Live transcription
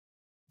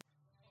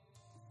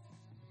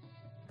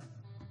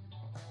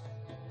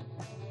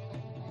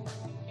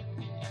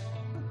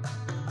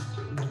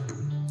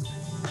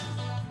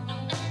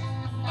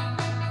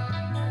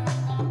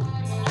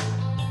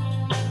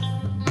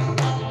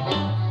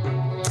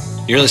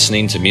You're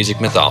listening to Music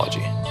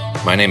Mythology.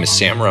 My name is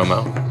Sam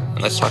Romo, and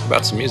let's talk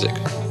about some music.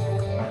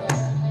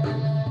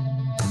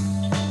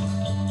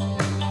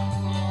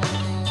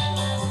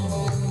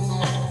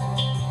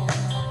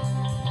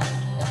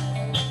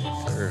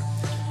 Sure.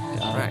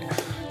 All right.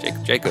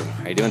 Jacob,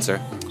 how you doing,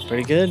 sir?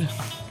 Pretty good.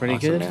 Pretty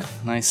Awesome, good. man.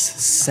 Nice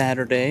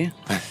Saturday.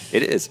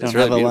 It is. Don't It's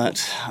really have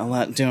beautiful. a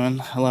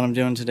lot I'm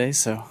doing today,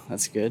 so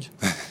that's good.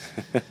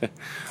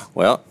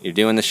 Well, you're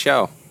doing the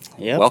show.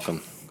 Yep. Welcome.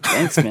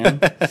 Thanks, man.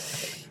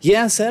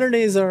 Yeah,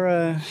 Saturdays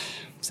are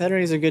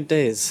good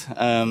days.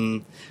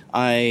 I'm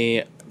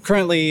a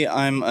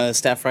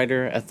staff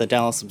writer at the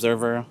Dallas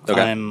Observer. Okay.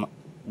 I'm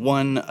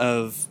one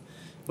of.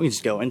 We can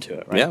just go into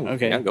it, right? Yeah.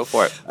 Okay. Yeah, go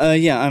for it.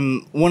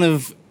 I'm one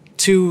of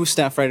two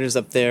staff writers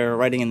up there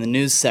writing in the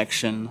news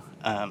section.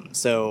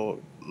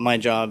 So my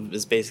job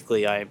is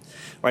basically I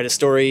write a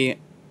story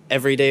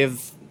every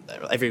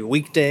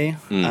weekday.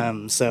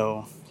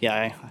 So yeah,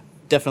 I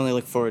definitely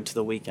look forward to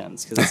the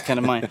weekends because it's kind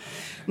of my,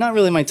 not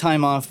really my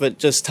time off, but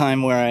just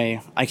time where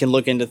I can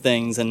look into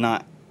things and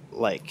not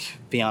like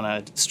be on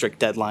a strict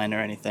deadline or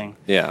anything.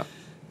 Yeah.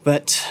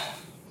 But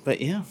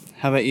yeah,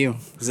 how about you?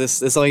 Is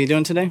this all you're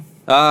doing today?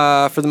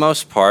 For the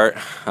most part,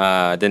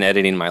 then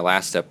editing my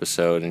last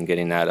episode and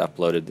getting that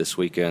uploaded this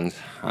weekend.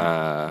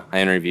 I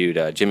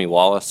interviewed Jimmy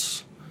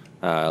Wallace,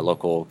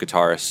 local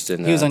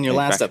guitarist. He was on your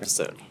last Factory.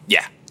 episode.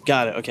 Yeah.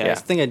 Got it. Okay. Yeah. I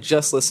think I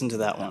just listened to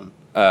that one.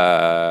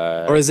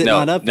 Or is it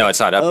not up No, yet? it's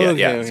not up Oh, yet. okay,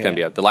 Yeah, it's okay. going to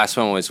be up. The last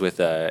one was with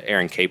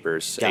Aaron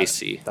Capers, Got it.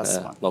 AC, That's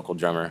the one. local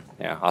drummer.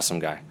 Yeah, awesome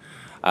guy.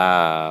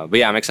 But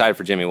yeah, I'm excited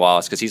for Jimmy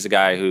Wallace because he's the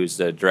guy who's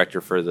the director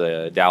for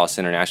the Dallas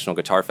International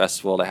Guitar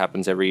Festival that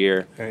happens every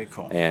year. Very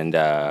cool. And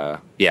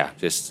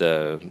just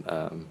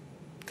kind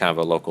of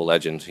a local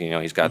legend. You know,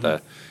 he's got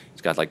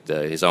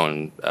his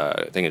own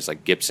I think it's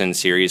like Gibson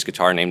series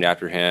guitar named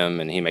after him,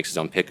 and he makes his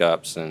own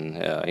pickups, and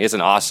he has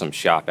an awesome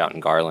shop out in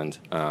Garland.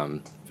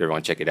 If you ever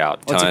want to check it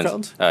out, What's it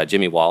called?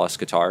 Jimmy Wallace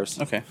Guitars.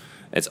 Okay.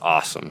 It's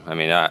awesome. I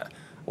mean,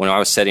 when I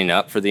was setting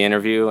up for the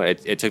interview,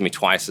 it took me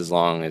twice as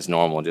long as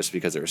normal just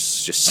because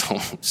there's just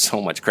so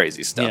much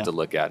crazy stuff to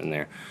look at in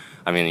there.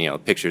 I mean, you know,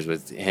 pictures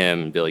with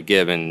him and Billy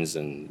Gibbons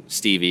and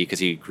Stevie, because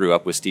he grew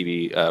up with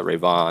Stevie Ray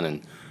Vaughan,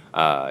 and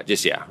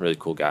really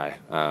cool guy.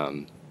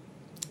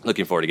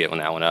 Looking forward to getting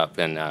that one up.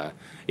 And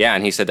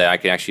and he said that I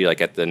can actually,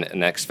 like, at the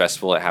next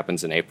festival that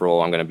happens in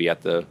April, I'm going to be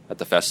at the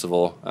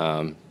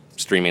festival,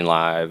 streaming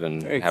live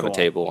and Very have cool. a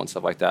table and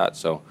stuff like that.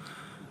 So,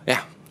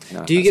 yeah.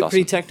 No, Do you that's get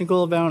pretty awesome.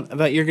 technical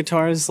about your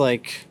guitars?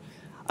 Like,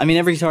 I mean,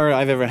 every guitar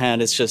I've ever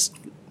had, it's just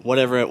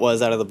whatever it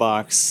was out of the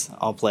box,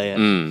 I'll play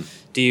it.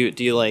 Do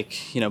you like,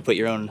 put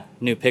your own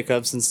new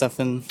pickups and stuff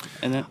in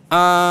it?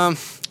 I'm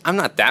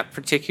not that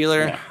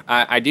particular. Yeah.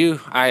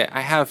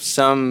 I have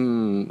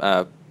some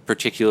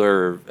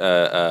particular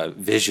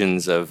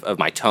visions of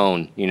my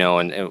tone,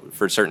 and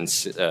for certain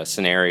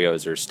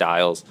scenarios or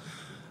styles.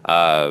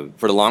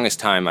 For the longest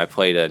time, I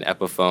played an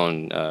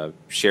Epiphone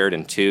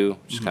Sheridan 2,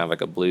 which is kind of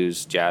like a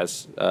blues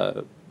jazz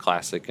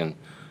classic, and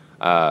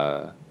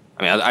I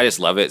just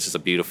love it. It's just a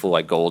beautiful,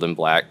 like, gold and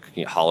black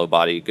hollow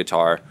body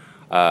guitar.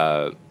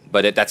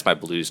 But that's my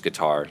blues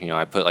guitar.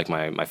 I put like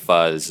my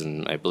fuzz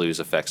and my blues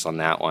effects on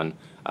that one,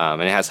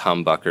 and it has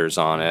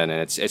humbuckers on it, and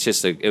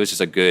it was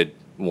just a good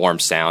warm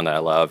sound that I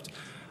loved.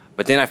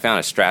 But then I found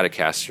a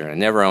Stratocaster, and I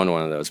never owned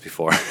one of those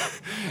before,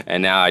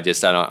 and now I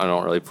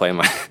don't really play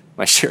my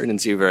Sheridan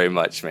 2 very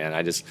much, man.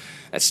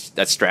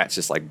 that Strat's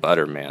just like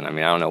butter, man. I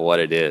mean, I don't know what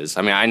it is.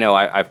 I mean, I know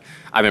I've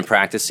been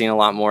practicing a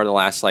lot more the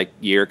last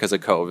year because of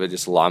COVID,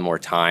 just a lot more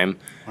time.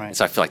 Right.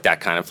 So I feel like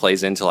that kind of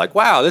plays into like,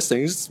 wow, this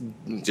thing's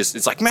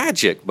it's like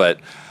magic, but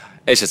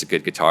it's just a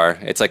good guitar.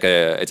 It's like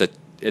it's a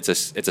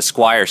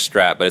Squier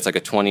Strat, but it's like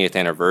a 20th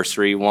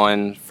anniversary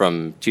one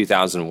from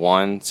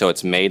 2001. So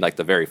it's made like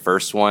the very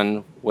first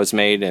one was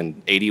made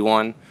in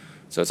 81.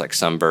 So it's like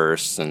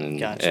sunbursts and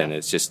Gotcha. and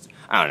it's just,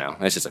 I don't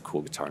know. It's just a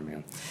cool guitar,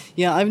 man.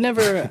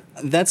 Yeah,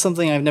 that's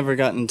something I've never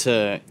gotten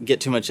to get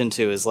too much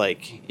into is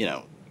like,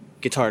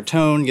 guitar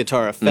tone,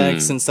 guitar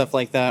effects and stuff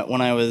like that.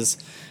 When I was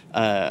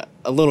a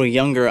little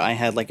younger, I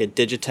had like a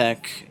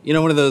Digitech,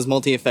 one of those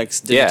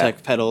multi-effects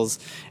Digitech pedals.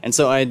 And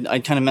so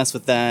I'd kind of mess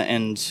with that,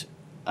 and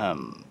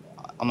on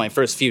my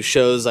first few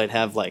shows, I'd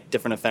have like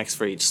different effects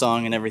for each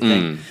song and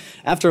everything.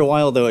 After a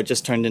while, though, it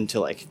just turned into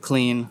like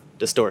clean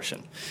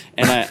distortion.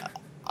 And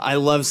I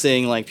love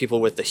seeing like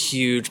people with the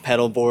huge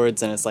pedal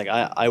boards, and it's like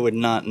I would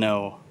not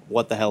know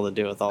what the hell to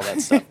do with all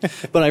that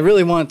stuff. But I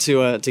really want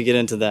to get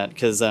into that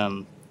because I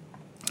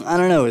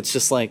don't know. It's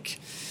just like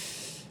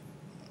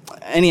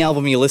any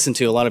album you listen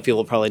to, a lot of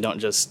people probably don't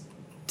just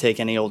take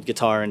any old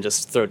guitar and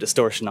just throw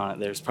distortion on it.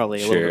 There's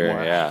probably a little bit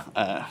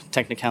more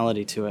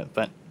technicality to it.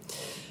 But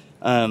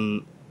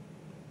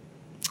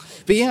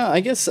yeah, I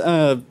guess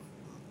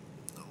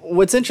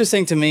what's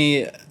interesting to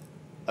me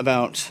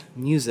about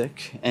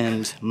music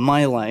and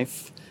my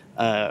life,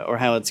 or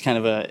how it's kind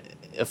of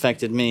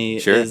affected me,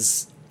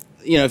 is,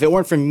 if it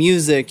weren't for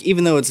music,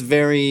 even though it's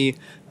very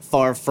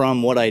far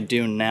from what I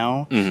do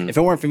now, if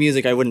it weren't for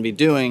music, I wouldn't be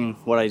doing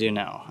what I do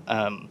now.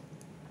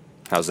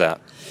 How's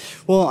that?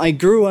 Well, I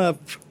grew up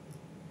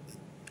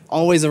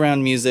always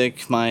around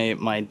music.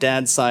 My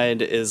dad's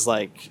side is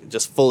like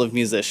just full of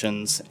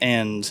musicians,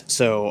 and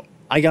so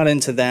I got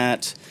into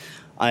that.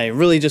 I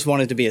really just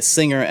wanted to be a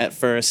singer at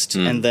first,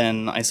 and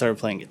then I started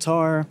playing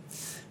guitar,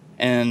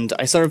 and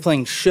I started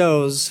playing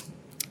shows,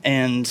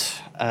 and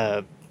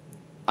I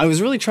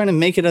was really trying to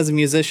make it as a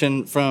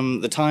musician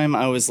from the time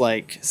I was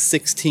like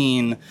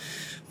 16,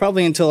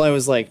 probably until I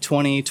was like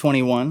 20,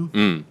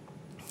 21.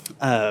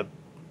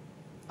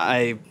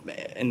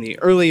 In the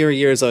earlier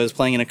years, I was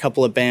playing in a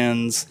couple of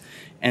bands,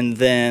 and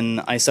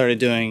then I started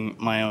doing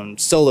my own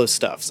solo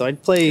stuff. So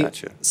I'd play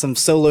some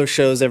solo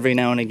shows every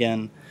now and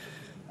again.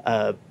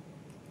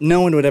 No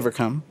one would ever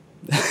come,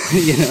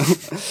 you know,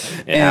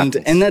 and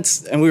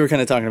we were kind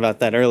of talking about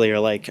that earlier.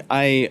 Like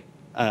I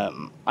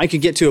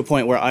could get to a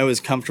point where I was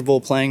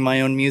comfortable playing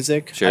my own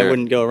music. Sure. I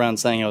wouldn't go around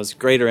saying I was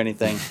great or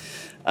anything.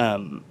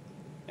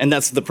 And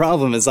that's the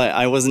problem is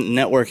I wasn't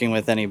networking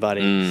with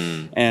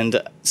anybody.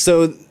 And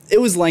so it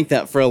was like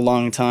that for a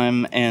long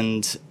time,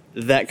 and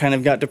that kind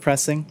of got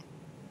depressing.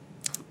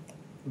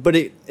 But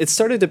it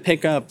started to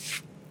pick up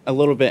a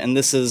little bit, and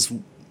this is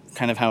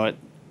kind of how it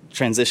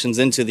transitions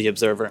into The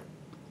Observer.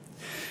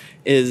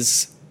 It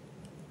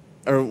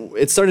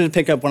started to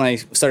pick up when I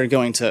started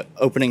going to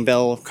Opening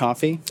Bell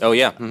Coffee. Oh,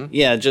 yeah. Mm-hmm.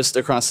 Yeah, just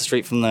across the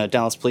street from the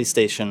Dallas Police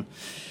Station.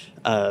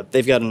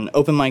 They've got an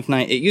open mic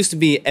night. It used to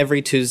be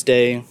every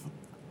Tuesday.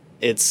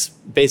 It's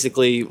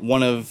basically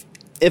one of,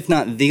 if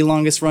not the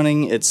longest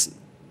running, it's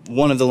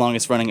one of the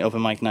longest running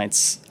open mic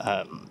nights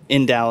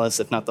in Dallas,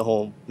 if not the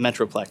whole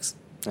Metroplex.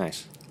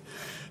 Nice.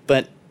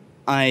 But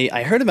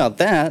I heard about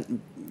that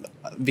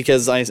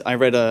because I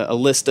read a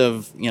list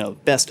of, you know,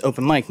 best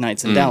open mic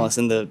nights in Dallas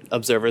in the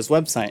Observer's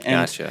website.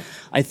 And Gotcha.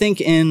 I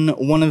think in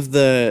one of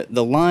the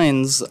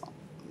lines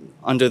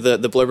under the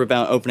blurb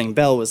about Opening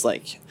Bell was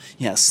like,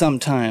 yeah,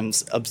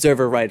 sometimes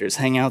Observer writers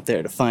hang out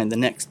there to find the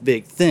next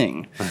big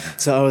thing.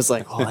 So I was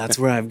like, well, that's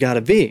where I've got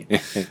to be.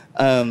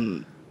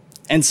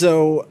 And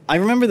so I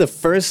remember the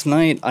first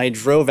night I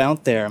drove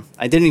out there,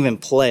 I didn't even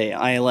play.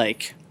 I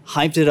like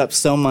hyped it up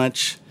so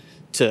much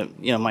to,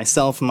 you know,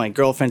 myself and my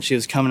girlfriend. She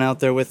was coming out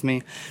there with me.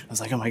 I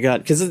was like, oh my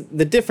God. Because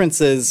the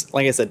difference is,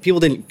 like I said, people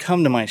didn't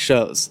come to my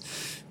shows.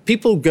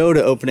 People go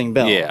to Opening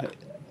Bell. Yeah.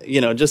 You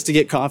know, just to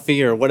get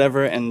coffee or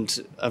whatever,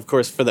 and of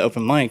course for the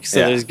open mic. So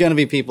there's going to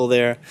be people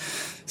there.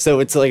 So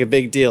it's like a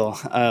big deal.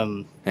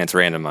 And it's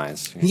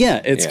randomized.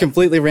 Yeah, it's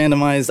completely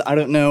randomized. I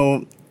don't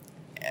know.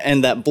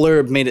 And that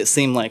blurb made it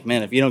seem like,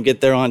 man, if you don't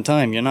get there on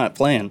time, you're not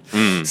playing.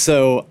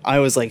 So I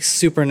was like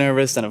super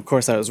nervous, and of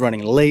course I was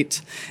running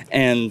late,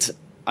 and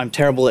I'm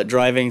terrible at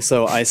driving.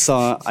 So I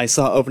saw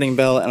Opening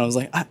Bell, and I was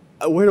like,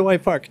 where do I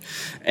park?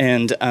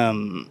 And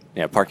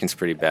yeah, parking's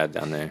pretty bad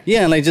down there.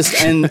 yeah, and I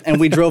just and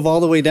we drove all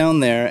the way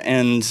down there,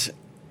 and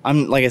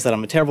like I said,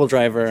 I'm a terrible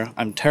driver.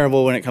 I'm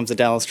terrible when it comes to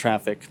Dallas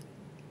traffic.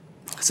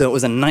 So it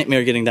was a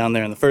nightmare getting down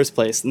there in the first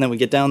place. And then we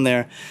get down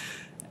there,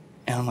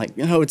 and I'm like,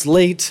 it's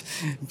late.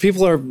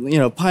 People are,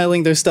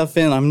 piling their stuff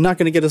in. I'm not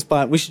going to get a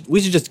spot. We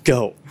should just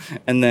go.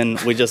 And then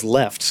we just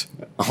left.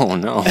 Oh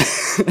no.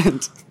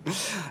 And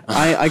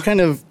I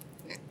kind of,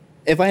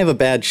 if I have a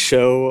bad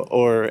show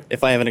or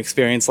if I have an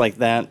experience like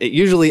that, it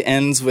usually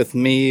ends with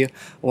me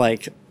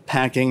like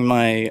packing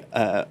my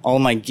all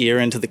my gear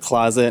into the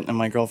closet, and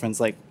my girlfriend's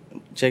like,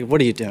 Jacob,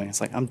 what are you doing? It's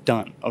like, I'm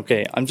done.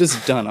 Okay, I'm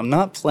just done. I'm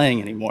not playing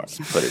anymore.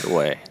 Put it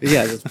away.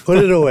 Yeah, just put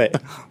it away.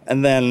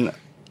 And then,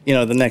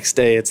 the next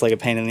day it's like a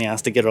pain in the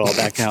ass to get it all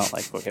back out.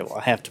 Like, okay, well,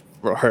 I have to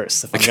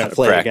rehearse if I'm going to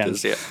play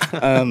practice, again.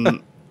 Yeah.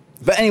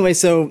 But anyway,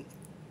 so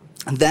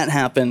that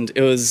happened.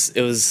 It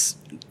was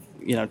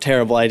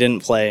terrible. I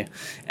didn't play.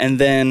 And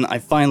then I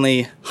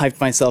finally hyped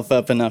myself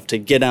up enough to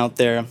get out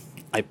there.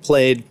 I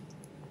played,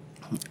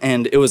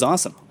 and it was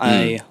awesome.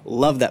 I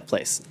love that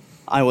place.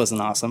 I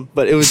wasn't awesome,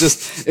 but it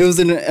was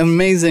an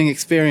amazing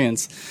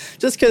experience.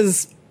 Just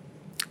because,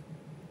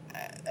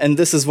 and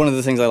this is one of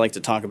the things I like to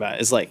talk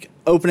about, is like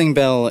Opening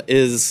Bell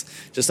is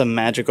just a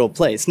magical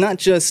place. Not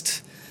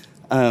just,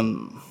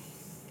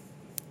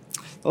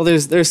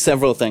 there's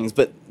several things,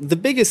 but the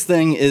biggest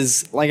thing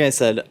is, like I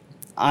said,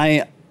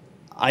 I'd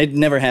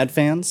never had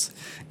fans,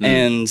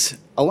 and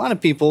a lot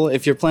of people,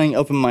 if you're playing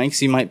open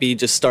mics, you might be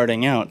just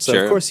starting out. So,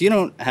 Sure. Of course, you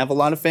don't have a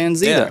lot of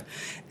fans either. Yeah.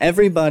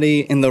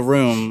 Everybody in the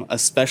room,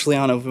 especially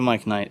on open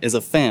mic night, is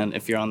a fan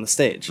if you're on the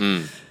stage.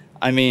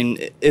 I mean,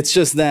 it's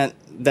just that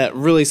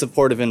really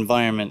supportive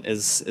environment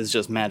is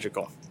just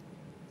magical.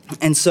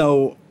 And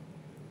so,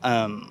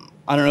 I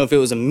don't know if it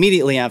was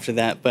immediately after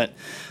that, but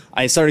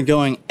I started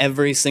going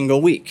every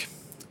single week.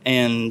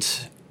 And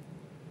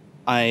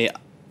I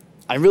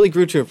really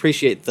grew to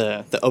appreciate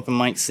the open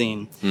mic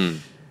scene,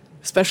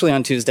 especially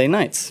on Tuesday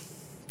nights,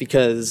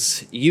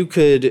 because you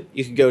could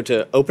go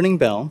to Opening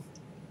Bell,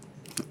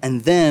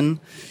 And then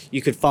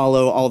you could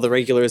follow all the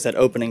regulars at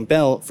Opening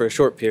Bell for a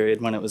short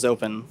period when it was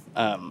open.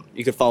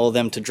 You could follow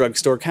them to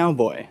Drugstore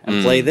Cowboy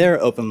and play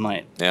their open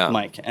mic.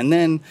 And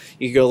then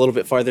you could go a little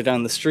bit farther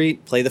down the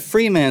street, play the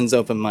Freeman's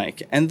open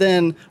mic. And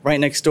then right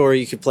next door,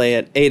 you could play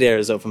at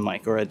Adair's open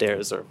mic, or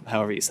Adair's, or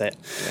however you say it.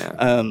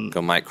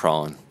 Go mic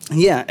crawling.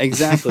 Yeah,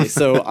 exactly.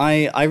 So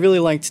I really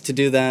liked to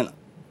do that.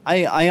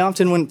 I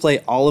often wouldn't play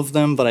all of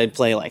them, but I'd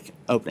play like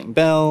Opening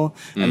Bell,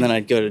 and then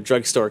I'd go to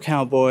Drugstore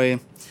Cowboy.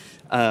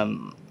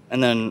 And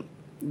then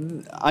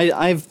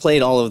I've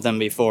played all of them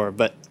before,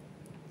 but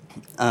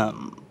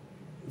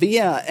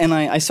yeah, and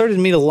I started to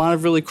meet a lot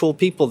of really cool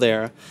people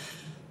there.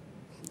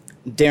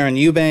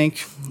 Darren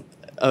Eubank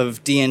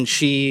of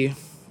DNC,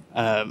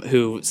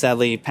 who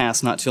sadly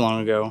passed not too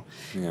long ago,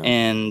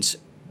 and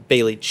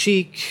Bailey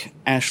Cheek,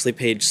 Ashley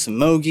Page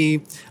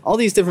Samogi, all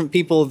these different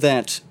people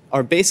that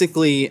are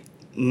basically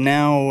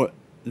now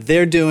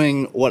they're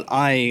doing what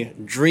I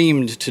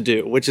dreamed to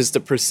do, which is to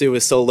pursue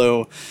a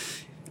solo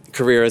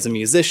career as a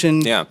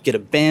musician, get a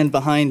band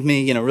behind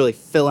me, you know, really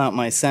fill out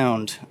my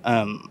sound.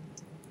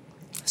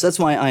 So that's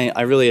why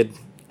I really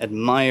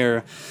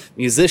admire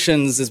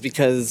musicians, is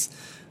because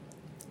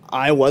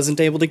I wasn't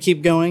able to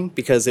keep going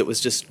because it was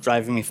just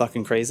driving me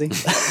fucking crazy,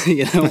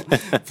 you know,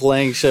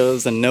 playing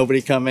shows and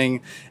nobody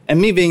coming,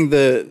 and me being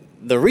the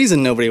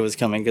reason nobody was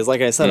coming, because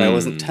like I said, I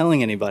wasn't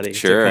telling anybody.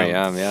 Sure, to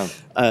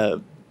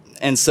come.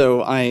 And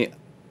so I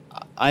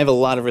have a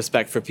lot of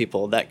respect for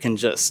people that can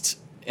just,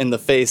 in the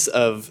face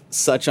of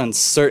such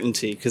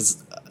uncertainty,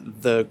 because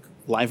the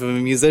life of a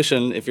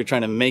musician, if you're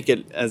trying to make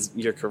it as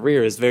your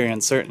career, is very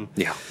uncertain.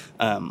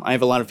 I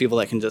have a lot of people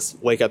that can just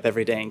wake up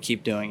every day and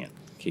keep doing it.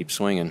 Keep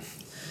swinging.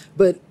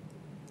 But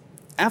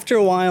after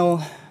a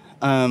while,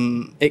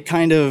 it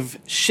kind of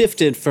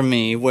shifted for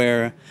me,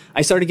 where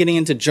I started getting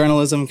into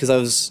journalism,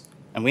 because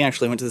and we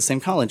actually went to the same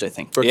college, I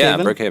think. Brookhaven. Yeah,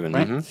 Brookhaven.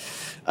 Right?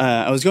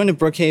 I was going to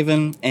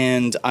Brookhaven,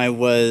 and I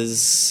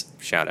was...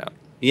 Shout out.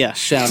 Yeah,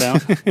 shout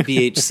out.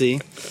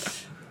 BHC.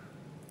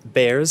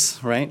 Bears,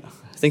 right?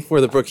 I think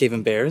we're the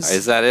Brookhaven Bears.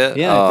 Is that it?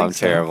 Yeah, Oh, I think I'm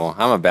so. terrible.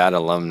 I'm a bad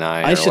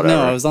alumni. I should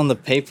whatever. know. I was on the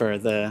paper,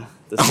 the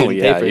student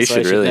yeah, paper, you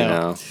so should I really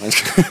know.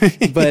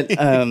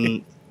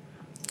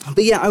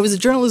 But yeah, I was a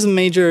journalism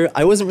major.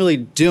 I wasn't really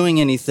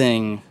doing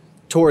anything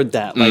toward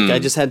that. Like, I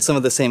just had some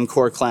of the same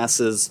core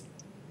classes.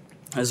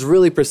 I was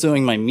really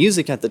pursuing my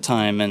music at the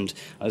time, and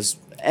I was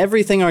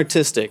everything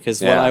artistic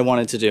is what I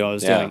wanted to do. I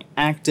was doing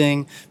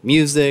acting,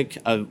 music.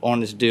 I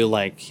wanted to do,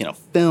 like, you know,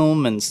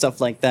 film and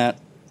stuff like that.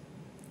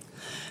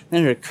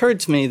 Then it occurred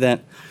to me that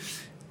it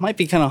might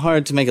be kind of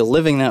hard to make a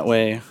living that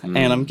way, and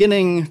I'm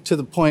getting to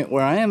the point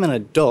where I am an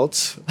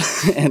adult,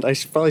 and I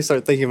should probably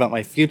start thinking about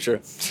my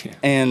future.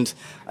 And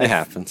it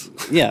happens.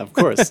 Yeah, of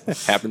course.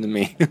 Happened to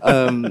me.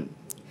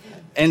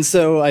 And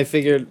so I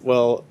figured,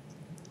 well,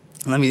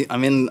 I'm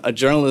a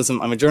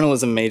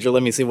journalism major.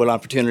 Let me see what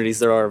opportunities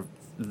there are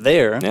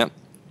there. Yep.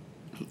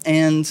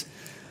 And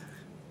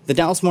the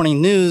Dallas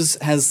Morning News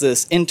has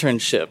this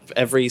internship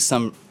every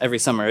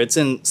summer. It's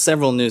in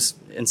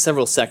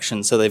several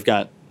sections, so they've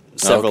got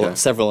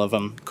several of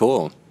them.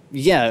 Cool.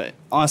 Yeah,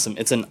 awesome.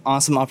 It's an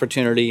awesome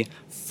opportunity,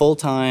 full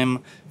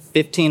time,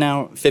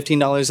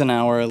 $15 an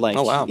hour. Like,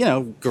 oh, wow. You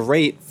know,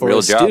 great for Real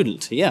a job.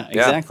 student. Yeah,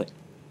 exactly.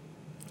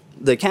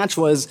 The catch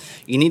was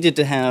you needed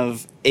to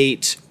have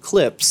 8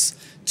 clips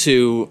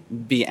to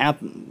be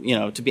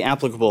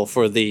applicable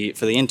for the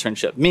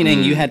internship.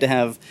 Meaning you had to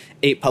have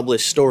 8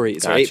 published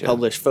stories or 8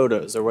 published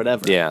photos or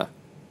whatever. Yeah.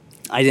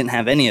 I didn't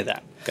have any of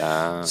that.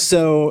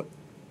 So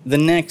the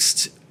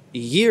next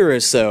year or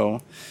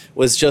so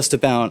was just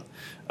about,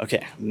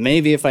 okay,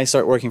 maybe if I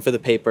start working for the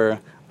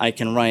paper, I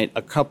can write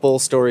a couple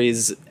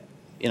stories,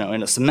 you know,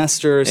 in a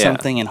semester or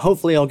something, and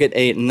hopefully I'll get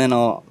 8, and then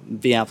I'll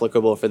be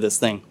applicable for this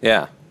thing.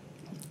 Yeah.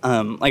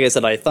 Like I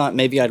said, I thought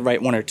maybe I'd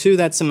write 1 or 2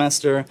 that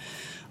semester.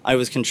 I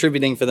was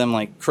contributing for them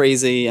like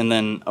crazy, and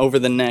then over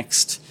the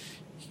next,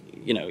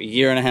 you know,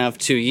 year and a half,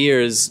 2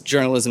 years,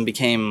 journalism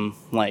became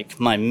like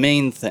my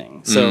main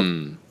thing.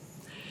 So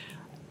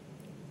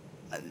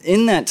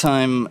in that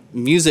time,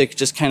 music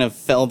just kind of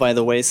fell by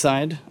the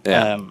wayside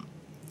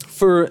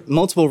for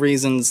multiple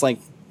reasons. Like,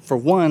 for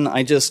one,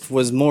 I just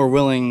was more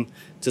willing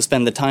to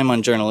spend the time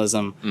on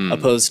journalism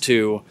opposed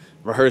to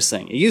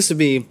rehearsing. It used to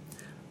be,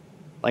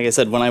 like I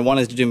said, when I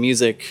wanted to do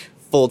music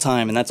full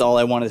time and that's all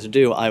I wanted to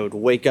do, I would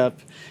wake up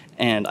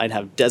and I'd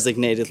have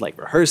designated like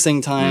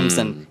rehearsing times,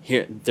 and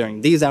here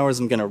during these hours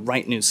I'm going to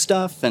write new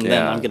stuff, and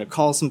then I'm going to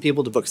call some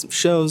people to book some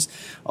shows.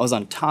 I was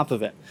on top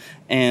of it.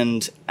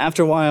 And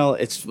after a while,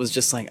 it was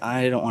just like,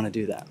 I don't want to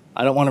do that.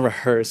 I don't want to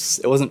rehearse.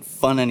 It wasn't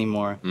fun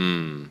anymore.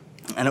 And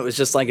it was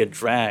just like a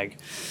drag.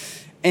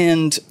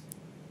 And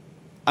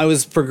I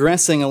was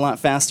progressing a lot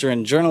faster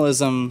in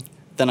journalism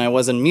than I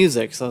was in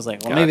music. So I was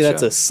like, well, maybe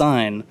that's a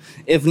sign.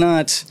 If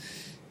not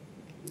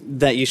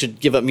that you should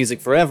give up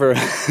music forever,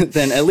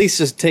 then at least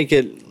just take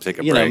a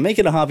break. Make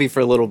it a hobby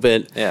for a little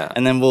bit,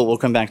 and then we'll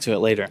come back to it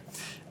later.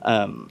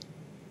 And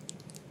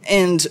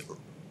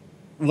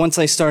once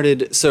I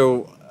started,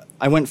 so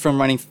I went from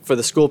writing for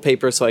the school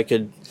paper so I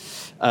could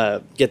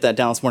get that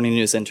Dallas Morning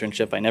News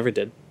internship. I never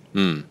did.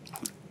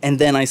 And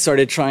then I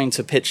started trying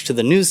to pitch to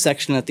the news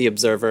section at the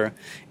Observer,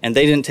 and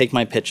they didn't take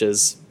my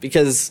pitches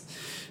because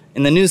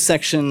in the news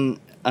section,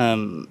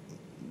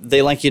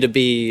 they like you to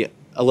be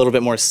a little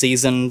bit more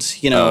seasoned.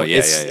 You know,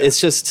 it's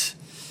just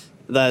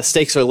the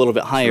stakes are a little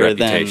bit higher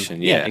Reputation,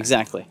 than yeah.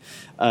 Exactly.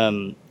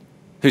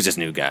 Who's this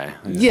new guy?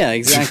 Yeah,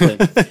 exactly.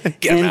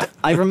 And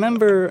I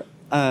remember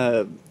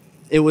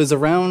it was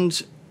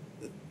around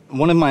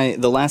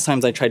the last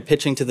times I tried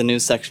pitching to the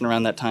news section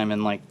around that time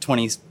in like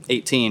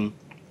 2018.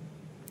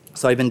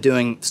 So I've been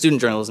doing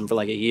student journalism for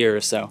like a year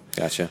or so.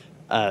 Gotcha.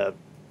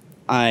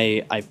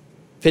 I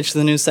pitched to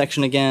the news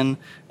section again,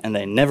 and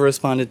they never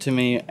responded to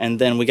me. And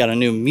then we got a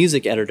new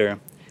music editor,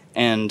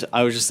 and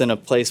I was just in a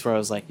place where I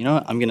was like, you know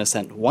what, I'm going to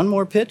send one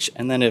more pitch,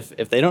 and then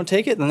if they don't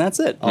take it, then that's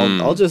it.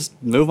 I'll just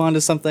move on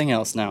to something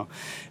else now.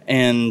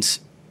 And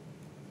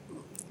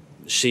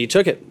she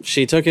took it.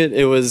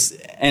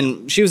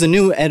 And she was a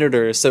new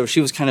editor, so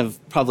she was kind of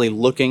probably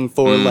looking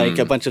for like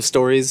a bunch of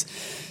stories.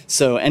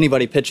 So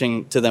anybody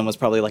pitching to them was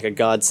probably like a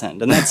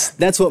godsend. And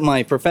that's what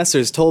my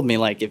professors told me.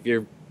 Like, if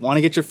you want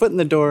to get your foot in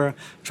the door,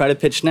 try to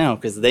pitch now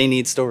because they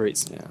need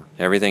stories. Yeah.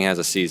 Everything has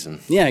a season.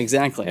 Yeah,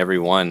 exactly.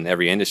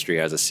 Every industry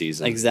has a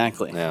season.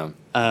 Exactly. Yeah.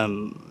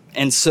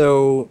 And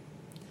so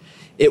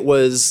it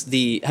was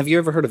have you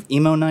ever heard of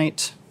Emo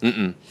Night?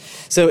 Mm-mm.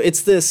 So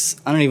it's this,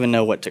 I don't even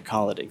know what to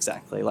call it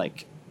exactly.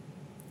 Like,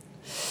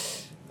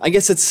 I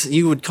guess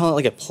you would call it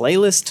like a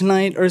playlist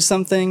night or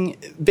something.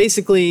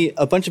 Basically,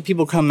 a bunch of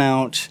people come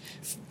out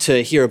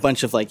to hear a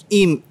bunch of like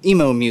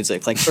emo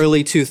music, like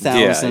early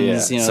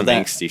 2000s. You know, some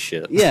that angsty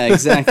shit. Yeah,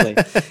 exactly.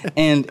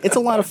 And it's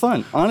a lot of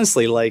fun,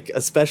 honestly. Like,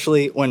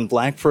 especially when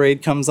Black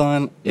Parade comes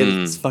on,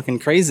 it's fucking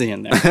crazy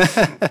in there,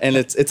 and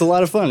it's a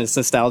lot of fun. It's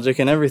nostalgic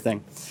and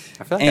everything.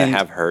 I feel like I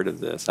have heard of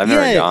this. I've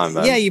never gone,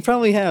 but yeah, you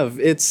probably have.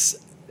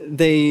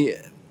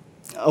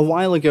 A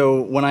while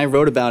ago when I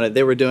wrote about it,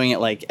 they were doing it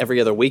like every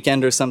other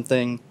weekend or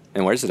something.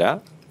 And where's it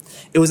at?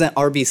 It was at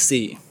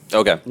RBC.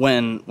 Okay.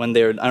 When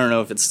they were, I don't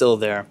know if it's still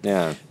there.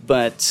 Yeah.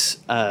 But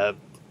what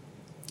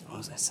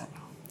was I saying?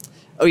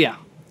 Oh yeah,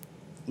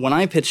 when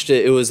I pitched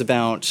it, it was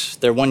about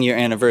their 1-year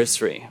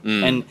anniversary.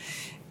 And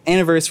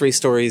anniversary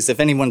stories. If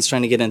anyone's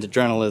trying to get into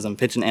journalism,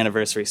 pitch an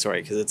anniversary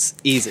story because it's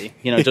easy.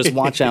 You know, just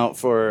watch out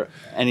for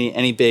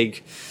any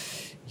big,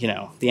 you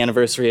know, the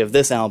anniversary of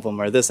this album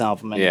or this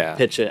album, and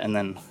pitch it, and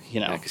then, you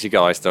know. Because you can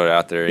always throw it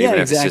out there, even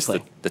if it's just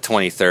the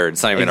 23rd.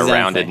 It's not even a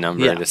rounded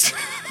number. Yeah.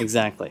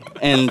 Exactly.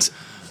 And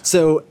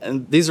so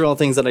these are all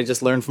things that I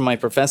just learned from my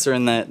professor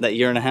in that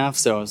year and a half.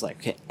 So I was like,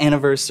 okay,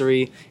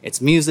 anniversary, it's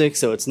music,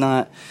 so it's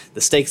not,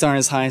 the stakes aren't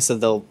as high, so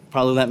they'll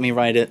probably let me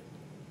write it.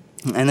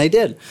 And they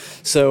did.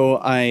 So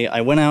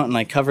I went out and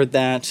I covered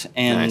that,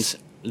 and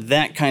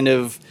that kind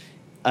of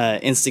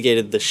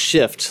instigated the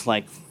shift,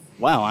 like,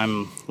 wow,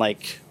 I'm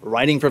like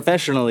writing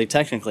professionally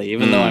technically,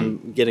 even though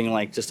I'm getting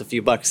like just a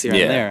few bucks here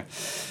and there.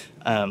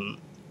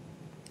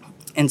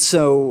 And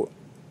so,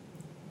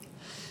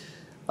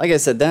 like I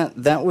said,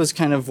 that was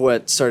kind of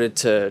what started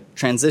to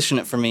transition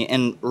it for me.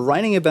 And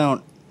writing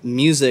about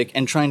music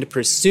and trying to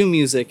pursue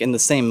music in the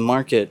same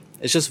market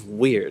is just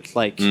weird.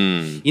 Like,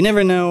 you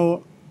never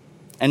know.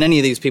 And any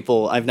of these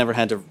people, I've never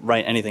had to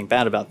write anything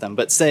bad about them.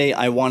 But say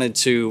I wanted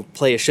to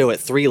play a show at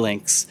Three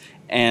Links,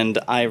 and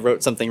I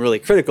wrote something really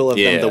critical of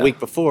them the week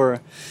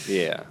before.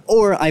 Yeah.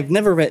 Or I've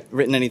never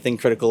written anything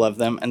critical of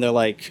them, and they're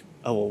like,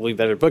 oh, well, we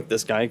better book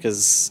this guy,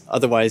 because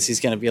otherwise he's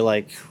going to be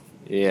like,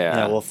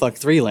 well, fuck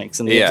Three Links.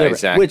 And the Observer.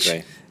 Exactly. Which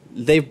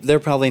they're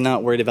probably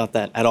not worried about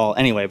that at all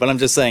anyway. But I'm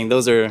just saying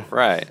those are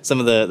some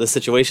of the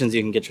situations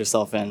you can get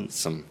yourself in.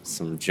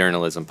 Some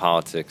journalism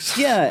politics.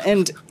 Yeah,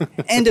 and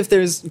if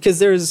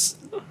there's,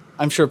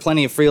 I'm sure,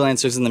 plenty of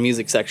freelancers in the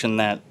music section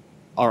that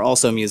are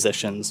also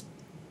musicians.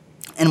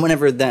 And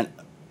whenever that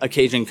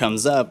occasion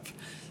comes up,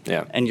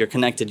 and you're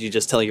connected, you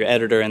just tell your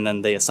editor, and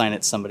then they assign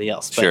it to somebody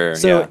else. But,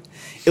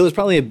 it was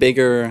probably a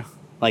bigger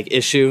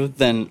issue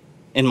than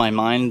in my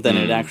mind than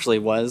it actually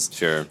was.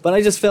 Sure. But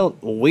I just felt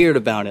weird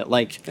about it.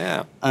 Like,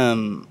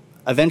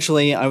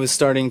 eventually, I was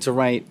starting to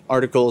write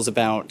articles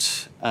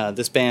about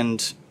this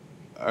band,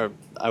 or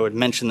I would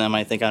mention them.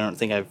 I don't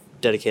think I've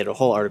dedicated a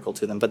whole article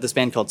to them, but this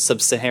band called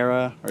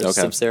Sub-Sahara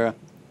Sub-Sahara,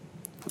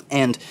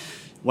 and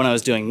when I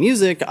was doing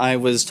music, I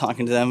was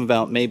talking to them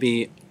about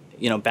maybe,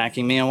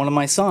 backing me on one of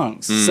my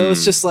songs. So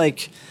it's just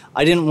like,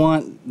 I didn't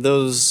want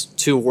those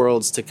two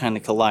worlds to kind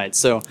of collide.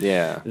 So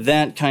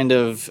that kind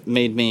of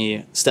made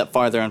me step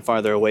farther and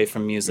farther away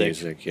from music.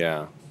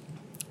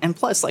 And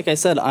plus, like I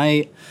said,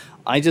 I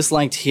just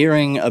liked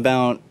hearing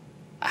about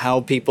how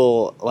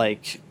people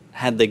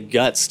had the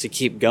guts to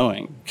keep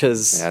going,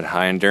 because they had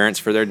high endurance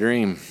for their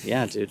dream.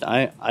 Yeah, dude,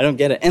 I don't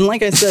get it. And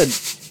like I said,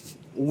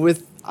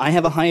 I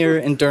have a higher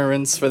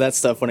endurance for that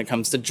stuff when it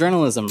comes to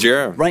journalism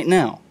right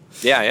now.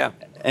 Yeah.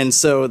 And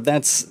so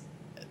that's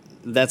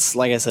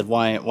like I said,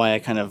 why I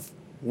kind of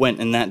went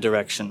in that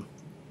direction.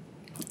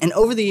 And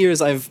over the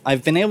years,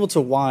 I've been able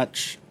to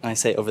watch. I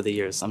say over the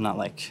years, I'm not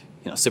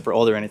super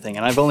old or anything,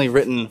 and I've only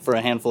written for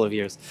a handful of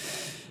years.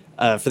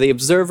 For the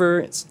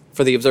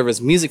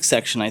Observer's music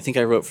section, I think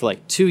I wrote for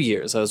like 2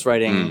 years. I was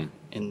writing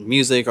in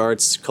music,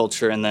 arts,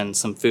 culture, and then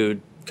some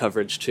food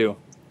coverage too.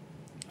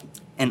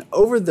 And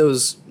over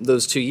those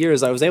 2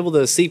 years, I was able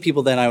to see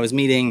people that I was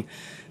meeting,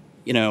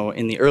 you know,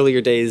 in the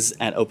earlier days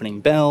at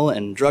Opening Bell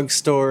and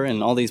drugstore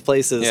and all these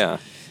places. Yeah.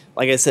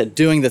 Like I said,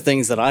 doing the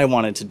things that I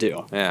wanted to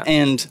do. Yeah.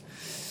 And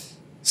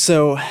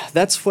so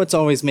that's what's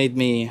always made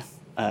me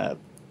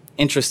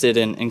interested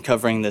in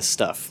covering this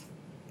stuff.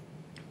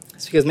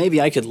 It's because maybe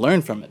I could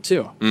learn from it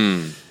too.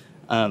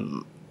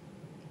 But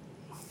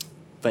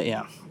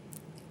yeah.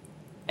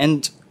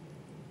 And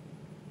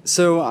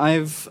so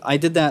I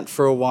did that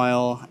for a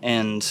while,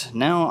 and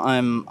now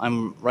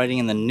I'm writing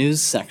in the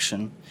news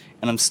section,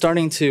 and I'm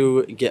starting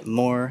to get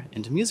more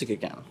into music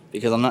again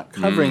because I'm not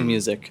covering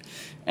music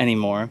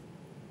anymore.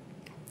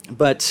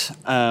 But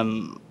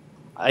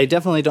I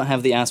definitely don't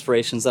have the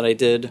aspirations that I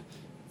did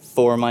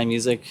for my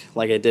music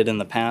like I did in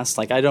the past.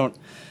 Like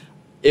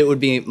it would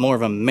be more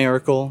of a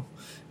miracle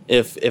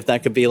if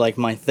that could be like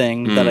my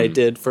thing that I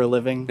did for a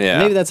living. Yeah.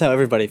 Maybe that's how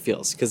everybody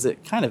feels, because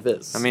it kind of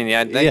is. I mean,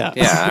 yeah,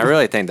 I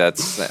really think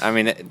that's. I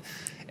mean,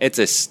 it's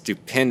a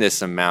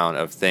stupendous amount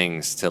of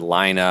things to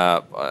line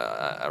up,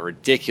 a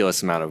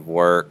ridiculous amount of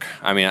work.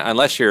 I mean,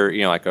 unless you're,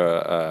 you know, like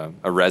a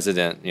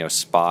resident, you know,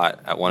 spot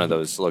at one of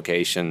those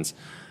locations.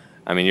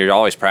 I mean, you're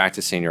always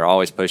practicing, you're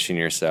always pushing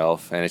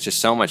yourself, and it's just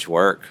so much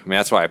work. I mean,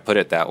 that's why I put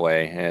it that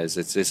way, is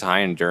it's this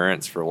high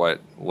endurance for what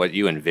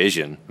you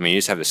envision. I mean, you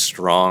just have this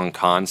strong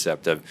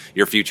concept of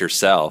your future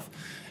self,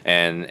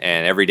 and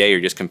every day you're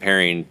just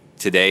comparing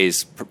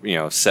today's, you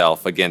know,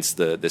 self against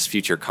this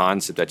future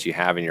concept that you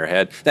have in your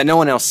head that no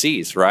one else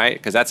sees, right?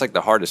 Because that's like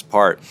the hardest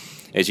part,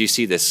 is you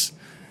see this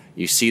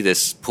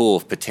pool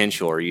of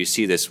potential, or you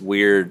see this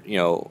weird, you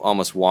know,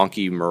 almost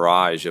wonky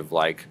mirage of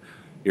like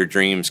your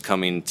dreams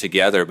coming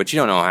together, but you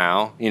don't know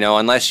how, you know,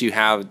 unless you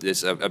have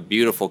this a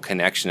beautiful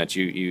connection that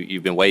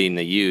you've been waiting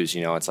to use.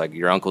 You know, it's like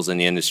your uncle's in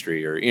the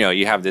industry, or, you know,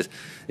 you have this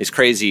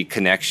crazy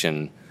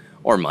connection,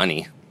 or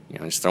money. You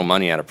know, just throw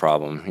money at a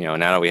problem. You know,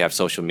 now that we have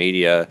social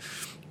media,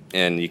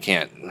 and you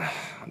can't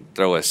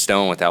throw a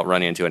stone without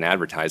running into an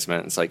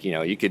advertisement. It's like, you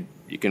know, you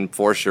can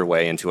force your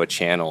way into a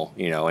channel,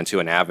 you know, into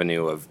an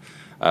avenue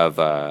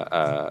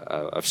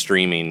of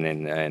streaming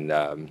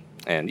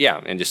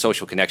and just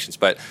social connections,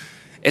 but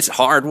it's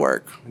hard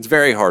work. It's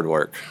very hard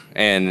work,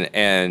 and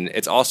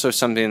it's also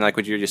something like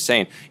what you were just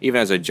saying. Even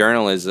as a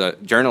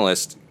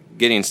journalist,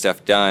 getting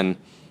stuff done.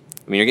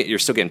 I mean, you're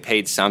still getting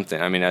paid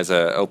something. I mean, as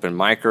an open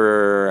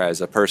micer,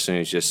 as a person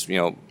who's just, you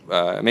know,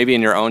 maybe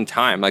in your own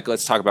time. Like,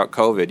 let's talk about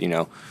COVID. You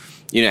know,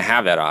 you didn't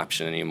have that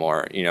option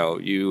anymore. You know,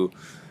 you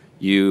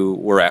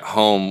were at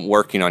home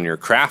working on your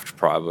craft,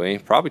 probably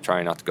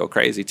trying not to go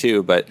crazy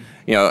too. But,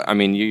 you know, I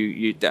mean,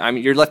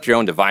 you're left to your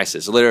own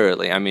devices,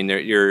 literally. I mean,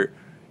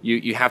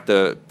 you have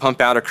to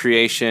pump out a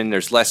creation.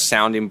 There's less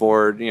sounding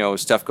board, you know,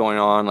 stuff going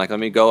on. Like, let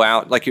me go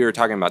out, like you were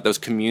talking about, those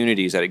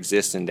communities that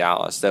exist in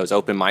Dallas, those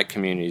open mic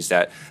communities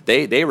that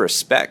they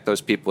respect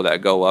those people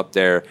that go up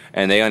there,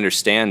 and they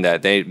understand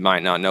that they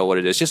might not know what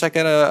it is. Just like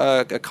at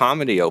a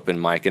comedy open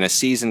mic in a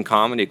seasoned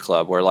comedy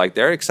club, where like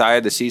they're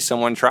excited to see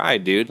someone try,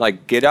 dude.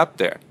 Like, get up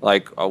there.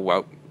 Like, oh,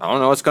 well, I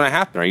don't know what's going to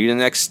happen. Are you the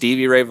next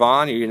Stevie Ray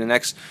Vaughan? Are you the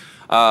next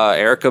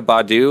Erykah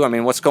Badu? I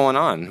mean, what's going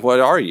on? What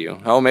are you?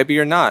 Oh, maybe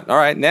you're not. All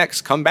right,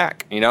 next, come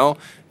back. You know,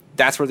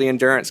 that's where the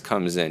endurance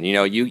comes in. You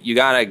know, you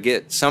got to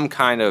get some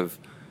kind of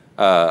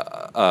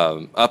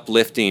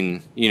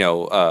uplifting, you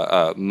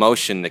know,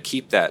 motion to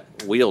keep that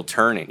wheel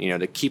turning, you know,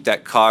 to keep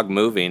that cog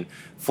moving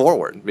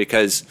forward,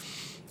 because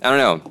I don't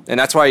know. And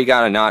that's why you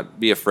got to not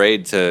be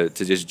afraid to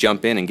just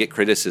jump in and get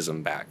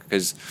criticism back,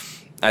 because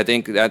I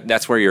think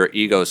that's where your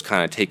ego's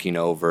kind of taking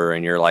over,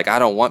 and you're like, I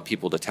don't want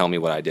people to tell me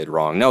what I did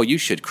wrong. No, you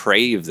should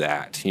crave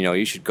that. You know,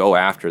 you should go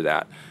after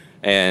that.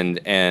 And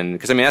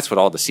because, I mean, that's what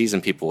all the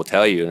seasoned people will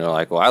tell you. And they're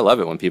like, well, I love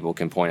it when people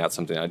can point out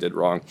something I did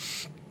wrong.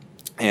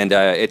 And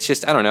it's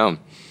just, I don't know.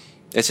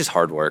 It's just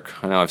hard work.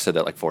 I know I've said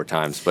that like 4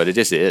 times, but it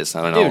just is.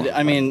 I don't know. Dude,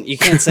 I mean, you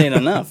can't say it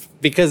enough,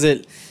 because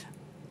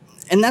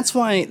and that's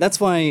why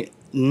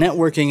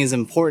networking is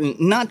important,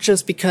 not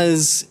just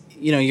because,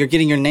 you know, you're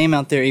getting your name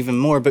out there even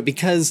more, but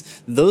because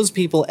those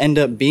people end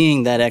up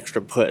being that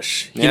extra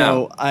push. You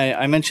know,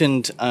 I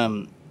mentioned,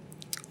 and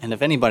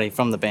if anybody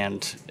from the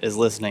band is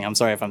listening, I'm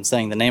sorry if I'm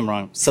saying the name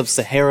wrong,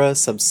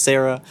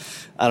 Subsera,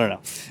 I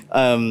don't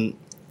know.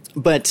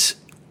 But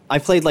I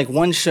played like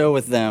one show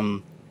with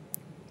them,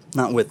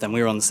 not with them,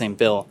 we were on the same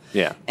bill.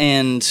 Yeah.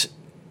 And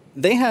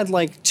they had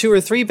like 2 or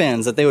 3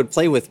 bands that they would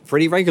play with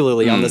pretty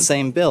regularly on the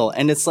same bill.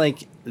 And it's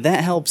like,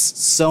 that helps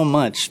so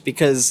much,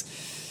 because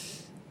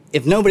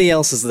if nobody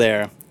else is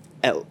there,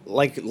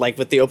 like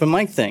with the open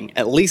mic thing,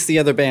 at least the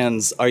other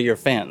bands are your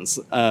fans.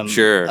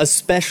 Sure.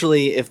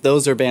 Especially if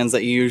those are bands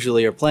that you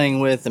usually are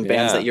playing with, and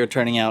bands that you're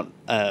turning out.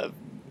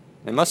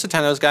 And most of the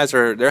time, those guys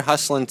they're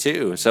hustling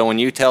too. So when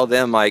you tell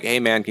them like,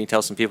 "Hey man, can you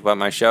tell some people about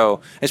my show?"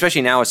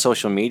 Especially now with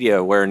social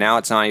media, where now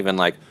it's not even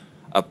like,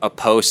 a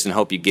post and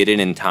hope you get it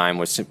in time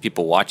where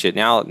people watch it.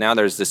 Now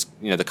there's this,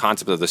 the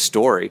concept of the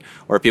story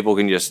where people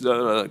can just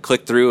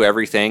click through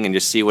everything and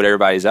just see what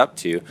everybody's up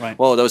to. Right.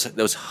 Well,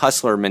 those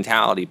hustler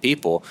mentality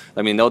people,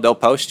 I mean, they'll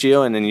post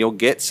you and then you'll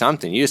get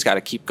something. You just got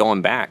to keep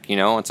going back.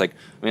 It's like,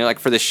 like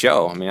for the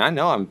show, I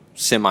know I'm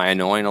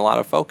semi-annoying a lot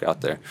of folk out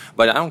there,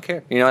 but I don't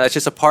care. That's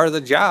just a part of the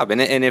job.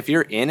 And if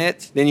you're in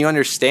it, then you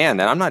understand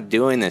that I'm not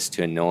doing this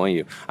to annoy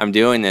you. I'm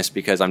doing this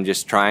because I'm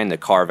just trying to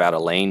carve out a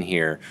lane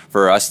here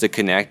for us to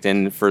connect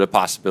and for the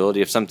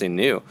possibility of something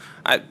new.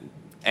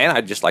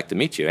 I'd just like to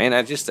meet you. And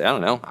I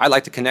don't know. I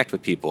like to connect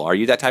with people. Are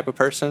you that type of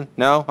person?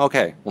 No?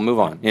 Okay, we'll move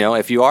on.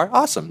 If you are,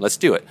 awesome. Let's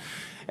do it.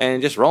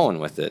 And just rolling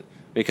with it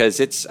because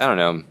it's, I don't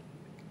know.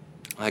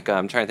 Like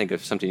I'm trying to think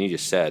of something you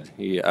just said.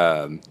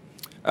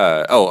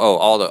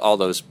 All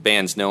those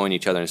bands knowing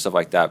each other and stuff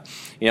like that.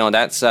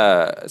 That's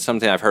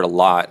something I've heard a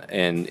lot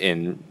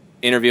in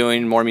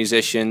interviewing more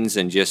musicians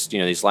and just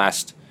these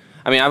last.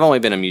 I've only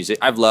been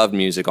I've loved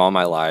music all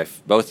my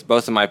life. Both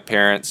of my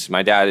parents.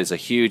 My dad is a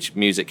huge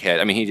music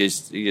head. He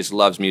just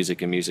loves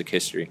music and music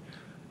history.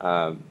 He's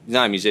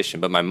not a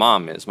musician, but my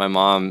mom is.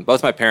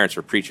 Both my parents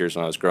were preachers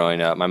when I was growing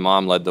up. My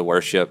mom led the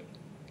worship.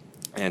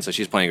 And so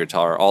she's playing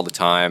guitar all the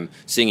time,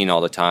 singing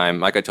all the time.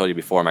 Like I told you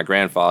before, my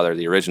grandfather,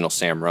 the original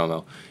Sam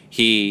Romo,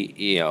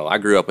 I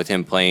grew up with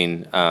him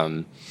playing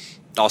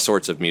all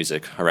sorts of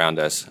music around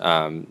us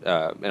in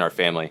our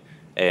family.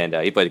 And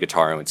he played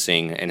guitar and would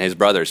sing. And his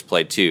brothers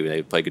played too.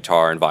 They played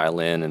guitar and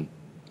violin, and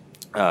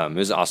it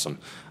was awesome.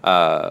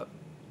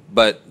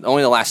 But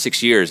only the last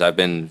 6 years I've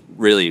been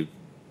really,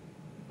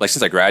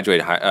 since I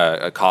graduated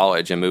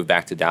college and moved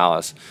back to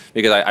Dallas,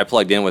 because I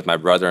plugged in with my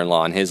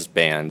brother-in-law and his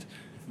band,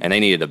 and they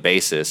needed a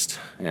bassist,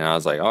 and I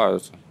was like,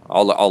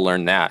 I'll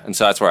learn that. And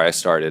so that's where I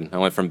started. I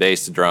went from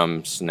bass to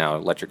drums, now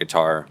electric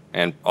guitar,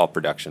 and all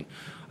production.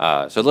 So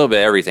a little bit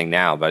of everything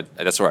now, but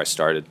that's where I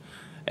started.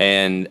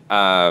 And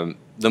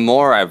the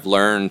more I've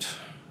learned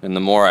and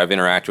the more I've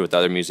interacted with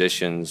other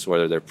musicians,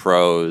 whether they're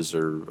pros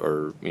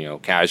or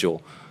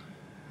casual,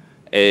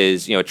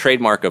 is, a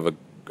trademark of a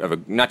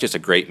not just a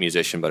great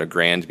musician, but a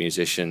grand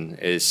musician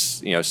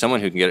is, someone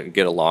who can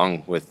get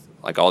along with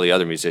like all the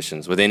other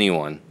musicians, with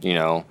anyone,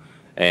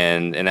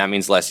 And that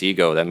means less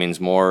ego. That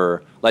means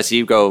less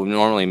ego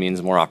normally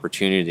means more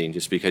opportunity.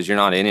 Just because you're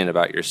not in it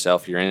about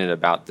yourself, you're in it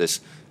about this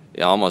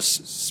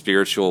almost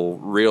spiritual,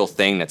 real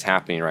thing that's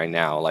happening right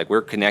now. Like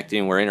we're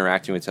connecting, we're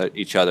interacting with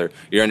each other.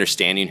 You're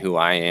understanding who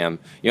I am.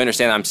 You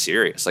understand I'm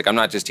serious. Like I'm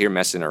not just here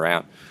messing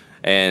around.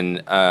 And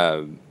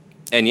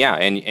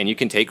you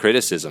can take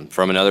criticism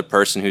from another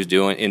person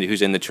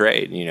who's in the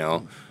trade.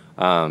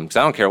 Because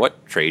I don't care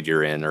what trade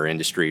you're in or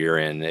industry you're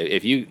in.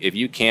 If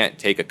you can't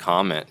take a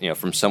comment,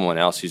 from someone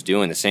else who's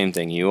doing the same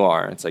thing you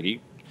are, it's like you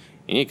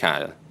need to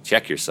kind of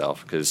check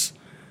yourself, because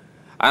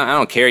I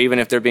don't care even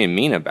if they're being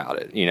mean about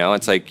it.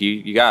 It's like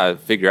you gotta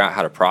figure out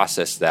how to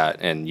process that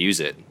and use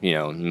it,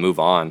 and move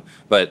on.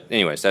 But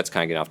anyways, that's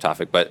kind of getting off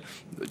topic. But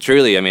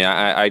truly,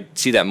 I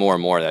see that more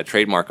and more. That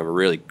trademark of a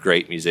really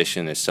great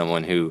musician is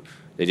someone who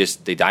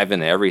they dive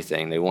into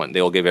everything.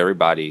 They'll give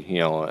everybody,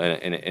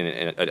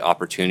 an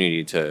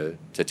opportunity to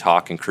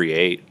talk and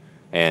create.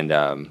 And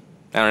I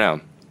don't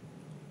know.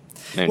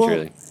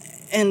 Truly.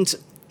 And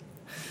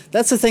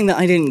that's the thing that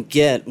I didn't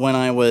get when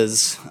I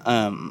was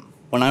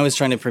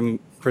trying to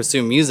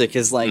pursue music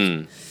is like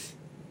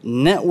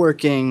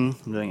networking.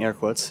 I'm doing air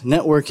quotes.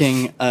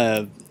 Networking,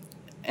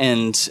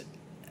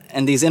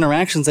 and these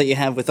interactions that you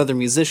have with other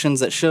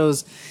musicians at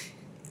shows.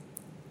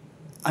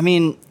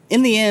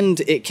 In the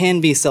end, it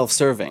can be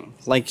self-serving,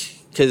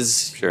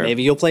 because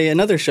maybe you'll play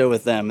another show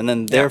with them, and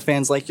then their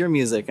fans like your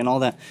music and all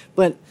that.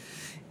 But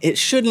it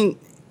shouldn't,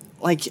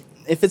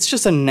 if it's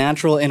just a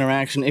natural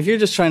interaction, if you're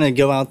just trying to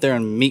go out there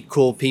and meet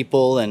cool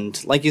people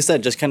and, like you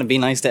said, just kind of be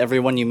nice to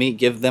everyone you meet,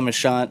 give them a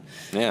shot.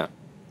 Yeah.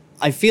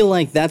 I feel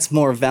like that's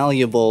more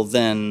valuable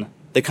than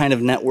the kind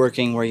of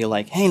networking where you're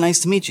like, hey, nice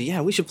to meet you.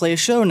 Yeah, we should play a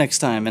show next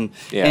time. And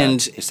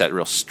it's that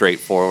real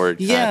straightforward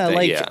kind of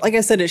thing. Like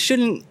I said, it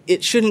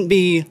shouldn't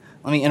be,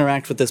 let me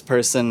interact with this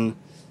person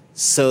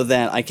so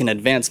that I can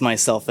advance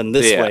myself in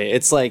this way.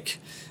 It's like,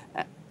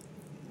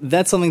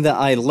 that's something that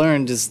I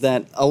learned, is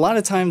that a lot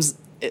of times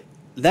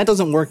that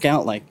doesn't work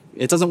out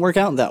it doesn't work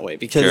out that way,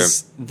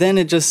 because then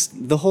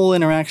the whole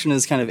interaction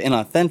is kind of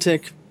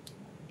inauthentic.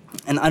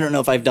 And I don't know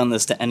if I've done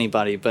this to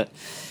anybody, but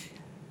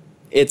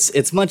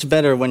it's much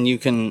better when you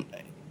can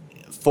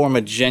form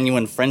a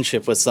genuine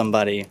friendship with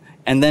somebody,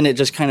 and then it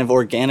just kind of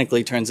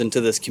organically turns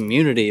into this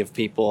community of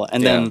people,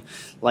 and then,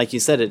 like you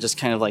said, it just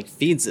kind of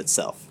feeds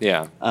itself.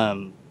 Yeah.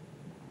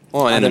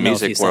 Well, in the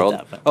music world,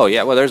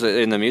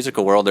 in the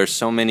musical world, there's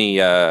so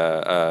many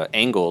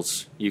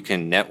angles you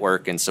can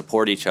network and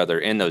support each other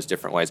in those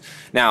different ways.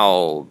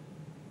 Now,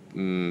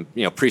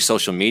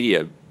 pre-social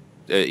media,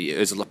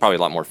 it's probably a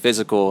lot more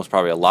physical. It's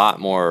probably a lot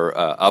more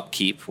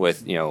upkeep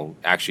with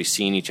actually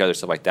seeing each other,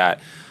 stuff like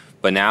that.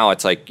 But now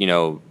it's like,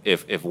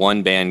 if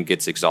one band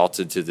gets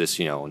exalted to this,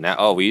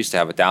 now, we used to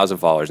have 1,000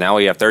 followers. Now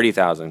we have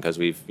 30,000 because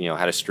we've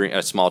had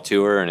a small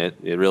tour, and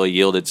it really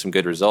yielded some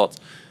good results.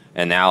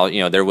 And now,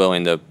 they're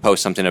willing to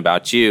post something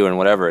about you and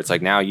whatever. It's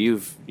like now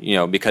you've,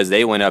 because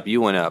they went up,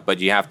 you went up, but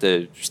you have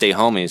to stay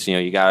homies.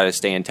 You got to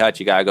stay in touch.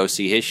 You got to go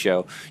see his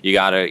show. You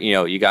got to,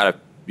 you got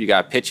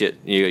to pitch it.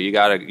 You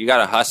got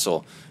to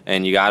hustle,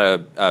 and you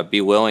got to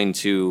be willing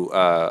to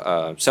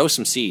sow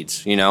some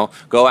seeds,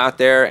 go out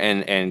there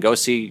and go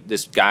see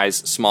this guy's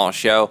small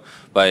show,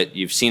 but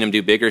you've seen him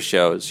do bigger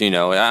shows,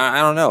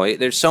 I don't know.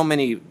 There's so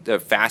many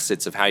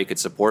facets of how you could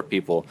support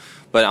people.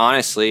 But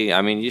honestly,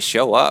 I mean, you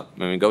show up.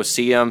 I mean, go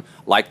see them,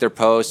 like their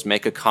post,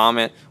 make a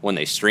comment when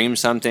they stream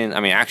something.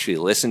 I mean, actually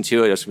listen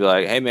to it. Just be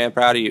like, hey, man,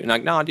 proud of you. And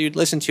like, no, dude,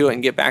 listen to it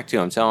and get back to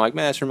them. Tell them, like,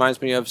 man, this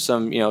reminds me of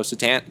some,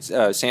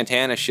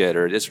 Santana shit,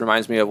 or this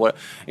reminds me of what,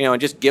 and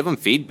just give them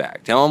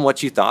feedback. Tell them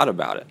what you thought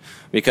about it.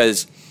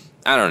 Because,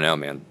 I don't know,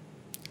 man.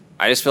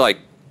 I just feel like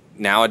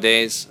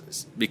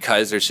nowadays,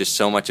 because there's just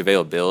so much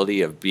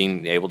availability of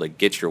being able to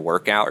get your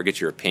work out or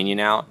get your opinion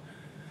out,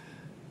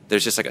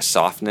 there's just like a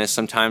softness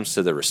sometimes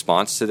to the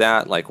response to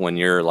that. Like when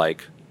you're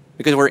like,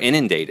 because we're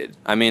inundated.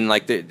 I mean,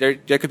 like there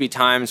could be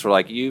times where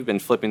like you've been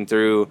flipping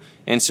through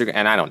Instagram,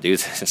 and I don't do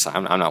this.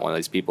 I'm not one of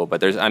these people,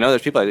 but I know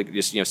there's people that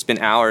just spend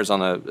hours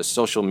on a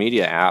social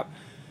media app,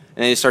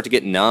 and they just start to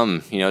get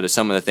numb, to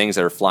some of the things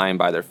that are flying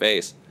by their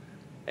face,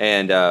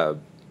 and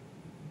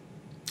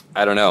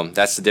I don't know.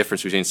 That's the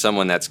difference between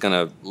someone that's going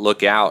to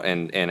look out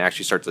and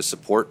actually start to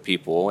support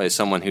people as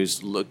someone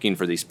who's looking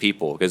for these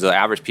people. Because the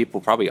average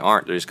people probably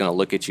aren't. They're just going to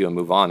look at you and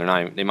move on.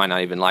 They might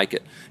not even like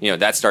it.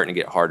 That's starting to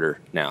get harder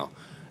now.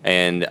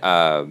 And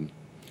I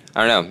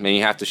don't know. I mean,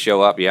 you have to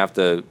show up. You have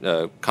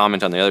to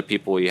comment on the other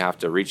people. You have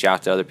to reach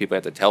out to other people. You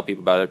have to tell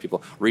people about other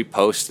people.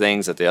 Repost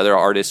things that the other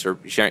artists are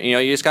sharing.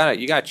 You just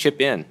gotta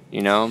chip in.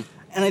 And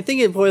I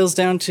think it boils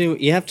down to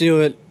you have to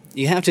do it.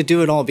 You have to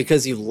do it all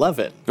because you love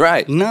it.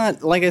 Right.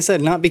 Not, like I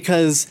said, not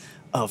because,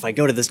 if I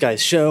go to this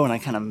guy's show and I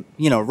kind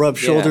of, rub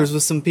shoulders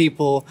with some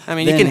people. I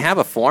mean, you can have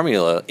a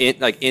formula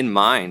in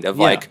mind of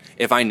like,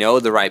 if I know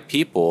the right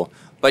people,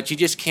 but you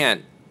just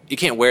can't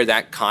wear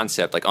that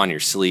concept like on your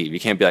sleeve. You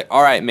can't be like,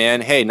 all right,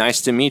 man, hey,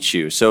 nice to meet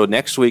you. So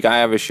next week I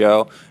have a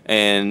show,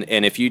 and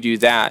if you do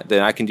that,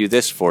 then I can do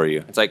this for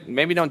you. It's like,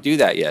 maybe don't do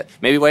that yet.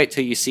 Maybe wait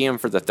till you see him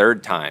for the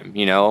third time,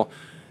 you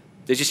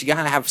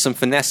gotta have some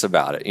finesse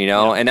about it,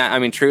 And I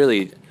mean,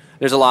 truly,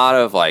 there's a lot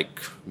of like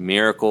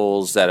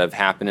miracles that have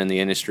happened in the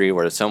industry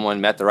where someone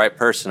met the right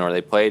person, or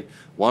they played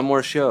one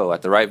more show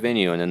at the right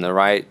venue, and then the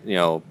right,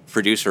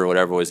 producer or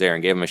whatever was there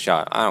and gave them a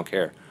shot. I don't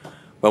care.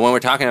 But when we're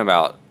talking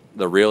about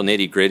the real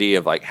nitty gritty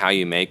of like how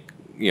you make,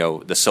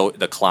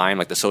 the climb,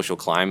 like the social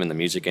climb in the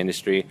music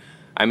industry,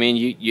 I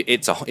mean,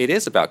 it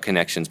is about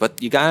connections,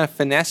 but you gotta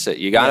finesse it.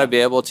 You gotta be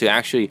able to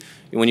actually,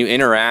 when you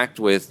interact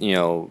with,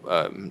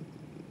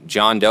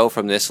 John Doe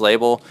from this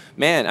label,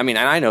 man, I mean,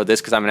 and I know this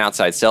because I'm an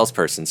outside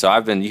salesperson, so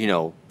I've been,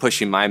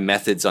 pushing my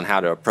methods on how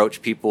to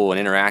approach people and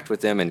interact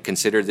with them and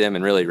consider them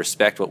and really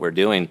respect what we're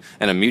doing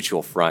in a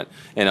mutual front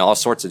in all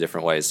sorts of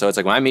different ways. So it's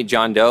like when I meet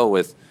John Doe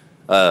with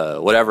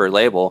whatever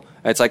label,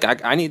 it's like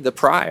I need the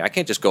pry. I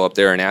can't just go up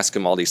there and ask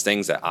him all these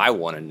things that I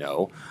want to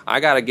know. I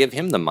got to give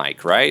him the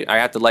mic, right? I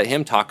have to let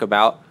him talk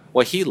about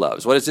what he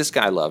loves. What does this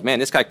guy love? Man,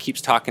 this guy keeps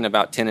talking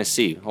about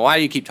Tennessee. Why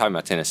do you keep talking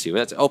about Tennessee? Well,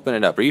 let's open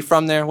it up. Are you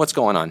from there? What's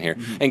going on here?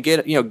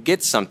 Mm-hmm. And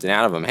get something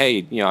out of him.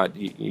 Hey,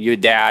 you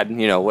dad,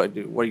 what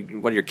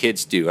do your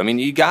kids do? I mean,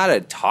 you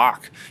gotta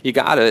talk. You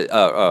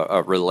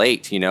gotta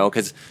relate.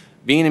 Because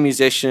being a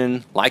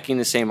musician, liking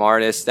the same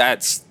artist,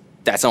 that's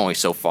only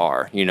so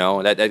far.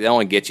 That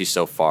only gets you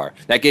so far.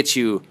 That gets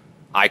you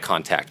eye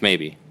contact,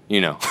 maybe.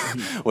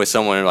 With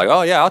someone like,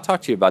 oh yeah, I'll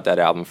talk to you about that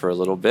album for a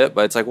little bit,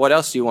 but it's like, what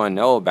else do you want to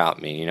know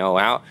about me?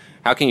 How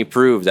can you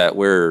prove that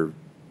we're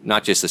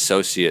not just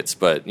associates,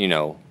 but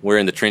we're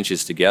in the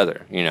trenches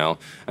together? And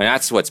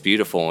that's what's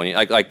beautiful. When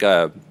like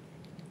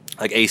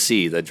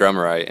AC, the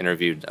drummer I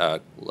interviewed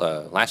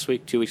last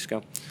week, 2 weeks ago.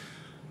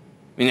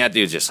 I mean, that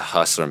dude's just a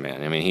hustler,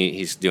 man. I mean,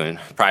 he's doing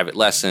private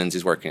lessons.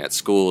 He's working at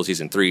schools.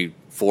 He's in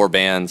 3-4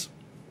 bands.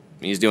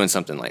 He's doing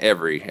something like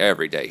every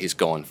day. He's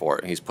going for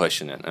it. He's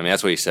pushing it. I mean,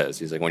 that's what he says.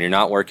 He's like, when you're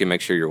not working, make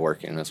sure you're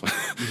working. That's what.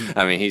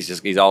 I mean,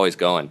 he's always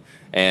going.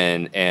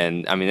 And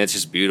I mean, it's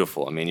just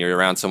beautiful. I mean, you're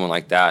around someone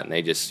like that, and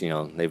they just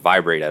they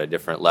vibrate at a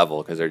different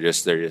level because they're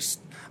just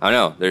I don't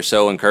know. They're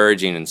so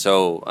encouraging and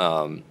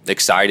so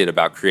excited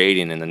about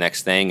creating in the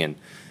next thing.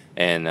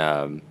 And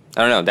I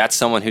don't know. That's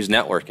someone who's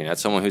networking.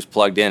 That's someone who's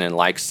plugged in and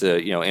likes to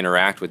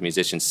interact with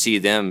musicians, see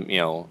them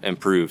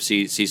improve,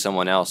 see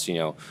someone else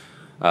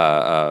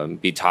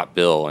be top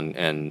bill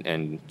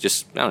and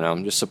just I don't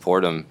know, just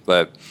support them.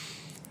 But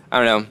I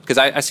don't know, because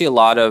I see a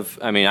lot of,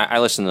 I mean, I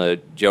listen to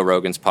Joe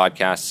Rogan's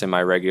podcast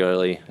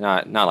semi-regularly,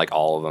 not like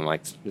all of them,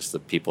 like just the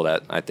people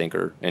that I think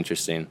are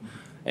interesting.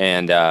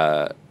 And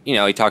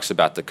he talks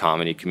about the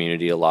comedy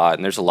community a lot,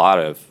 and there's a lot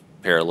of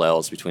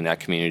parallels between that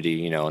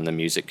community, and the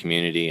music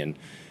community,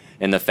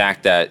 and the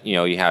fact that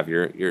you have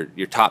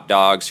your top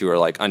dogs who are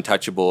like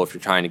untouchable if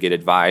you're trying to get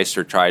advice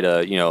or try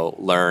to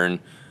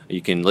learn.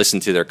 You can listen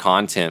to their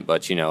content,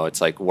 but it's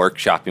like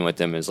workshopping with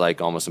them is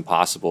like almost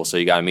impossible. So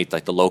you got to meet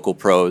like the local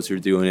pros who are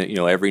doing it,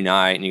 every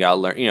night, and you got to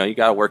learn, you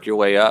got to work your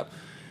way up.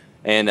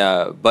 And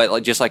but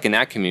like, just like in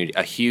that community,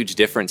 a huge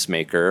difference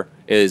maker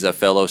is a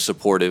fellow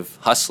supportive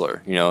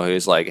hustler. You know,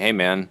 who's like, hey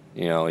man,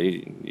 you know,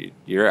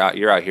 you're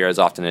out here as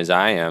often as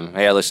I am.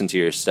 Hey, I listen to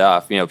your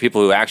stuff. You know,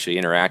 people who actually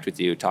interact with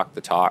you, talk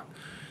the talk,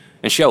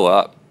 and show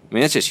up. I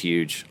mean, that's just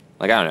huge.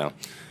 Like, I don't know.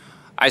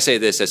 I say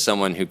this as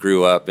someone who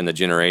grew up in the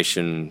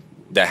generation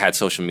that had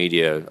social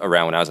media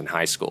around when I was in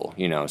high school.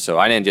 You know, so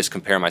I didn't just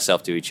compare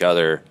myself to each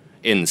other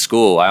in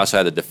school. I also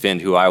had to defend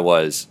who I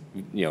was,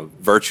 you know,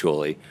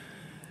 virtually.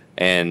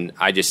 And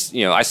I just,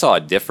 you know, I saw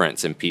a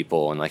difference in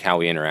people and like how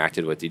we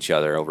interacted with each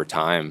other over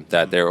time,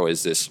 that there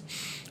was this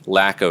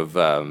lack of,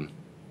 I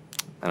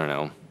don't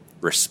know,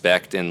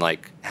 respect and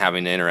like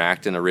having to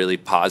interact in a really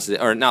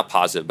positive, or not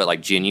positive, but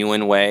like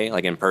genuine way,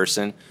 like in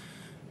person,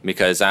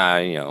 because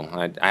I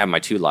have my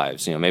two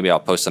lives. You know, maybe I'll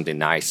post something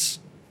nice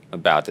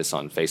about this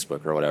on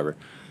Facebook or whatever.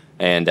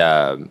 And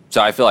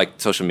so I feel like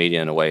social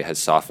media in a way has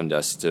softened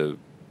us to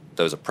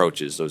those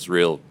approaches, those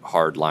real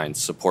hard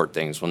lines, support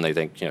things when they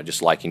think, you know,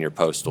 just liking your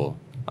post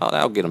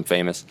that'll get them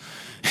famous,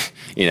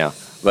 you know.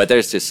 But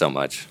there's just so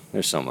much.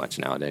 There's so much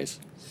nowadays.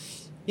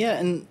 Yeah,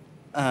 and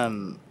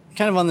kind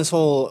of on this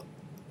whole,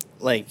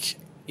 like,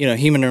 you know,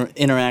 human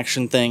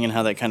interaction thing and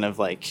how that kind of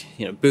like,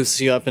 you know,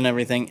 boosts you up and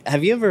everything.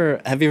 Have you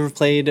ever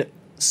played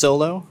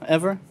solo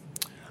ever?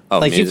 Oh,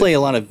 like music? You play a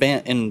lot of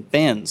in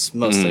bands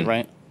mostly,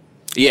 right?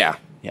 Yeah.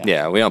 Yeah.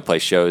 Yeah. We don't play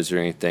shows or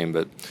anything,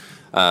 but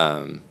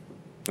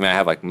I mean, I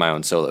have like my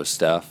own solo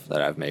stuff that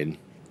I've made.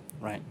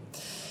 Right.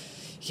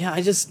 Yeah,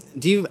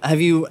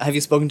 have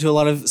you spoken to a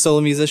lot of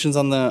solo musicians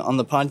on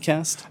the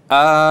podcast?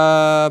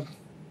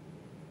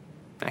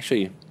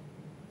 Actually,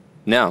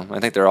 no. I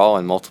think they're all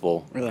in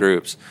multiple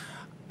groups.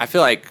 I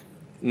feel like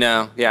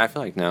no. Yeah, I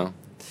feel like no.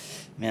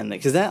 Man,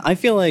 because I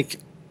feel like,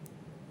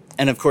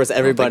 and of course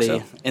everybody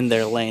so. in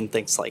their lane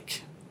thinks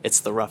like it's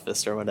the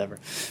roughest or whatever,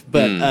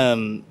 but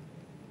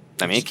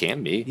I mean, it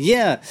can be.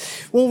 Yeah,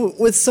 well,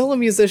 with solo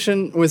music,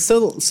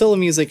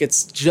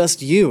 it's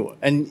just you,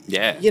 and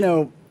yeah, you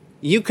know,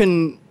 you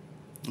can,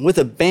 with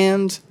a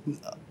band,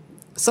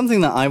 something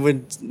that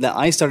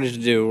I started to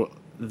do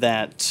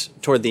that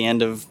toward the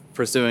end of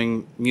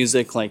pursuing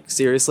music like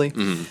seriously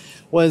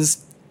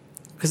was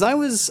because I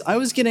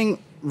was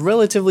getting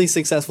relatively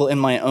successful in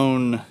my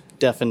own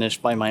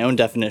definition, by my own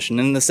definition,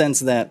 in the sense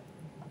that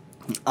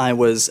I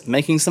was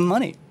making some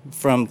money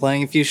from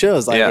playing a few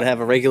shows. I would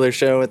have a regular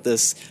show at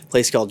this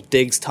place called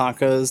Diggs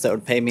Tacos that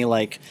would pay me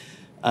like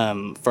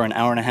for an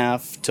hour and a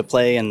half to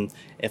play, and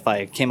if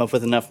I came up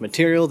with enough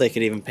material, they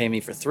could even pay me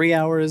for 3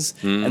 hours.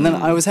 And then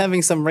I was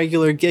having some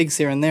regular gigs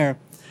here and there.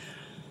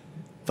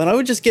 But I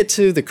would just get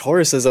to the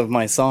choruses of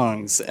my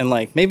songs and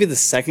like maybe the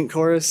second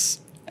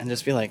chorus and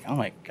just be like, oh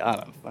my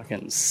God, I'm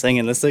fucking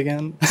singing this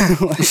again.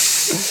 Like,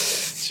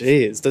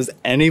 jeez, does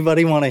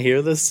anybody want to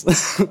hear this?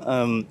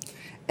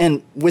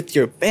 And with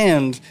your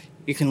band,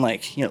 you can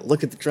like, you know,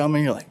 look at the drummer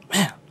and you're like,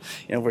 man,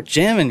 you know, we're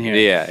jamming here.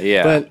 Yeah,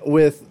 yeah. But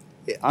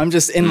I'm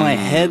just in my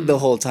head the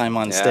whole time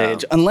on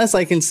stage, unless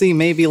I can see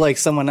maybe like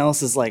someone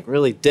else is like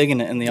really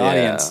digging it in the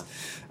audience.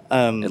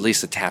 At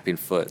least a tapping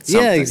foot.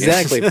 Something. Yeah,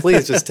 exactly.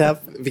 Please just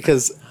tap,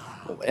 because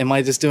am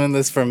I just doing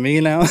this for me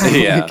now?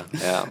 Yeah.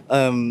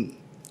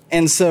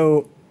 And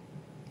so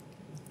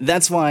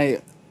that's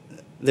why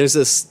there's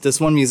this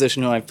one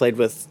musician who I've played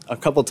with a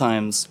couple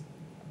times,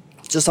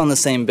 just on the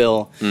same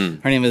bill. Her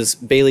name is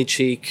Bailey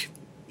Cheek.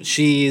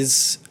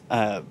 She's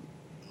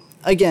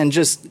again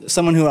just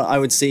someone who I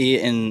would see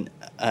in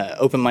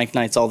open mic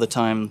nights all the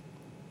time.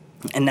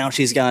 And now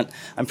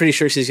I'm pretty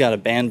sure she's got a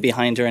band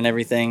behind her and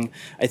everything.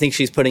 I think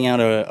she's putting out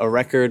a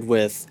record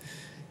with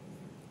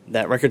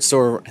that record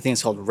store. I think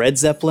it's called Red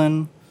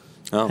Zeppelin.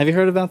 Oh. Have you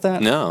heard about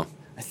that? No.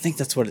 I think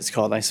that's what it's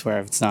called. I swear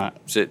if it's not.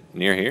 Is it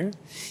near here?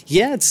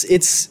 Yeah,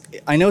 it's.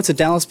 I know it's a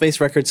Dallas-based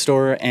record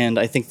store, and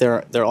I think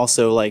they're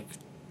also like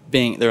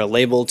they're a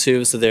label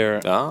too. So they're.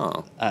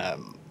 Oh.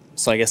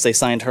 So I guess they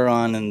signed her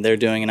on, and they're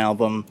doing an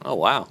album. Oh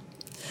wow.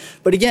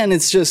 But again,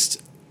 it's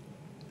just.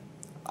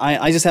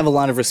 I just have a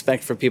lot of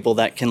respect for people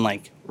that can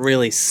like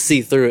really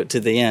see through it to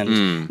the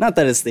end. Not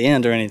that it's the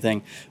end or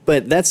anything,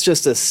 but that's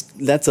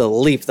a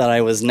leap that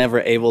I was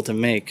never able to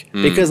make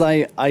because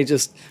I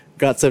just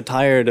got so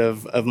tired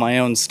of my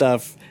own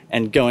stuff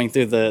and going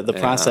through the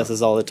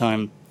processes all the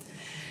time.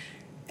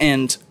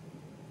 And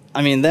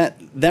I mean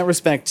that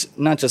respect,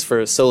 not just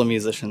for solo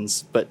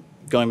musicians, but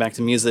going back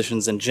to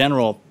musicians in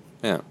general,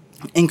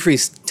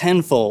 increased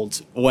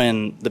tenfold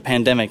when the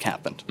pandemic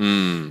happened.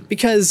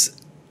 Because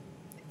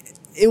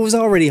it was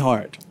already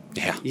hard.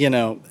 Yeah. You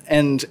know,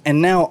 and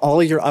now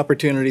all your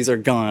opportunities are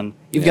gone.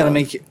 You've got to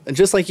make,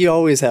 just like you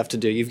always have to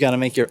do, you've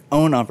do your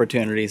own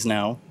opportunities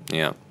now.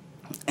 Yeah.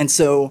 And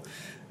so,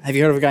 have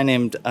you heard of a guy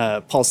named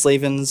Paul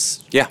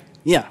Slavens? Yeah.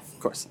 Yeah, of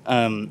course.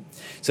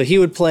 So he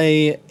would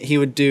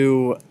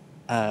do,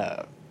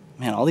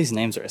 man, all these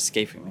names are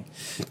escaping me.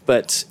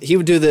 But he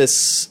would do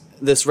this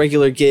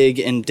regular gig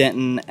in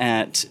Denton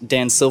at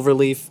Dan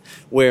Silverleaf,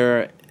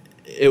 where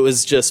it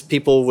was just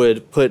people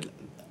would put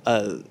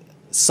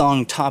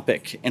song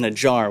topic in a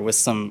jar with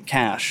some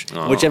cash.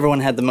 Oh. Whichever one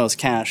had the most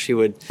cash, he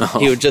would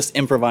just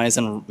improvise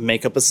and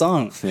make up a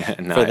song Yeah,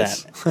 for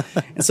nice.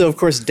 that. And so, of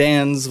course,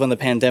 Dan's, when the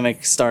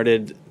pandemic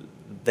started,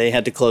 they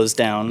had to close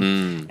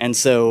down. And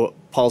so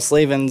Paul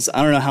Slavens,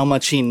 I don't know how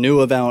much he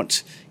knew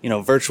about,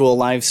 virtual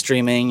live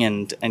streaming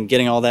and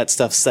getting all that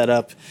stuff set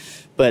up,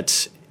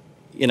 but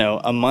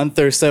a month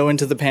or so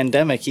into the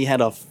pandemic, he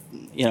had a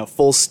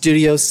full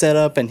studio set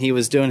up, and he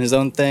was doing his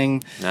own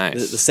thing.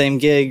 Nice. The same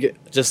gig,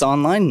 just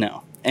online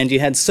now. And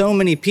you had so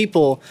many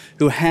people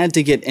who had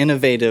to get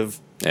innovative.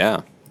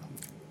 Yeah.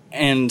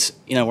 And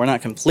we're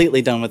not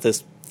completely done with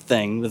this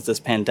thing, with this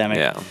pandemic.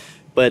 Yeah.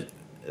 But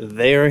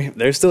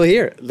they're still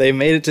here. They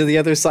made it to the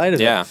other side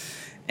of Yeah. it.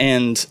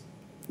 And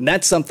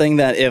that's something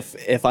that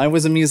if I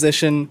was a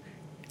musician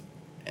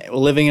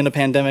living in a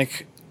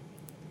pandemic,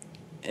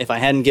 if I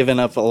hadn't given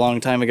up a long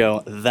time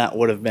ago, that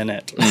would have been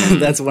it.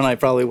 That's when I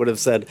probably would have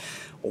said,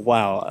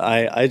 wow,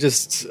 I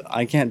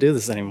can't do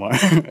this anymore.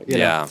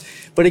 Yeah.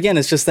 But again,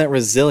 it's just that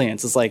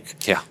resilience. It's like,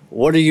 Yeah.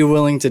 what are you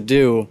willing to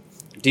do?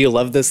 Do you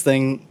love this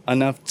thing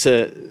enough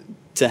to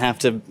have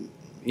to,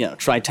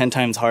 try 10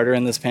 times harder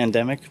in this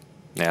pandemic?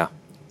 Yeah.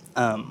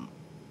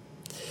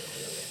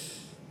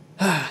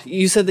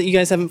 You said that you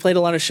guys haven't played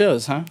a lot of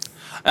shows, huh?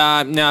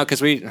 No,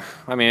 because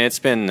it's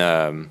been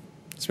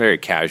it's a very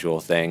casual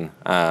thing.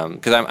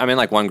 Because I'm in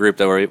like one group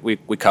that where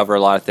we cover a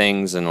lot of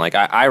things, and like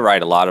I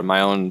write a lot of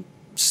my own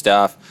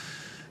stuff,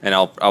 and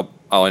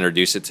I'll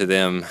introduce it to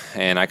them,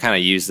 and I kind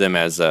of use them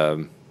as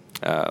a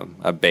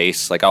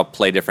bass. Like I'll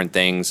play different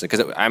things because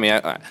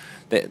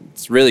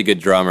it's a really good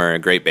drummer, a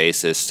great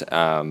bassist.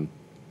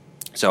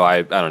 So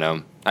I don't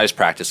know. I just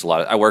practice a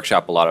lot. I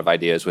workshop a lot of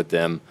ideas with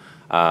them,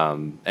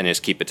 and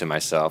just keep it to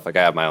myself. Like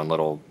I have my own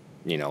little,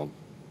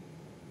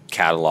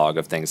 catalog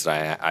of things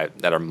that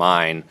that are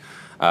mine,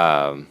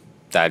 that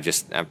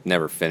I've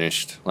never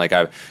finished. Like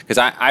because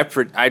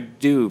I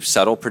do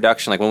subtle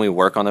production. Like when we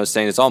work on those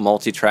things, it's all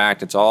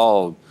multi-tracked. It's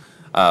all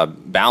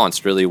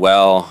balanced really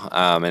well,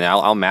 and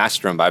I'll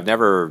master them. But I've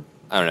never,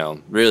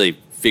 really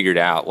figured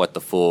out what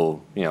the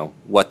full,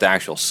 what the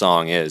actual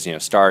song is.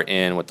 Start,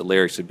 end, what the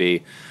lyrics would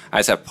be. I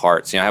just have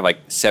parts. I have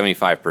like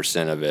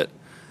 75% of it,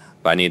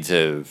 but I need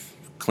to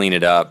clean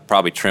it up,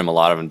 probably trim a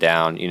lot of them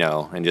down,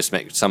 and just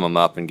sum them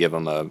up and give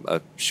them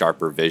a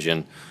sharper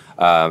vision.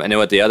 And then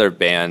with the other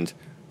band,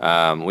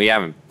 we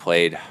haven't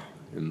played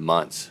in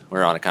months.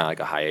 We're on a kind of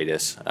like a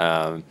hiatus,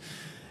 and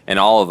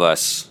all of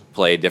us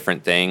play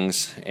different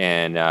things,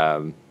 and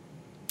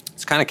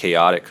it's kind of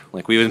chaotic.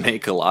 Like we would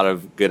make a lot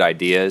of good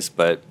ideas,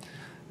 but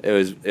it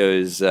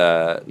was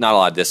not a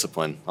lot of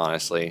discipline.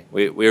 Honestly,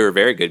 we were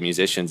very good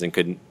musicians and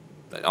could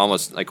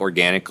almost like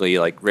organically,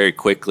 like very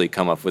quickly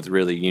come up with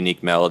really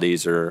unique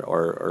melodies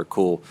or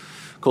cool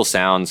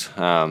sounds.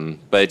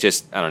 But it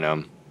just, I don't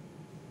know.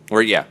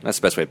 That's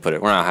the best way to put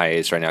it. We're on a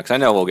hiatus right now because I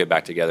know we'll get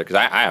back together because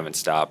I haven't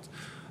stopped.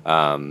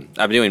 I've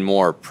been doing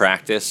more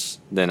practice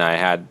than I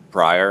had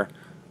prior,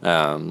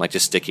 like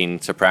just sticking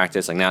to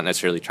practice, like not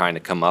necessarily trying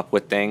to come up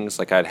with things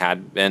like I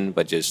had been,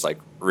 but just like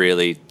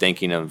really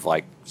thinking of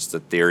like just the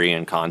theory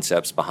and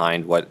concepts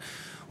behind what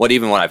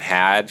I've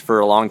had for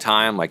a long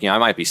time. Like, I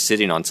might be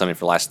sitting on something for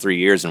the last 3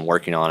 years and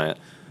working on it,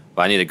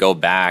 but I need to go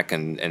back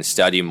and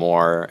study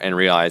more and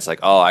realize like,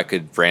 oh, I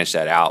could branch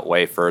that out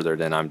way further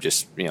than I'm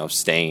just,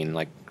 staying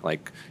like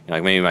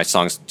maybe my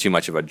song's too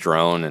much of a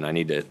drone and I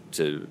need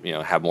to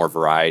have more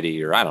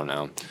variety, or I don't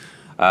know.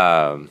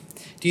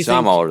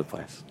 I'm all over the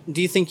place.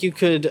 Do you think you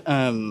could,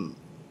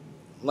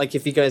 like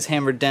if you guys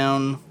hammered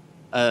down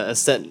a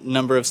set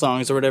number of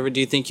songs or whatever, do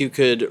you think you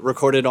could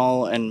record it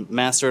all and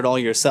master it all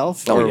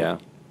yourself? Oh, yeah.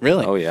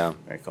 Really? Oh, yeah.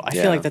 Very cool. I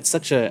feel like that's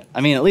such at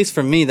least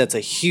for me, that's a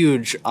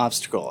huge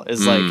obstacle.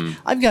 Is like,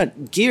 I've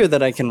got gear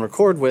that I can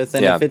record with,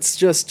 and if it's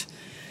just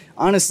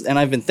honest, and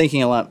I've been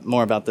thinking a lot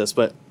more about this,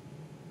 but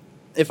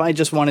if I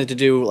just wanted to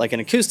do like an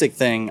acoustic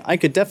thing, I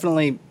could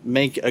definitely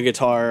make a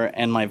guitar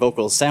and my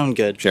vocals sound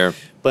good. Sure.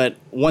 But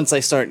once I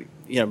start,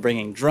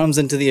 bringing drums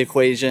into the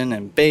equation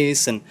and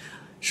bass, and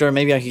sure,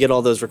 maybe I could get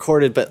all those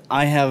recorded, but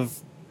I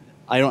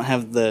don't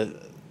have the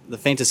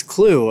faintest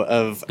clue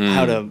of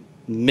how to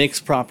mix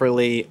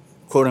properly,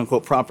 quote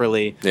unquote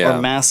properly,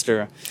 or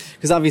master,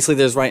 because obviously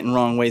there's right and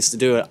wrong ways to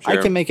do it. Sure.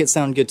 I can make it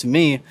sound good to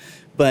me,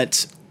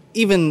 but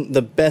even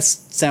the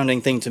best sounding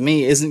thing to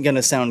me isn't going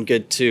to sound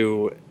good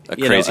to a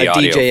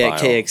DJ at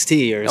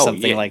KXT or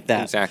something like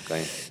that.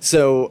 Exactly.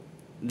 So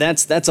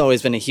that's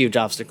always been a huge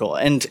obstacle,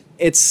 and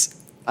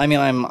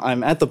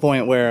I'm at the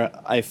point where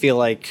I feel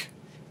like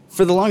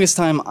for the longest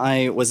time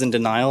I was in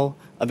denial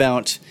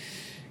about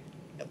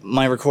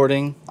my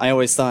recording. I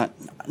always thought,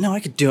 no, I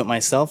could do it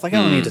myself. Like I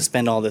don't need to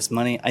spend all this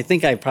money. I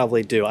think I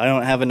probably do. I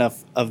don't have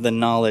enough of the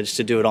knowledge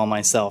to do it all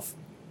myself.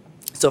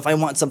 So if I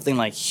want something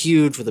like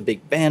huge with a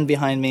big band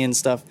behind me and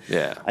stuff,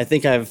 I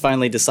think I've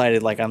finally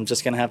decided like I'm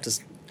just gonna have to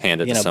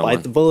hand it to someone.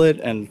 Bite the bullet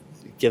and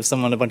give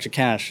someone a bunch of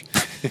cash.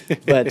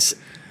 But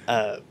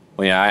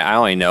I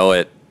only know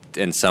it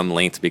in some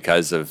length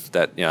because of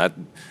that.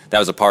 That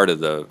was a part of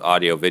the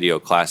audio video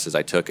classes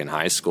I took in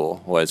high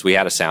school. Was we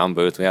had a sound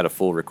booth, we had a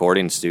full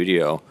recording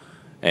studio,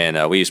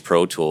 and we use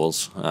Pro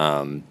Tools.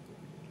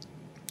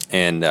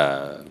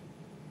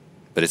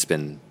 But it's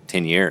been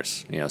 10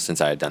 years,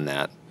 since I had done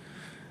that.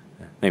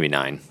 Maybe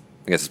 9.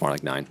 I guess it's more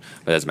like 9,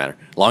 but it doesn't matter.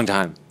 Long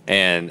time.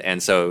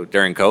 And so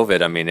during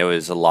COVID, I mean, it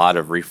was a lot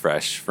of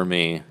refresh for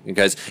me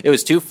because it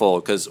was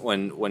twofold. Because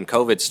when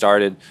COVID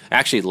started,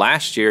 actually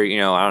last year,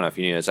 I don't know if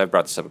you knew this, I've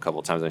brought this up a couple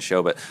of times on the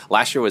show, but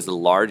last year was the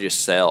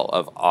largest sale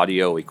of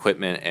audio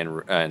equipment and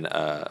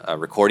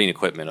recording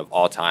equipment of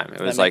all time. It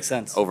was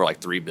over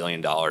like $3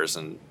 billion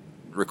in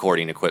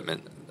recording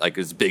equipment. Like it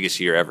was the biggest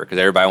year ever because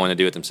everybody wanted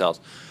to do it themselves.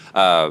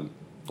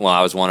 Well,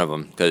 I was one of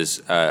them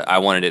because I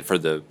wanted it for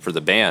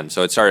the band.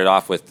 So it started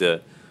off with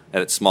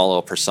that small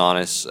little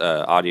Personas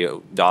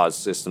audio DAW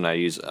system I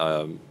use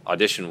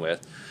Audition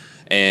with,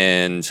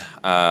 and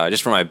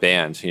just for my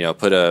band,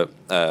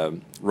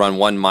 run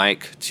one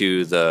mic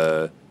to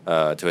a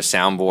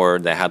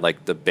soundboard that had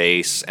like the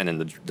bass and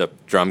then the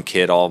drum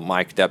kit all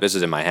mic'd up. This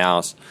is in my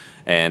house,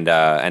 and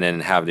then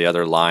have the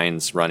other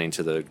lines running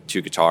to the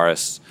 2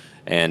 guitarists,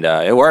 and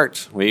it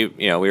worked. We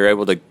were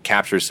able to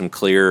capture some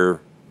clear,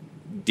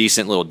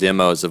 decent little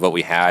demos of what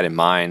we had in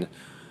mind.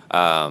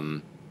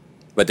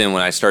 But then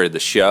when I started the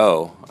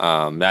show,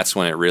 that's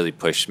when it really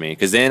pushed me.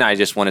 Because then I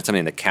just wanted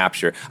something to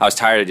capture. I was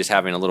tired of just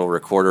having a little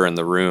recorder in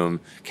the room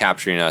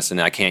capturing us,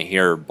 and I can't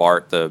hear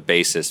Bart, the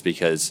bassist,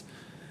 because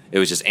it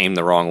was just aimed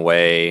the wrong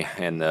way,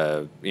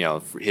 and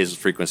his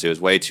frequency was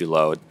way too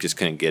low. It just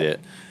couldn't get it.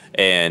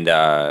 And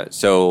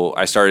so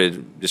I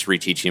started just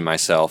reteaching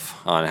myself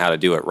on how to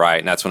do it right,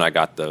 and that's when I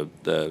got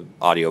the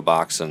audio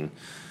box and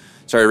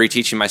started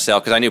reteaching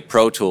myself because I knew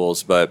Pro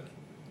Tools, but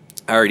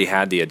I already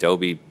had the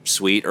Adobe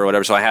suite or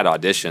whatever, so I had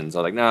Auditions. I was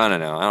like, no, I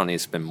don't need to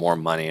spend more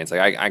money. It's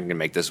like I can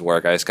make this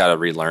work. I just got to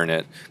relearn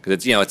it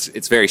because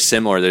it's very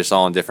similar. They're just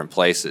all in different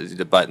places.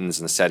 The buttons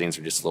and the settings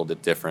are just a little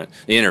bit different.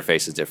 The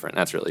interface is different.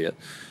 That's really it.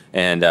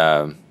 And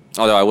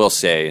although I will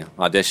say,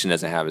 Audition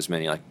doesn't have as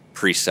many like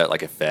preset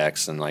like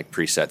effects and like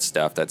preset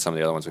stuff that some of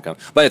the other ones would come.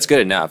 But it's good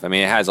enough. I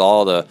mean, it has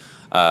all the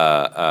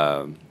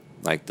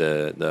like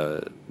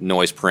the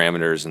noise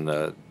parameters and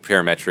the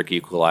parametric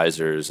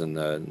equalizers and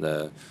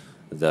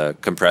the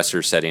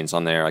compressor settings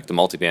on there. Like the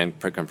multiband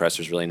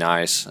compressor is really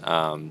nice.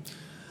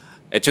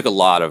 It took a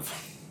lot of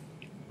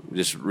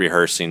just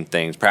rehearsing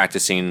things,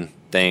 practicing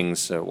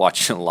things,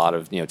 watching a lot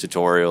of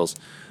tutorials.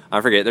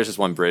 I forget. There's this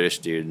one British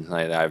dude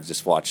that I've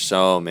just watched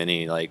so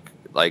many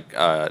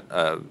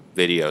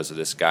videos of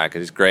this guy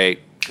because he's great,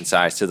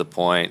 concise, to the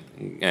point.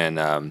 And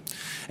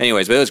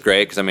anyways, but it was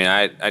great because I mean,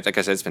 I like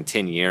I said, it's been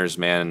 10 years,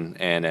 man,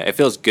 and it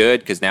feels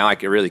good because now I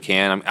really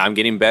can. I'm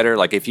getting better.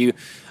 Like if you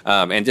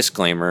and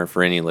disclaimer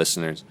for any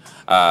listeners,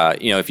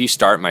 if you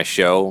start my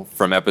show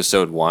from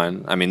episode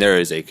 1, I mean, there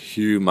is a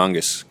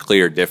humongous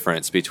clear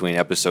difference between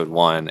episode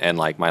 1 and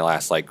like my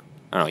last I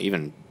don't know,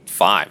 even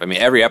 5. I mean,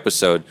 every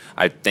episode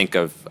I think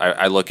of,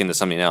 I look into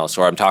something else,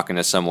 or I'm talking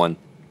to someone,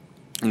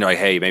 like,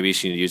 hey, maybe you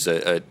should use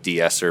a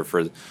de-esser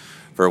for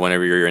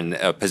whenever you're in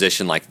a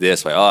position like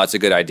this. Like, oh, that's a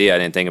good idea. I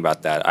didn't think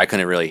about that. I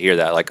couldn't really hear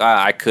that. Like,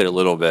 I could a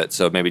little bit,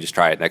 so maybe just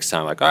try it next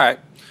time. Like, all right.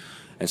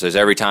 And so it's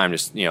every time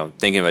just,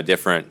 thinking of a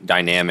different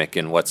dynamic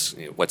and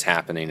what's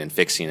happening and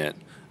fixing it.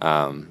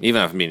 Even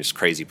if I'm being just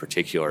crazy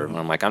particular.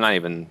 I'm like,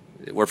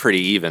 we're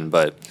pretty even,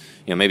 but,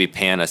 maybe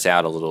pan us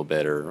out a little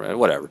bit or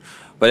whatever.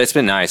 But it's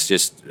been nice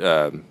just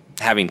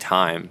having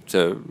time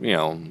to,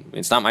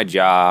 it's not my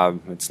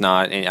job. It's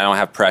not, I don't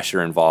have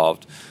pressure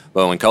involved.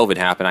 But when COVID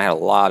happened, I had a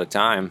lot of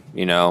time,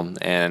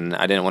 and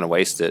I didn't want to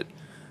waste it.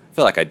 I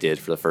feel like I did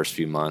for the first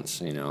few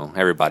months,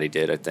 Everybody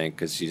did, I think,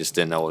 because you just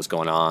didn't know what was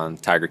going on.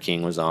 Tiger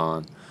King was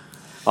on.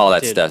 All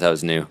that stuff, that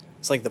was new.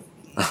 It's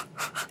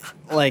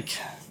like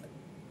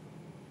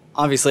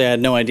obviously I had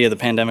no idea the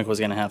pandemic was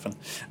going to happen.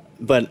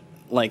 But,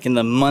 in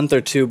the month or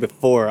 2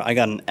 before, I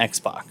got an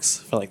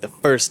Xbox for, the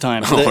first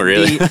time. Oh,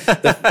 really?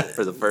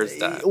 For the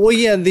first time? Well,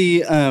 yeah,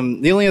 the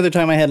only other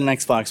time I had an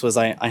Xbox was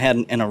I had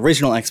an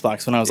original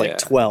Xbox when I was,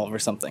 12 or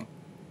something.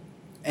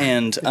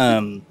 And,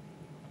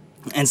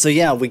 and so,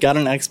 yeah, we got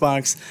an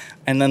Xbox,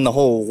 and then the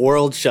whole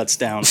world shuts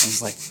down. I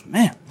was like,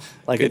 man,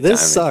 good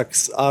this timing.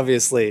 Sucks,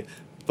 obviously,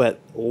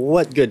 but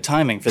what good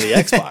timing for the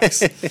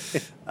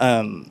Xbox.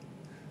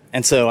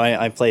 And so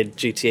I played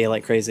GTA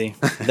like crazy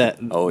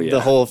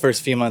the whole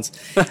first few months.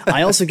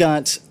 I also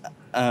got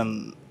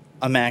a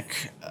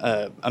Mac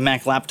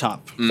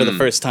laptop for the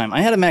first time.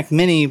 I had a Mac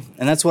Mini,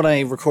 and that's what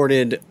I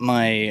recorded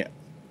my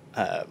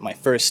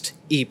first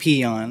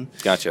EP on.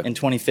 Gotcha. In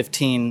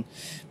 2015,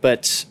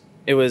 but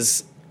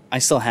I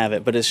still have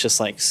it, but it's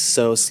just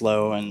so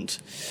slow. And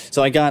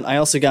so I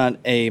also got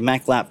a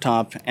Mac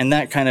laptop, and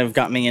that kind of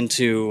got me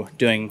into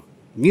doing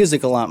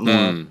music a lot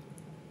more.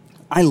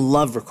 I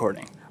love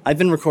recording. I've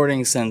been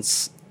recording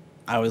since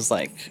I was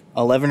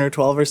 11 or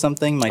 12 or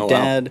something. My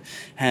dad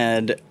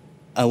had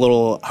a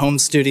little home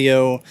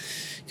studio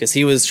because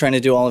he was trying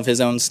to do all of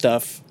his own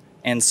stuff.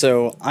 And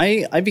so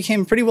I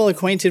became pretty well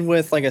acquainted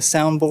with a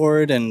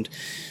soundboard and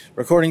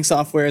recording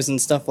softwares and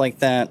stuff like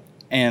that.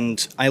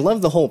 And I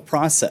love the whole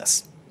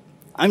process.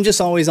 I'm just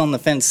always on the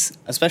fence,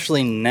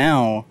 especially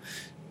now,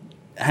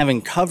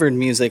 having covered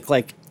music.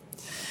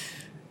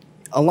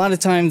 a lot of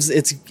times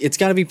it's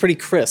got to be pretty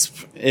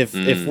crisp if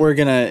we're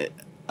gonna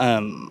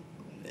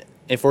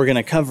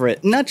cover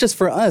it, not just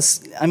for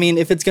us. I mean,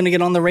 if it's gonna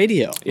get on the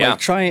radio, Yeah.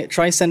 like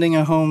try sending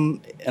a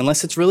home,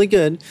 unless it's really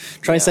good.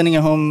 Try sending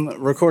a home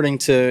recording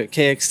to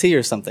KXT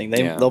or something.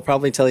 They'll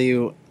probably tell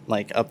you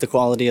like up the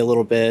quality a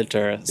little bit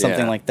or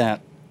something like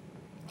that.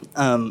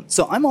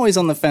 So I'm always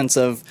on the fence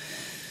of,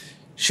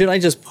 should I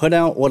just put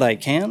out what I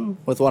can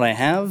with what I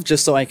have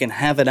just so I can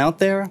have it out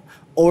there,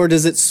 or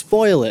does it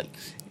spoil it?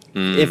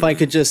 If I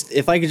could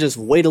just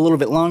wait a little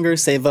bit longer,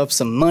 save up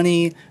some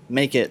money,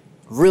 make it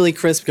really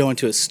crisp, go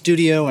into a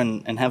studio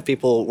and have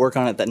people work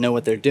on it that know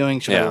what they're doing.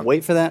 Should I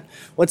wait for that?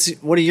 What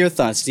are your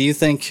thoughts? Do you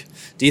think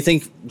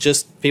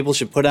just people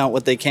should put out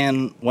what they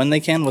can when they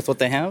can with what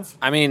they have?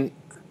 I mean,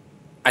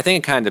 I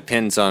think it kind of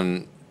depends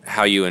on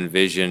how you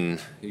envision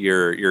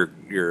your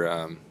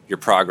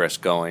progress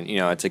going. You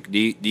know, it's like, do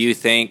you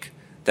think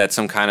that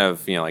some kind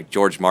of, you know, like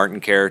George Martin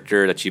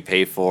character that you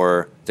pay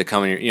for to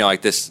come in, you know,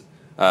 like this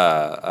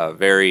a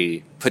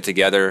very put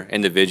together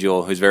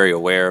individual who's very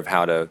aware of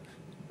how to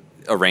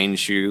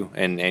arrange you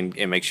and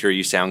make sure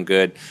you sound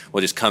good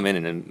will just come in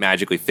and then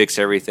magically fix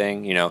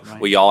everything? You know,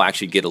 will y'all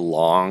actually get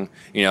along?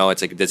 You know,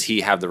 it's like, does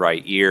he have the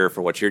right ear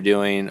for what you're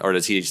doing, or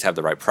does he just have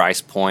the right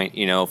price point,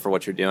 you know, for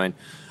what you're doing?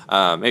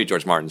 Maybe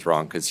George Martin's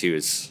wrong because he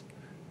was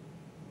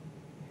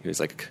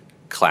like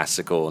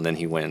classical and then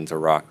he went into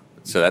rock,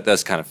 so that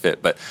does kind of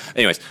fit. But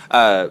anyways,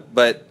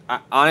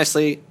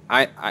 honestly,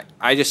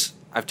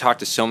 I've talked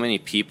to so many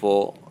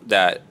people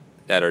that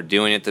are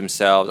doing it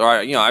themselves,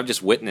 or, you know, I've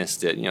just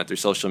witnessed it, you know, through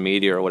social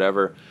media or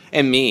whatever.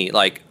 And me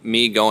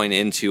going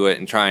into it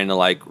and trying to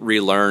like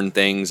relearn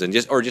things and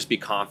just be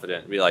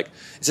confident, be like,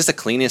 is this the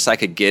cleanest I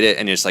could get it?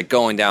 And just like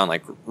going down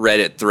like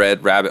Reddit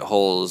thread rabbit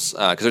holes.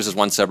 Cause there's this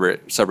one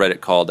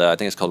subreddit called, I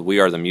think it's called We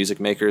Are the Music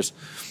Makers.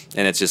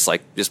 And it's just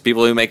like, just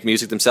people who make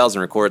music themselves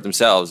and record it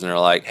themselves. And they're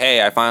like,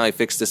 hey, I finally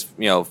fixed this,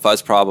 you know,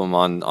 fuzz problem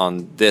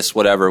on this,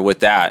 whatever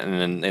with that.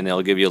 And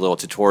they'll give you a little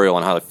tutorial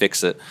on how to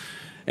fix it.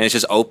 And it's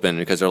just open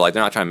because they're not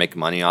trying to make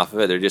money off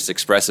of it. They're just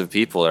expressive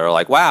people. They're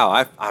like,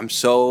 wow, I'm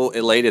so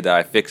elated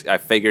that I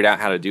figured out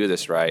how to do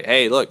this right.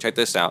 Hey, look, check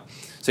this out.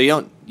 So you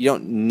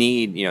don't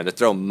need, you know, to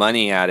throw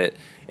money at it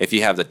if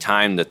you have the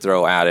time to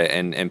throw at it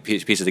and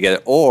piece it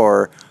together.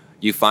 Or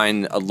you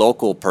find a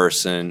local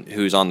person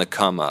who's on the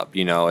come up.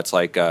 You know, it's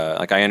like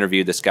I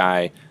interviewed this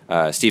guy,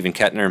 Stephen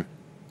Kettner,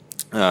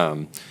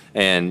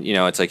 and you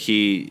know, it's like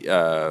he's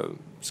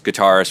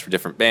guitarist for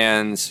different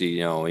bands.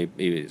 You know,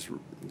 he's,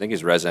 I think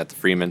he's resident at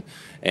the Freeman,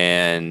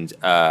 and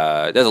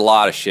does a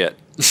lot of shit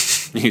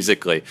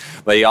musically.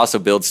 But he also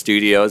builds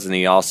studios, and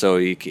he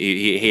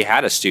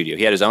had a studio.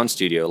 He had his own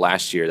studio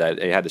last year that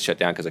he had to shut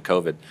down because of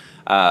COVID.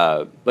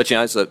 But you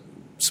know, it's a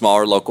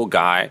smaller local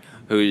guy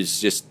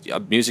who's just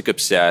music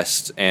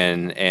obsessed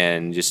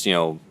and just, you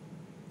know,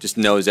 just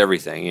knows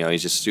everything. You know,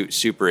 he's just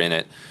super in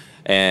it,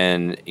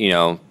 and you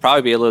know,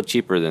 probably be a little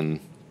cheaper than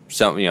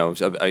some, you know,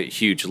 a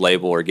huge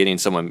label or getting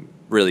someone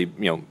really,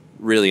 you know,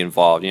 really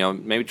involved. You know,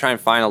 maybe try and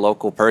find a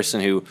local person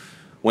who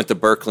went to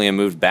Berkeley and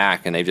moved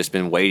back and they've just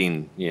been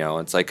waiting. You know,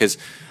 it's like, because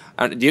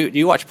do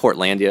you watch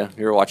Portlandia?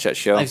 You ever watch that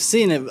show? I've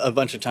seen it a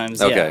bunch of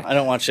times. Okay. Yeah, I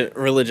don't watch it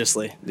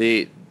religiously.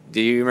 Do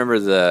you remember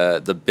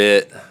the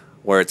bit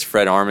where it's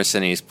Fred Armisen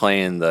and he's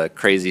playing the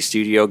crazy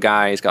studio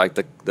guy? He's got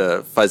like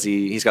the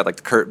fuzzy, he's got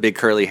like the big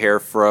curly hair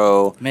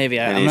fro. Maybe,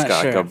 and I'm he's not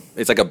got sure. like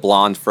it's like a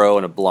blonde fro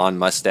and a blonde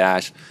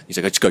mustache. He's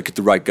like, I just got to get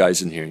the right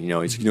guys in here. You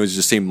know, he's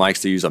the same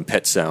mics they use on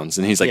Pet Sounds,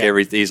 and he's like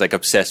he's like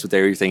obsessed with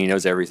everything. He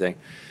knows everything.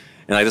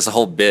 And like this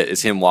whole bit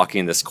is him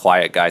walking this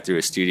quiet guy through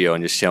a studio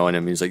and just showing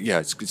him. He's like, yeah,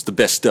 it's the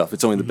best stuff.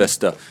 It's only the best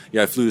stuff.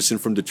 Yeah, I flew this in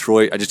from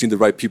Detroit. I just need the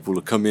right people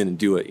to come in and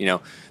do it. You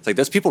know, it's like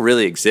those people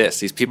really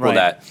exist. These people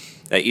that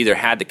either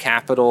had the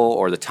capital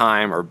or the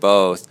time or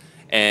both,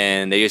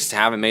 and they just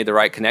haven't made the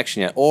right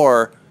connection yet.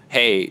 Or,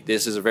 hey,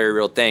 this is a very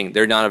real thing.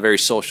 They're not a very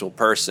social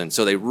person,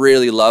 so they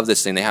really love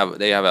this thing. They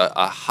have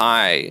a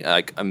high,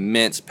 like,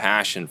 immense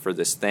passion for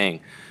this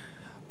thing,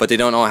 but they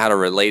don't know how to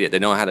relate it. They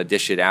don't know how to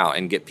dish it out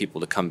and get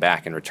people to come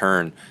back and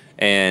return.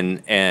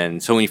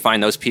 And so when you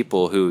find those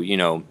people who, you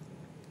know,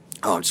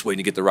 oh, I'm just waiting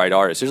to get the right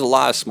artist. There's a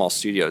lot of small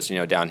studios, you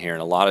know, down here,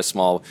 and a lot of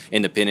small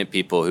independent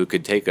people who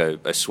could take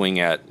a swing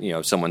at, you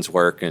know, someone's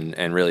work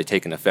and really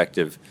take an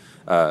effective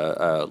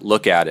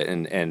look at it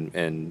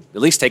and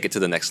at least take it to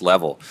the next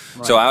level.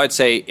 Right. So I would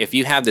say if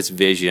you have this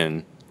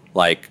vision,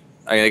 like,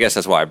 I guess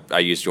that's why I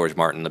use George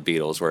Martin, the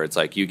Beatles, where it's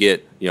like you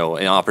get, you know,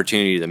 an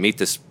opportunity to meet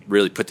this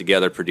really put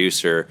together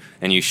producer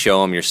and you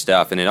show him your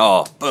stuff and then,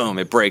 oh, boom,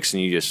 it breaks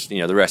and you just, you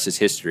know, the rest is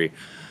history.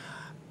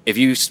 If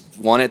you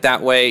want it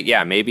that way,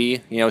 yeah,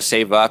 maybe, you know,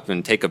 save up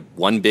and take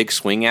one big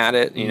swing at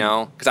it, you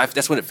know, because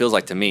that's what it feels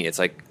like to me. It's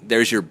like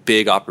there's your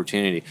big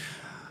opportunity.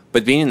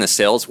 But being in the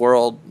sales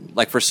world,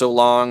 like for so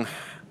long,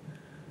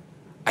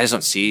 I just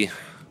don't see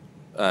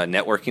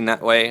networking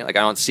that way. Like I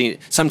don't see,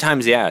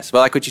 sometimes yes, but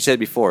like what you said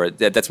before,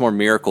 that's more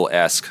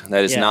miracle-esque.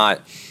 That is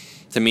not,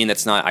 to me,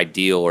 that's not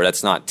ideal or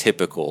that's not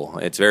typical.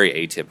 It's very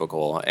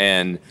atypical.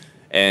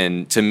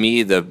 And to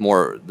me, the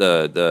more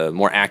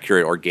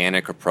accurate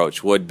organic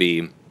approach would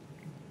be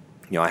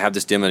I have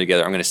this demo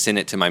together. I'm going to send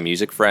it to my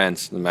music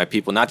friends, my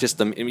people, not just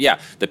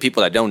the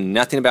people that know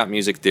nothing about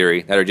music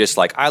theory, that are just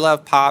like, I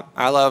love pop,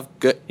 I love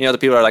good, the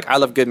people that are like, I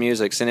love good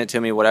music, send it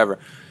to me, whatever.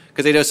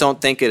 Because they just don't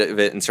think of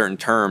it in certain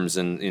terms,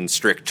 and in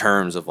strict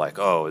terms of like,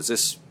 oh, is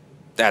this,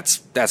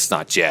 that's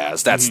not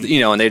jazz. That's,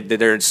 and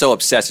they're so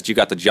obsessed that you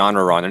got the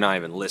genre wrong. They're not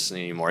even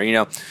listening anymore,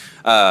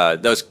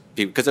 those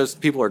people, because those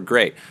people are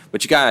great,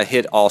 but you got to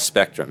hit all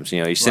spectrums.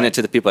 You send it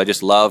to the people that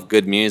just love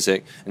good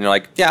music, and they're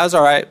like, yeah, it was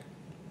all right.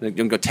 You're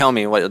going to tell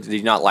me, what did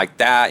you not like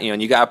that?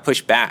 And you got to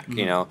push back,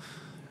 and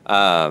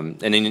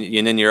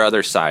then your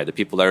other side, the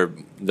people that are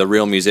the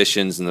real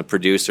musicians and the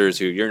producers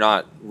who you're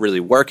not really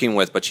working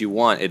with, but you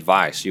want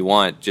advice. You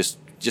want just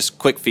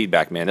quick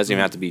feedback, man. It doesn't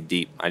even have to be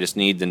deep. I just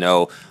need to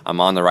know I'm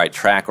on the right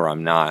track or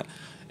I'm not.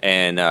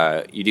 And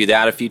you do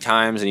that a few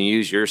times, and you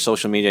use your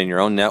social media and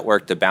your own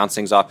network to bounce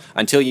things off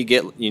until you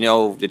get,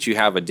 that you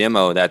have a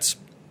demo that's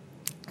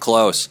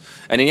close.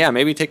 And then,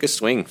 maybe take a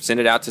swing, send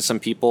it out to some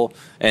people.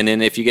 And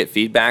then if you get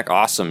feedback,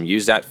 awesome.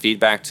 Use that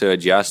feedback to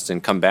adjust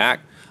and come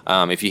back.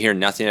 If you hear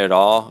nothing at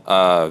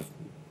all,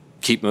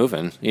 keep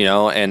moving,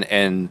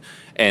 and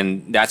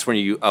that's when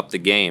you up the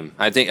game.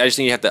 I just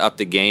think you have to up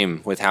the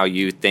game with how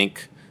you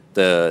think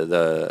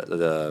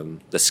the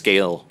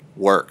scale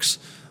works.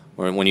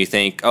 When you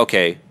think,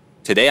 okay,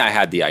 today I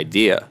had the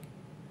idea.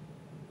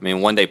 I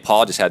mean, one day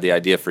Paul just had the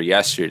idea for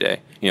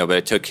yesterday, but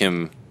it took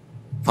him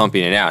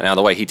pumping it out. Now,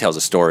 the way he tells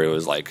the story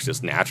was like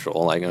just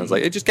natural. Like, I was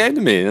like, it just came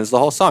to me, and it's the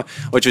whole song,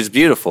 which was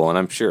beautiful, and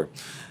I'm sure.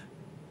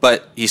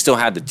 But he still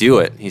had to do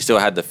it. He still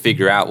had to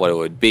figure out what it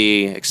would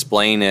be,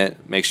 explain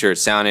it, make sure it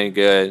sounded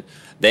good.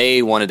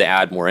 They wanted to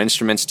add more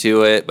instruments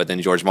to it, but then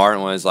George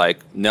Martin was like,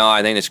 no,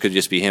 I think this could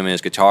just be him and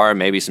his guitar,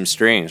 maybe some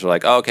strings. We're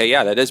like, oh, okay,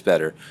 yeah, that is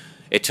better.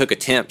 It took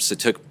attempts. It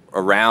took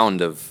a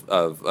round of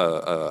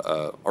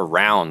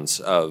rounds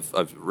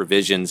of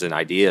revisions and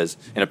ideas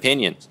and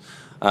opinions.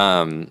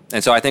 And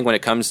so I think when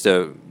it comes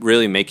to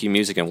really making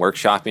music and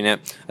workshopping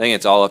it, I think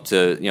it's all up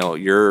to,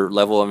 your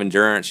level of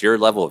endurance, your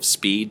level of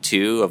speed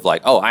too, of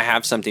like, oh, I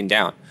have something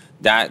down.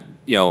 That,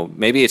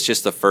 maybe it's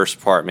just the first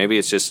part. Maybe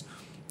it's just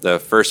the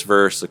first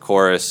verse, the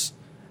chorus,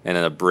 and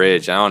then a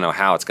bridge. I don't know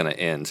how it's going to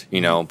end,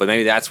 but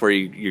maybe that's where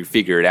you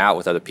figure it out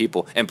with other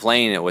people and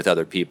playing it with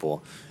other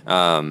people.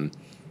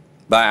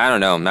 But I don't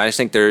know. I just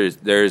think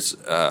there's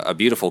a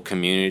beautiful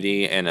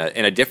community and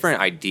a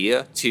different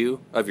idea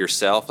too of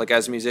yourself, like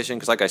as a musician.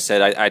 Because, like I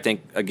said, I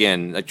think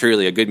again,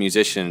 truly a good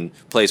musician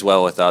plays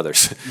well with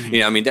others.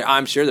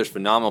 I'm sure there's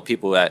phenomenal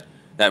people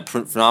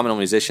phenomenal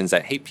musicians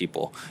that hate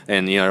people,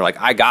 and they're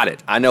like, I got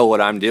it. I know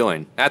what I'm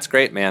doing. That's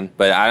great, man.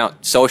 But I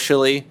don't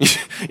socially.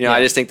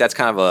 I just think that's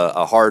kind of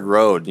a hard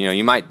road.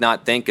 You might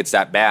not think it's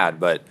that bad,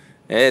 but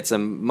it's a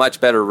much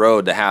better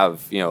road to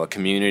have, a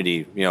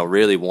community,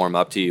 really warm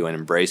up to you and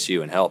embrace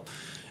you and help.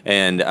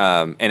 And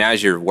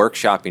as you're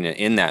workshopping it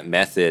in that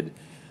method,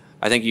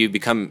 I think you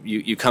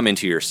come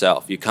into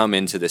yourself. You come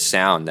into the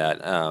sound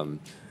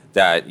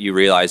that you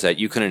realize that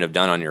you couldn't have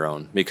done on your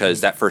own,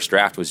 because that first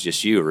draft was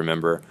just you,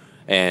 remember?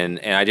 And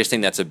I just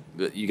think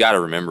you got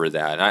to remember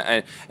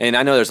that. And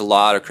I know there's a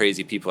lot of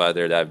crazy people out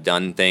there that have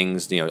done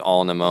things,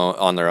 all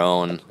on their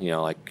own,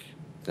 like,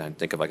 I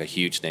think of like a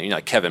huge name,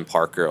 like Kevin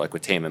Parker, like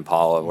with Tame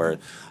Impala, where,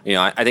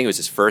 I think it was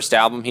his first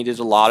album. He did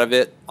a lot of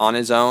it on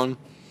his own,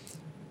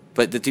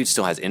 but the dude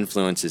still has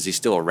influences. He's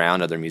still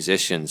around other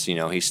musicians. He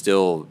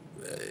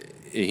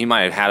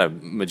might have had a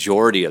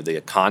majority of the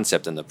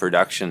concept and the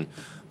production,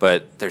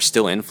 but there's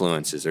still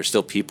influences. There's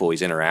still people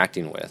he's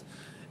interacting with.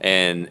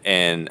 And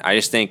I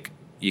just think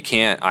you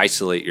can't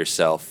isolate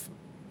yourself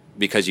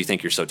because you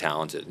think you're so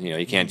talented.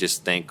 You can't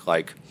just think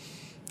like,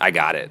 I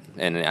got it,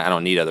 and I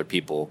don't need other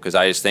people, because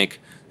I just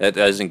think that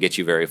doesn't get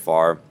you very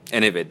far.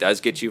 And if it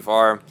does get you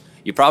far,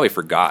 you probably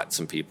forgot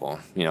some people.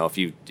 If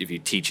you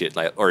teach it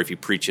or if you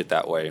preach it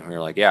that way,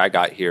 you're like, yeah, I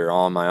got here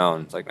all on my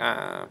own. It's like,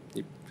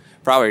 you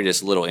probably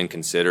just a little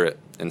inconsiderate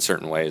in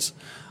certain ways.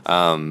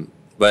 But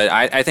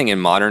I think in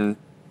modern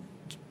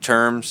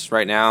terms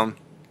right now,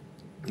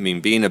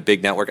 being a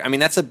big network,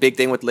 that's a big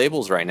thing with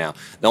labels right now.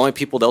 The only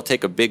people they'll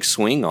take a big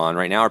swing on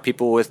right now are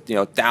people with,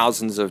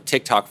 thousands of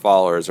TikTok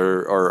followers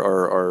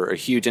or a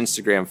huge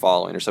Instagram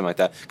following or something like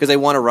that, because they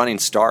want a running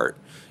start,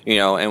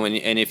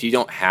 and if you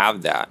don't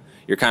have that,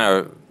 you're kind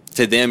of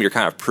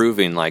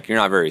proving like you're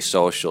not very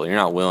social. You're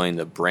not willing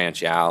to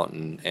branch out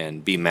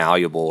and be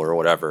malleable or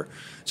whatever.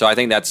 So I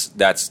think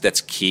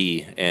that's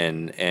key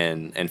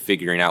in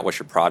figuring out what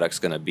your product's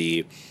going to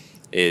be.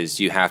 Is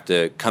you have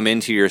to come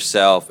into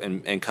yourself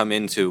and come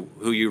into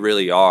who you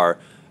really are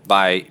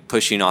by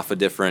pushing off of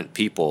different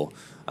people.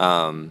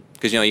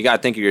 Because, you got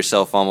to think of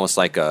yourself almost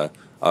like a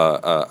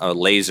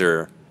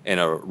laser in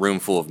a room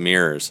full of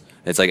mirrors.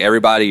 It's like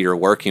everybody you're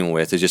working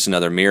with is just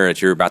another mirror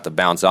that you're about to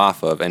bounce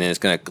off of, and then it's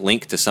going to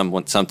link to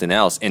something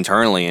else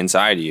internally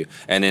inside of you.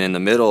 And then in the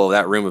middle of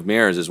that room of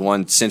mirrors is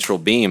one central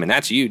beam, and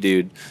that's you,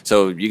 dude.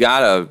 So you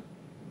gotta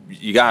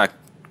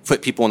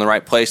put people in the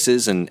right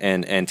places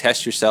and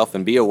test yourself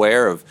and be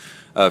aware of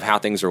how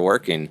things are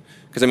working.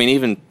 Because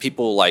even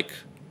people like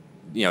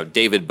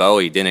David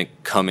Bowie didn't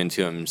come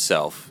into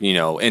himself,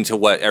 into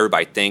what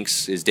everybody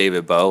thinks is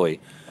David Bowie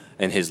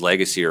and his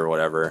legacy or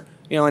whatever,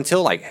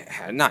 until like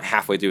not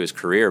halfway through his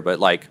career, but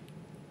like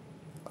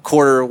a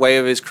quarter way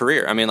of his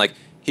career. I mean, like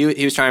he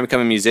was trying to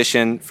become a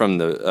musician from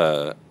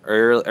the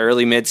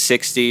early mid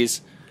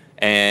 60s,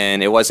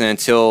 and it wasn't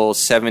until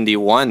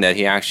 71 that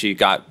he actually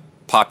got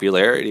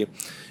popularity.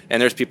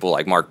 And there's people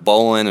like Mark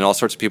Bolan and all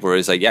sorts of people where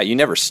he's like, yeah, you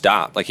never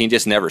stopped. Like he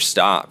just never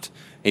stopped.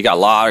 He got a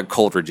lot of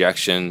cold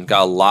rejection,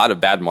 got a lot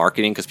of bad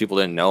marketing because people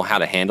didn't know how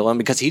to handle him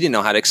because he didn't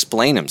know how to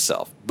explain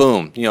himself.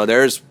 Boom.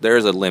 There's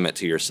a limit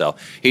to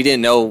yourself. He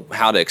didn't know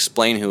how to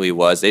explain who he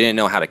was. They didn't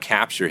know how to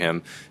capture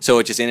him. So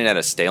it just ended at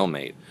a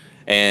stalemate.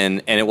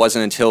 And it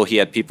wasn't until he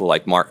had people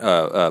like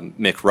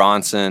Mick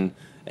Ronson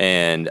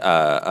and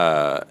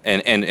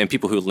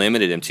people who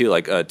limited him too,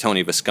 like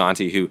Tony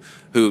Visconti,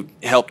 who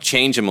helped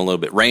change him a little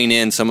bit, rein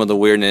in some of the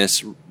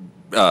weirdness,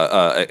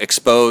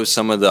 expose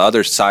some of the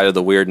other side of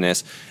the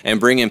weirdness, and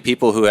bring in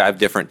people who have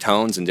different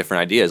tones and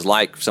different ideas,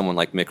 like someone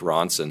like Mick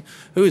Ronson,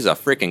 who's a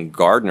freaking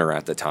gardener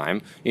at the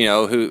time,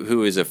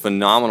 who is a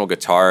phenomenal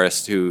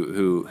guitarist,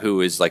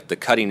 who is like the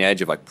cutting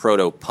edge of like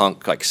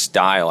proto-punk like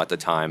style at the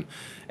time,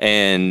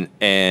 and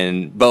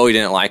Bowie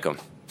didn't like him.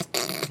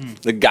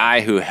 The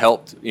guy who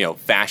helped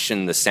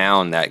fashion the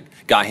sound that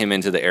got him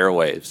into the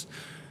airwaves,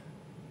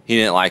 he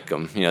didn't like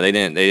him.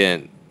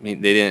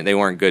 They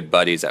weren't good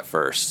buddies at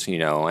first,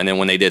 and then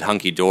when they did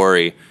Hunky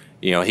Dory,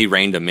 he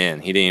reined them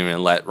in. He didn't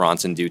even let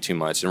Ronson do too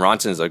much. And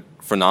Ronson is a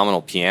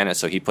phenomenal pianist,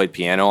 so he played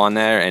piano on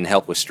there and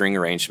helped with string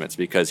arrangements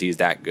because he's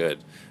that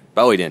good.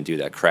 Bowie didn't do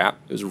that crap.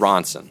 It was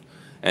Ronson.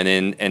 And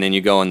then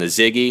you go in the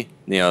Ziggy,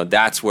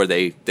 that's where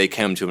they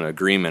came to an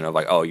agreement of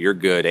like, oh, you're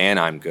good and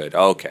I'm good.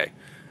 Okay.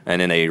 And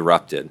then they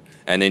erupted.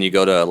 And then you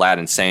go to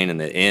Aladdin Sane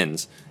and it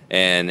ends.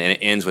 And it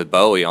ends with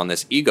Bowie on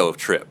this ego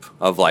trip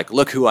of like,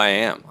 look who I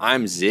am.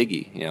 I'm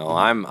Ziggy.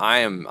 I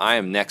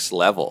am next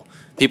level.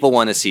 People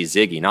want to see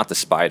Ziggy, not the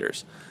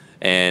Spiders.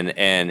 And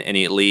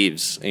he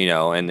leaves,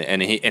 and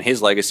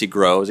his legacy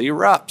grows. He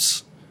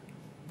erupts,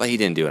 but he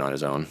didn't do it on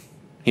his own.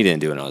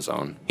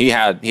 He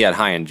had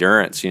high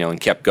endurance,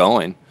 and kept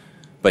going,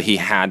 but he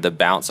had to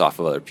bounce off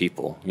of other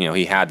people.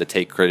 He had to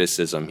take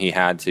criticism. He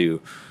had to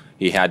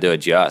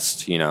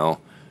adjust.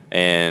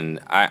 And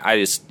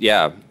I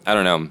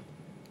don't know.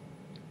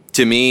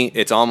 To me,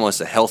 it's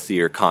almost a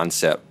healthier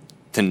concept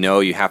to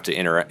know you have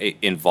to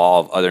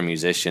involve other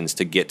musicians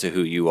to get to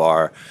who you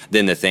are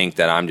than to think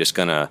that I'm just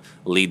going to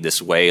lead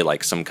this way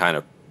like some kind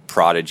of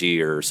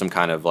prodigy or some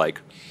kind of like,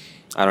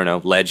 I don't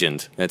know,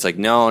 legend. And it's like,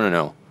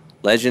 no.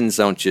 Legends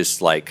don't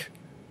just like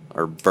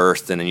are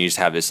birthed and then you just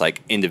have this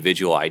like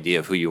individual idea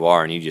of who you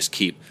are and you just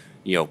keep,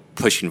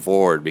 pushing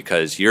forward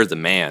because you're the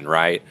man,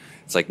 right?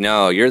 It's like,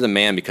 no, you're the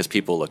man because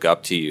people look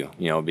up to you,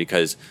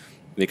 because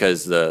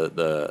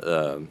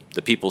the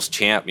people's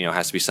champ,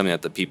 has to be something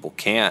that the people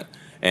can't.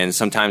 And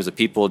sometimes the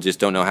people just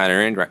don't know how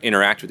to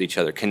interact with each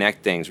other,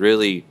 connect things,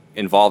 really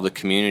involve the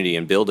community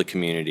and build a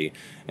community.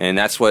 And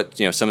that's what,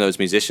 some of those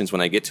musicians, when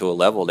they get to a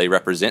level, they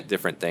represent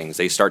different things.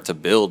 They start to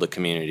build a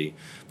community,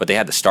 but they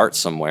had to start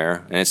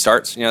somewhere. And it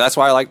starts, that's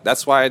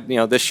why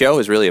this show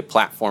is really a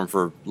platform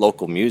for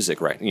local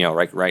music right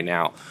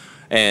now.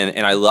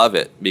 And I love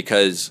it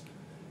because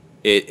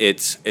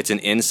it's an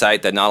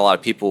insight that not a lot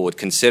of people would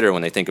consider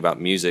when they think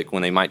about music,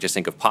 when they might just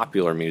think of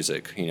popular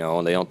music,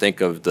 and they don't think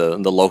of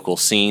the local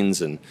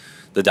scenes and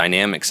the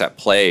dynamics at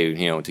play,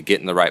 to get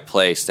in the right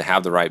place, to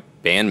have the right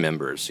band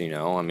members,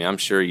 I mean, I'm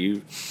sure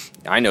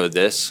I know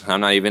this.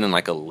 I'm not even in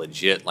like a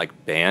legit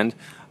like band.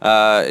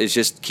 It's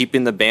just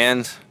keeping the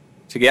band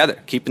together,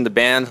 keeping the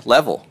band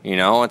level,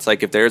 It's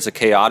like if there's a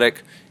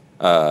chaotic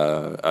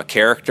a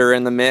character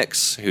in the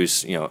mix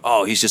who's,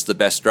 he's just the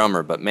best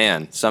drummer, but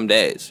man, some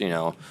days,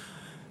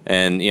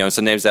 and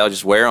sometimes that'll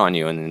just wear on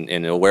you and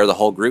it'll wear the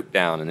whole group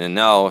down, and then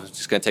no, it's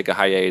just gonna take a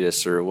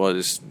hiatus, or we'll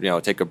just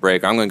take a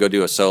break, or I'm gonna go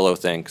do a solo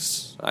thing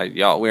because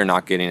we're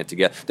not getting it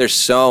together. There's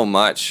so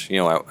much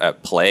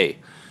at play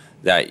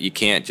that you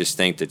can't just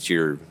think that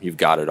you've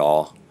got it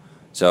all.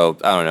 So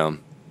I don't know.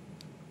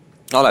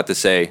 All that to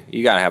say,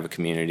 you gotta have a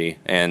community,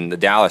 and the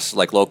Dallas,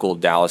 like local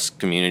Dallas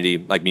community,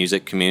 like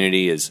music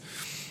community is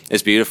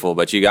beautiful,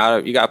 but you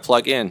gotta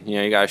plug in.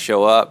 You gotta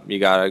show up. You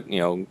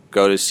gotta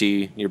go to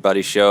see your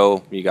buddy's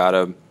show. You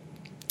gotta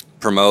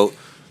promote.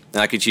 And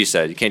like what you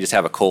said, you can't just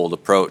have a cold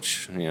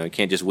approach. You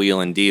can't just wheel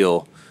and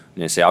deal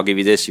and say, I'll give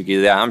you this, you give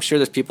you that. I'm sure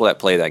there's people that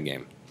play that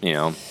game.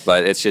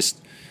 But it's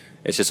just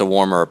a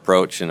warmer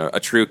approach and a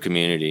true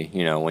community.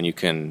 When you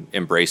can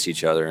embrace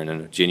each other in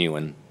a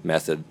genuine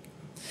method.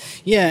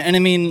 Yeah, and I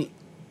mean,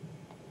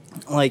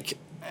 like,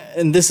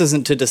 and this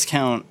isn't to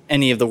discount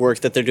any of the work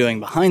that they're doing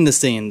behind the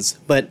scenes,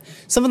 but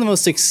some of the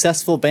most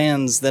successful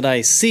bands that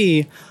I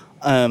see,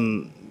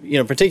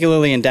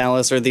 particularly in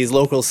Dallas or these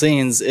local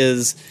scenes,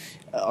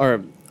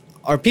 are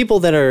people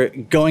that are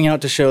going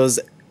out to shows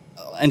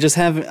and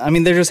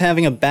they're just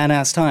having a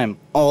badass time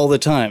all the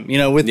time,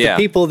 with the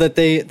people that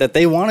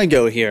they want to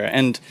go here.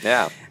 And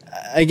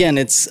again,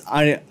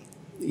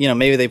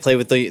 maybe they play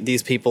with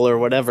these people or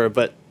whatever,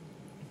 but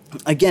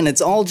again,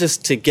 it's all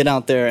just to get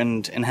out there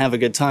and have a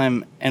good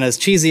time. And as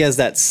cheesy as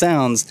that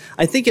sounds,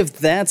 I think if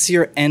that's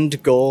your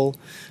end goal,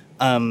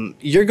 I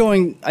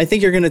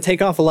think you're going to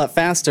take off a lot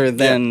faster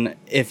than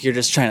if you're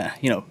just trying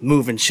to,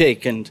 move and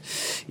shake and,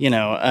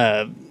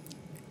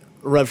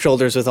 rub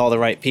shoulders with all the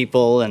right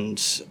people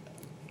and,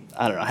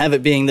 I don't know, have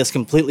it being this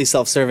completely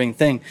self-serving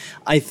thing.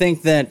 I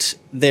think that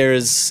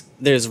there's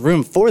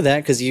room for that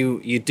because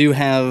you do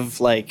have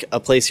like a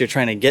place you're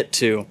trying to get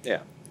to. Yeah.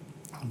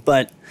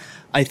 But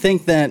I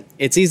think that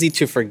it's easy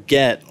to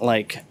forget,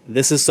 like,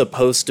 this is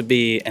supposed to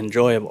be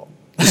enjoyable,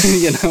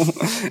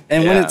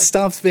 And when it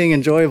stops being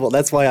enjoyable,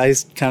 that's why I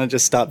kind of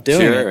just stopped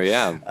doing it. Sure,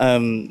 yeah.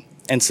 And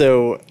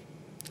so...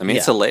 I mean,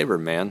 it's a labor,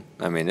 man.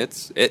 I mean,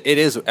 it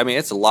is. I mean,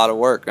 it's a lot of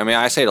work. I mean,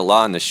 I say it a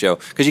lot on the show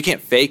because you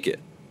can't fake it.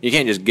 You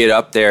can't just get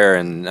up there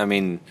and, I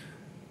mean,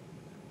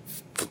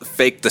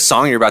 fake the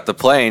song you're about to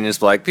play and just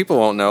be like, people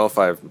won't know if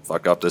I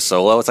fuck up the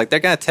solo. It's like they're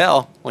gonna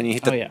tell when you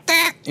hit the,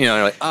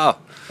 you're like, oh.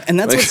 And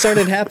that's what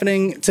started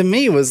happening to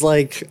me was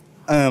like,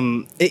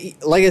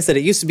 like I said,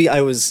 it used to be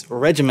I was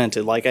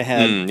regimented, like I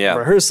had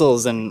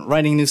rehearsals and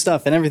writing new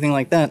stuff and everything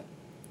like that.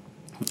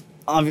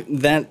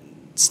 That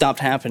stopped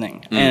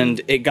happening,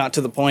 and it got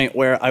to the point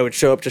where I would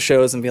show up to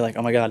shows and be like,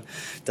 oh my god,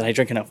 did I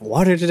drink enough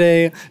water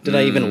today? Did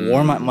I even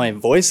warm up my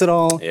voice at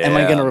all? Am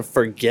I gonna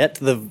forget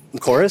the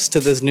chorus to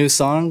this new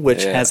song,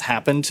 which has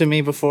happened to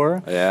me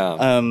before?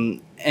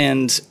 And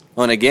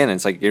again,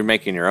 it's like you're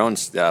making your own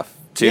stuff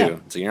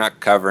too, so you're not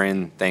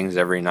covering things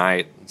every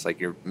night. It's like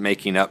you're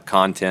making up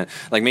content.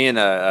 Like me and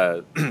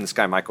this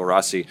guy Michael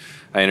Rossi,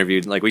 I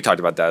interviewed. Like we talked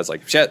about that. It's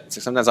like shit.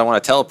 Sometimes I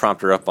want a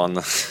teleprompter up on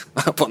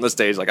the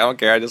stage. Like I don't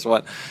care. I just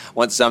want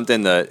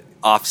something to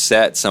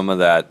offset some of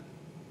that,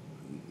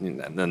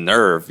 the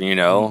nerve,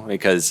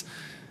 because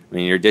I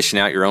mean you're dishing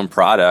out your own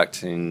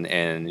product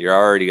and you're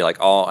already like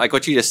all like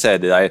what you just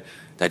said. Did I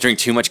drink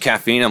too much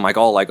caffeine? I'm like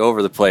all like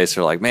over the place.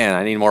 Or like man,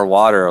 I need more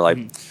water. Or like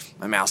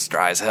my mouth's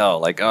dry as hell.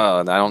 Like oh,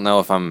 I don't know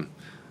if I'm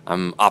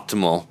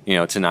optimal,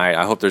 tonight.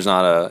 I hope there's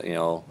not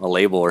a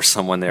label or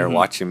someone there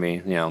watching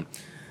me, And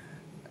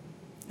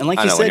like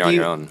you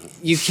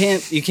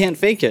said, you can't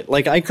fake it.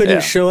 Like I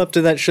couldn't show up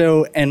to that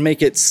show and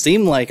make it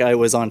seem like I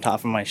was on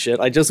top of my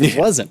shit. I just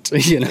wasn't,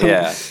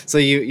 Yeah. So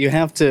you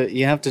have to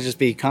just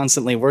be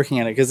constantly working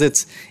at it because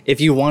it's if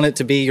you want it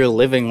to be your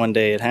living one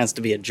day, it has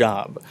to be a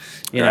job,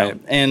 you know.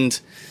 And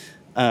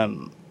I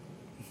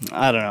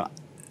don't know.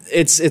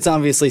 It's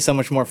obviously so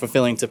much more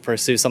fulfilling to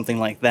pursue something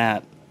like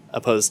that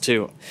opposed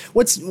to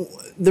what's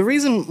the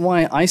reason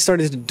why I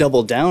started to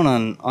double down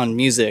on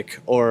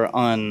music or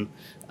on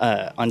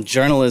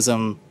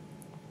journalism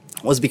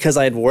was because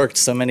I had worked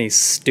so many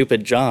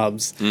stupid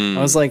jobs.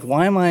 I was like,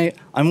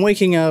 I'm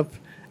waking up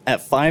at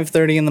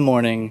 5:30 in the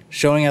morning,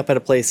 showing up at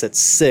a place at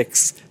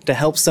 6 to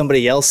help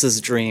somebody else's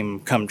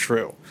dream come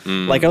true.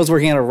 Like I was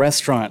working at a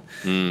restaurant.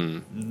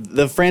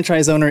 The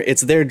franchise owner,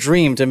 it's their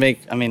dream to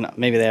make, I mean,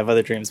 maybe they have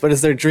other dreams, but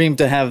it's their dream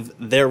to have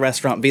their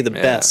restaurant be the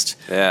best.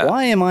 Yeah.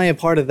 Why am I a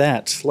part of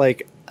that?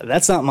 Like,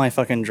 that's not my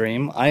fucking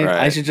dream.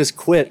 I should just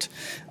quit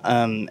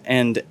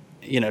and,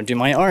 do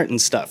my art and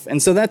stuff.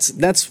 And so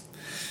that's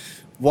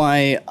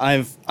why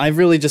I've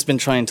really just been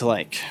trying to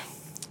like,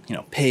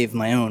 pave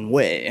my own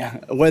way,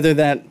 whether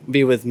that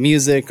be with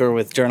music or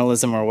with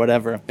journalism or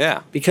whatever.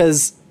 Yeah.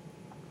 Because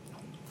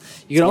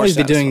you can always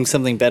be doing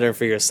something better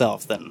for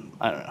yourself than,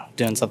 I don't know,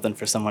 doing something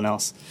for someone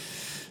else.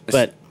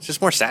 But it's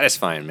just more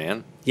satisfying,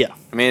 man. Yeah.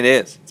 I mean, it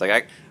is. It's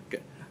like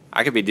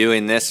I could be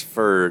doing this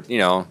for,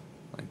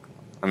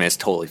 it's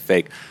totally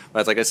fake. But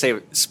it's like, let's say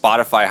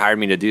Spotify hired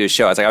me to do a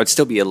show. It's like I would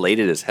still be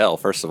elated as hell,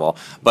 first of all.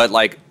 But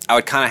like I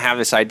would kind of have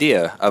this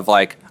idea of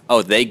like,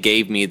 oh, they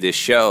gave me this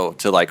show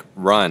to like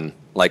run.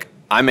 Like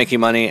I'm making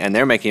money and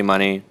they're making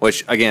money,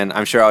 which again,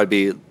 I'm sure I would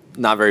be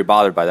not very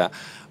bothered by that.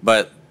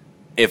 But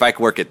if I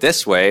could work it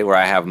this way where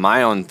I have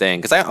my own thing,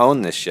 because I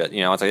own this shit, it's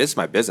like, this is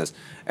my business.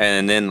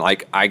 And then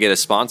like I get a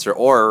sponsor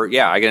or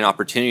I get an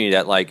opportunity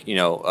that like, an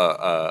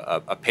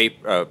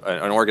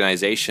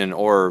organization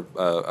or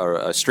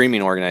a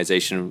streaming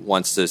organization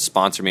wants to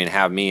sponsor me and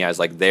have me as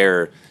like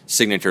their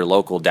signature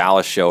local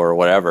Dallas show or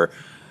whatever.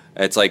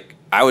 It's like,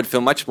 I would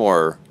feel much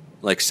more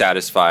like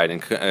satisfied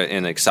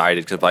and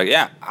excited because like,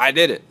 yeah, I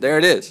did it. There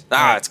it is.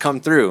 It's come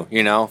through,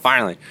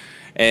 finally.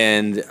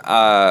 And,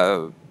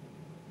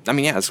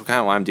 that's kind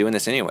of why I'm doing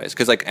this anyways.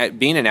 Because, like,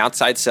 being an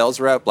outside sales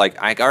rep,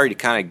 like, I already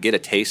kind of get a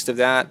taste of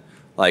that.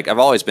 Like, I've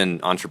always been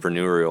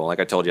entrepreneurial. Like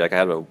I told you, like, I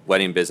had a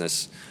wedding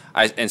business.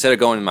 Instead of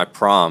going to my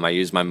prom, I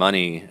used my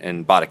money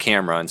and bought a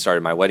camera and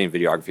started my wedding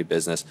videography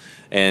business.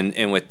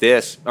 And with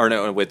this,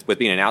 with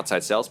being an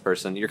outside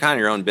salesperson, you're kind of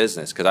your own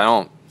business because I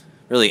don't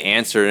really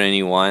answer to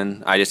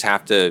anyone. I just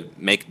have to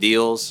make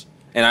deals.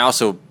 And I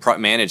also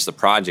manage the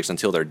projects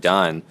until they're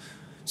done.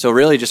 So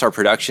really just our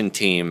production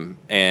team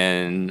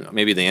and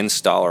maybe the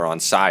installer on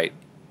site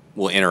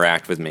will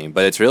interact with me.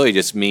 But it's really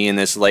just me and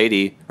this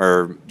lady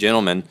or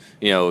gentleman,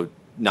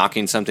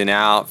 knocking something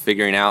out,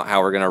 figuring out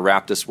how we're going to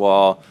wrap this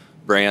wall,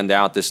 brand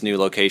out this new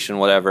location,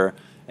 whatever.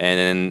 And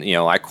then, you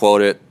know, I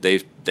quote it,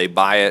 they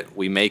buy it,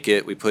 we make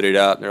it, we put it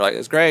up, and they're like,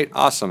 it's great,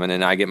 awesome. And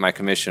then I get my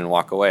commission and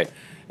walk away.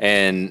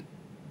 And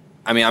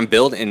I mean, I'm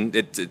building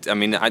it. I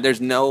mean, there's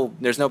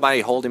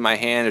nobody holding my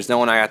hand. There's no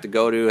one I have to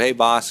go to. Hey,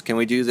 boss, can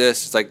we do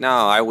this? It's like, no,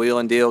 I wheel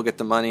and deal, get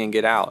the money, and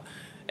get out.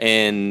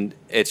 And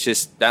it's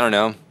just, I don't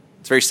know.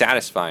 It's very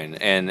satisfying,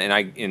 and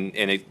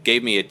it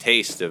gave me a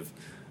taste of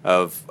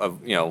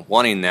you know,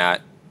 wanting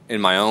that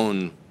in my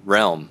own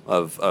realm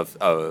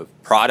of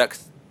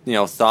product, you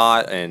know,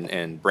 thought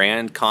and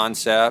brand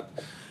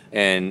concept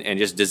and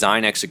just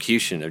design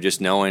execution of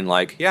just knowing,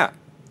 like, yeah,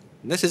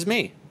 this is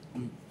me.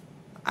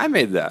 I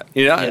made that,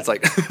 you know. Yeah. It's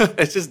like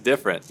it's just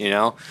different, you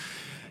know.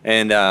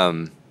 And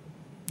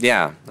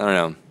yeah, I don't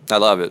know. I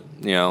love it,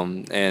 you know,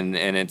 and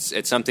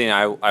it's something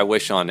I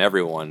wish on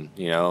everyone,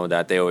 you know,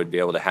 that they would be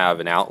able to have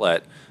an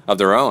outlet of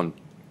their own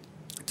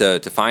to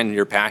find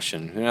your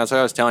passion. You know, that's what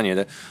I was telling you.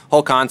 The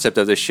whole concept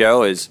of this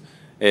show is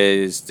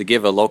to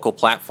give a local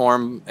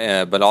platform,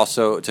 but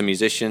also to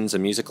musicians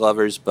and music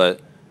lovers,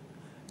 but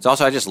it's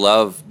also, I just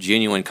love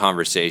genuine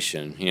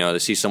conversation, you know,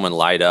 to see someone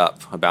light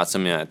up about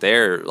something that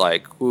they're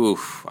like, ooh,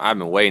 I've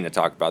been waiting to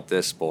talk about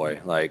this, boy.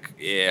 Like,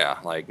 yeah,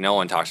 like no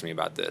one talks to me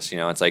about this, you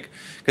know. It's like,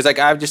 because like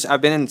I've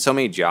been in so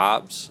many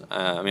jobs.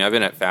 I mean, I've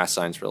been at Fast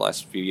Signs for the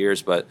last few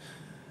years, but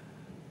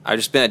I've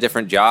just been at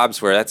different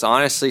jobs where that's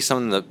honestly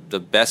some of the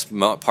best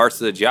parts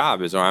of the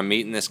job is where I'm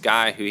meeting this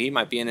guy who he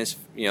might be in his,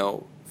 you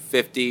know,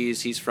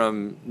 50s. He's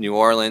from New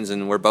Orleans,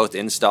 and we're both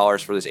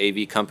installers for this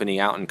AV company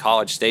out in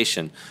College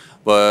Station.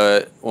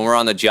 But when we're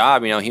on the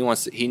job, you know,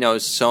 he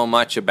knows so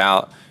much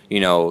about, you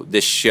know,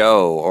 this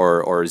show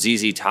or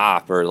ZZ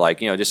Top or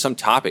like, you know, just some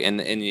topic,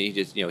 and he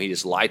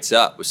just lights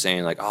up with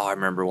saying like, oh, I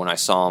remember when I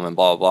saw him and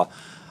blah blah blah.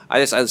 I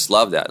just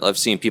love that. I love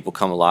seeing people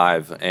come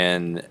alive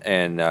and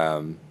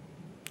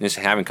just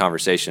having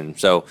conversation.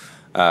 So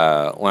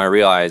when I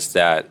realized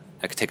that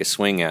I could take a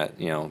swing at,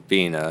 you know,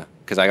 being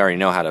because I already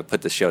know how to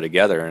put the show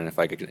together, and if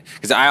I could,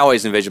 because I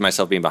always envision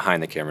myself being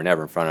behind the camera,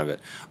 never in front of it.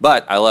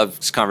 But I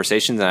love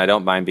conversations, and I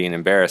don't mind being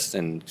embarrassed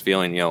and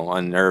feeling, you know,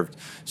 unnerved.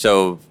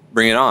 So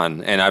bring it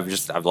on, and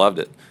I've loved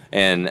it.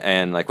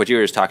 And like what you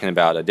were just talking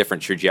about, a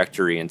different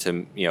trajectory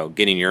into, you know,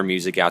 getting your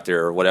music out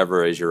there or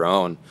whatever is your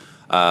own.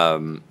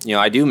 You know,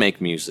 I do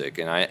make music,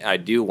 and I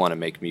do want to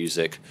make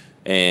music,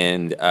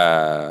 and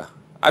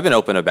I've been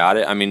open about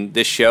it. I mean,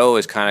 this show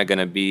is kind of going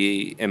to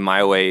be, in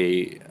my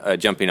way, a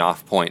jumping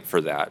off point for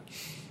that,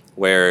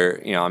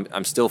 where, you know,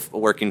 I'm still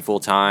working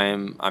full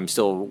time. I'm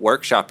still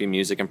workshopping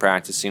music and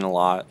practicing a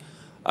lot.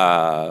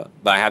 But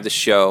I have this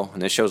show,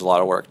 and this show's a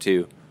lot of work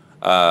too.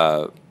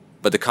 But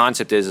the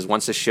concept is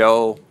once the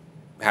show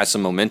has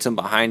some momentum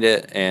behind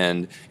it,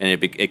 and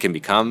it can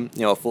become,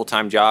 you know, a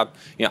full-time job,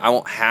 you know, I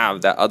won't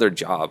have that other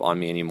job on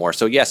me anymore.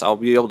 So yes, I'll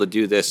be able to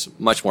do this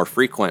much more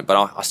frequent, but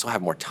I'll still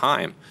have more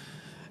time.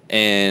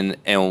 And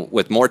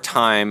with more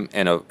time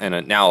and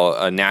now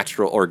a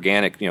natural,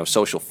 organic, you know,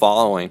 social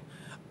following,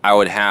 I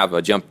would have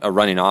a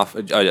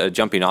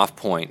jumping off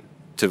point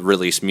to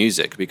release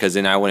music, because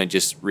then I wouldn't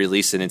just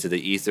release it into the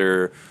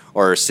ether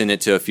or send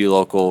it to a few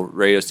local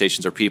radio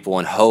stations or people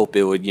and hope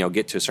it would, you know,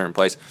 get to a certain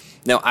place.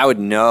 Now I would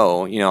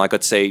know, you know, like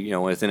let's say, you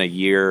know, within a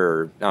year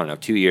or I don't know,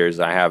 2 years,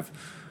 I don't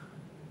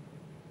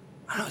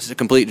know, it's a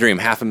complete dream,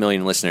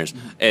 500,000 listeners.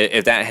 Mm-hmm.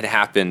 If that had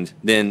happened,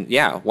 then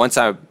yeah, once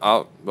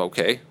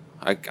okay.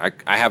 I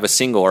have a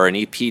single or an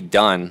EP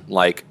done.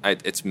 Like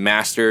it's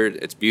mastered.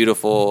 It's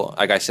beautiful.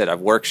 Like I said,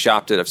 I've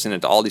workshopped it. I've sent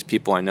it to all these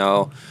people I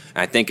know,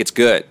 and I think it's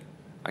good.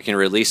 I can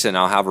release it, and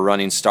I'll have a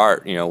running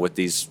start, you know, with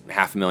these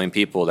 500,000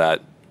 people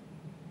that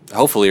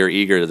hopefully are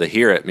eager to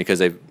hear it,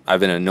 because I've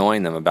been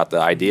annoying them about the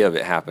idea of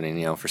it happening,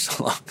 you know, for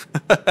so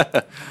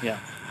long. Yeah.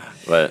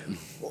 But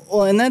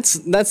well, and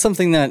that's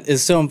something that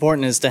is so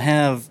important, is to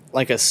have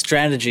like a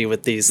strategy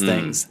with these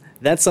things.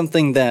 That's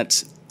something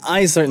that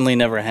I certainly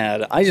never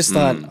had. I just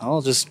thought,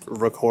 I'll just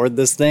record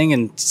this thing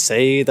and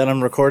say that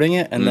I'm recording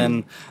it, and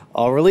then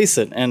I'll release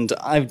it. And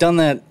I've done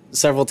that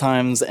several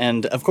times,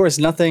 and of course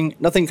nothing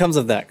comes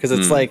of that, because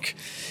it's like,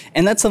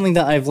 and that's something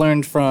that I've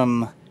learned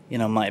from, you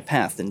know, my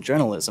path in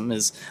journalism,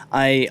 is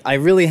I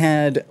really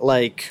had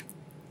like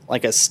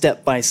a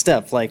step by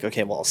step, like,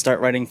 okay, well, I'll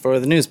start writing for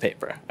the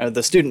newspaper, or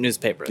the student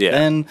newspaper. Yeah.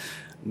 Then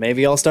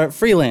maybe I'll start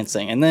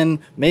freelancing, and then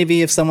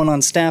maybe if someone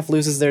on staff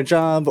loses their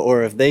job,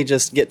 or if they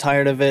just get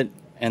tired of it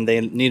and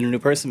they need a new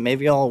person,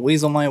 maybe I'll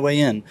weasel my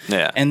way in.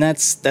 Yeah. And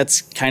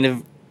that's kind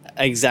of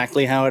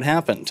exactly how it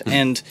happened.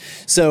 And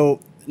so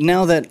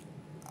now that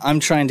I'm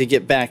trying to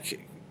get back,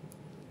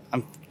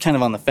 I'm kind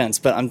of on the fence,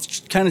 but I'm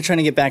kind of trying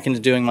to get back into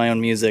doing my own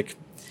music.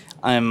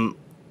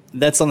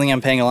 That's something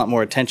I'm paying a lot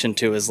more attention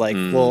to, is like,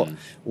 well,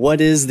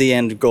 what is the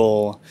end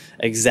goal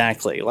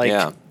exactly? Like,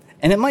 yeah.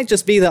 And it might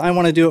just be that I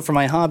want to do it for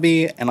my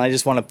hobby, and I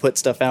just want to put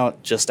stuff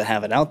out just to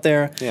have it out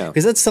there. Yeah.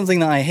 Because that's something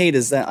that I hate,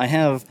 is that I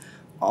have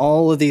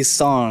all of these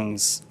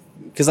songs,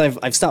 because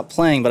I've stopped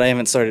playing, but I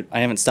haven't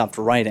stopped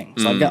writing.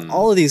 So I've got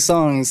all of these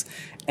songs,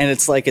 and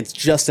it's like it's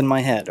just in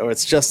my head, or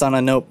it's just on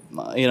a note,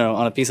 you know,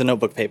 on a piece of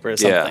notebook paper or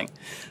something.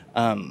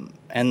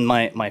 and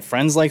my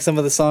friends like some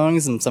of the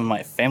songs, and some of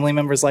my family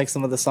members like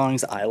some of the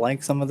songs. I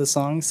like some of the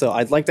songs, so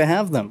I'd like to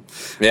have them.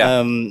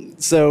 Yeah.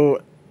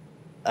 So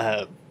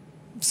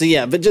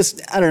yeah, but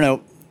just, I don't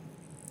know,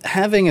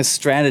 having a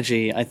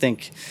strategy, I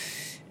think,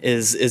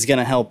 is going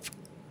to help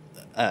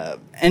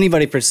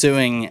anybody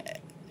pursuing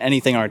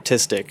anything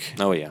artistic.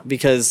 Oh, yeah.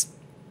 Because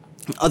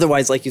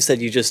otherwise, like you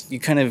said, you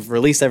kind of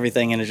release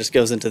everything and it just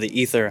goes into the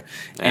ether,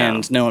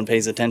 and no one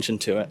pays attention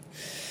to it.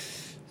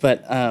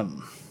 But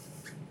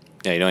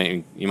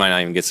yeah, you might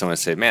not even get someone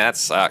to say, "Man, that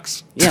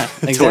sucks." Yeah,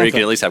 exactly. To where you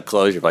can at least have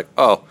closure. Like,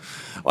 oh,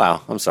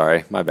 wow, I'm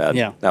sorry, my bad.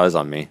 Yeah. That was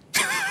on me.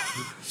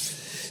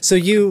 So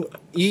you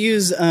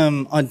use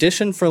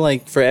Audition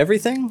for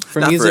everything? For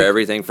Not music? for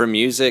everything. For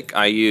music,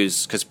 I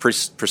use, because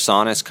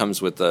Presonus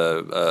comes with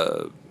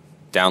a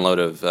download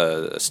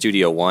of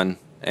Studio One,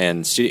 and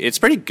it's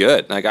pretty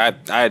good. Like I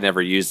had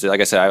never used it. Like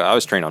I said, I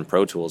was trained on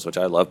Pro Tools, which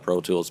I love Pro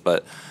Tools,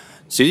 but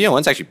Studio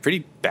One's actually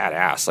pretty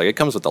badass. Like it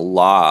comes with a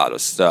lot of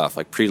stuff,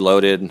 like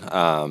preloaded,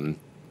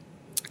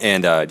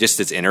 and just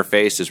its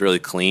interface is really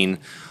clean.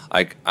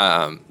 Like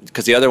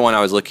because the other one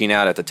I was looking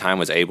at the time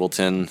was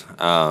Ableton,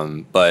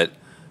 but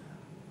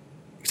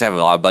because I have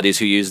a lot of buddies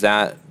who use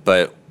that.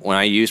 But when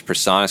I use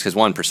Presonus, because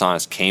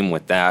Presonus came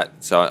with that,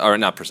 or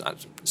not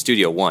Presonus,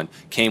 Studio One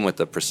came with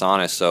the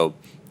Presonus, so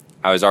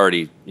I was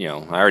already, I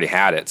already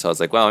had it. So I was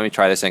like, well, let me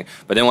try this thing.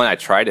 But then when I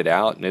tried it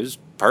out, and it was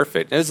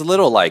perfect. It was a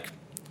little like,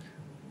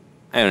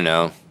 I don't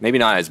know, maybe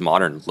not as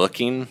modern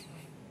looking,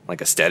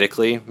 like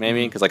aesthetically,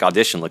 maybe, because like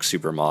Audition looks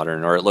super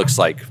modern, or it looks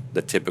like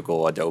the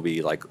typical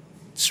Adobe like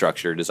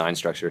design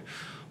structure.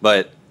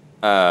 But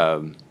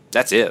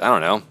that's it. I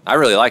don't know. I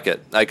really like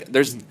it. Like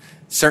there's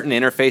certain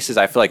interfaces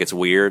I feel like it's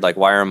weird. Like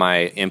why are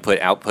my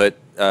input-output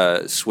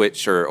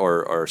switch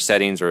or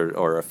settings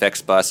or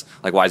effects bus,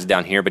 like why is it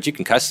down here? But you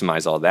can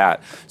customize all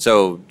that.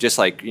 So just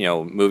like,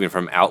 moving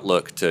from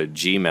Outlook to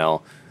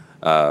Gmail,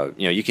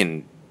 you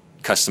can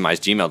customize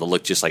Gmail to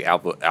look just like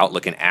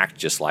Outlook and act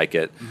just like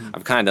it. Mm-hmm.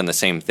 I've kind of done the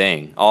same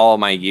thing. All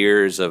my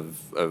years of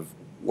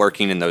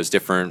working in those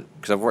different,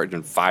 because I've worked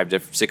in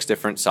 6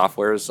 different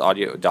softwares,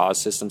 audio DAW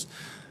systems,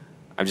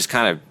 I've just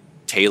kind of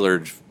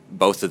tailored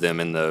both of them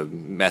in the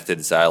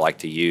methods that I like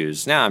to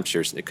use. Now, I'm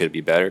sure it could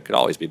be better. It could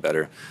always be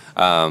better.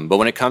 But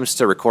when it comes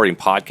to recording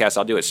podcasts,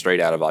 I'll do it straight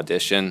out of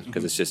Audition,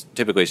 because it's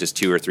typically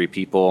 2 or 3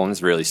 people, and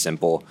it's really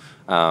simple.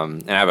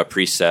 And I have a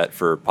preset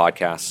for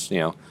podcasts,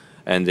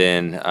 and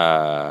then,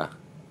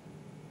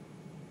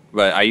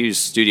 but I use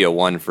Studio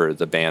One for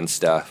the band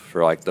stuff,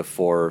 for like the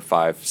 4,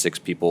 5, 6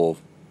 people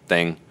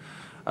thing.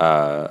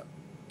 Because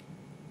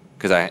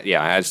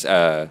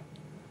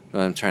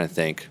I'm trying to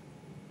think.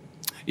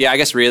 Yeah, I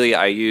guess really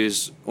I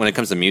use, when it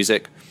comes to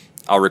music,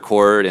 I'll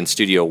record in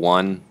Studio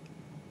One,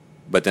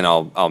 but then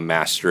I'll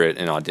master it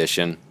in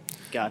Audition.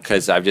 Gotcha.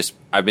 Because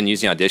I've been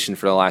using Audition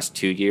for the last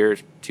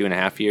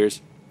 2.5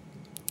 years,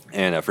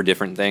 and for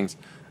different things.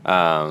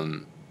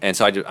 And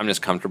so I'm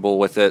just comfortable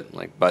with it,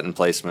 like button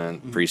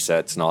placement,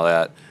 presets, and all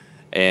that.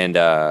 And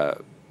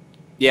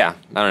yeah,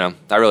 I don't know.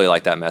 I really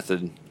like that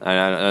method,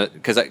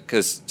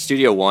 because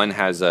Studio One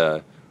has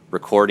a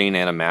recording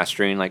and a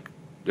mastering. Like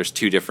there's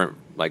 2 different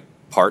like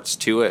parts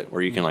to it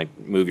where you can like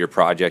move your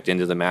project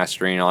into the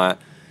mastering and all that.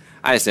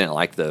 I just didn't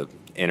like the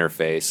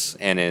interface,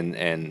 and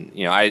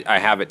I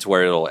have it to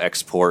where it'll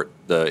export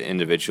the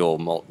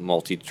individual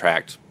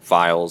multi-tracked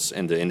files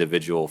into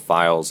individual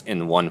files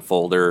in one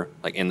folder,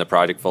 like in the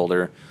project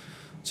folder.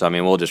 So I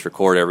mean, we'll just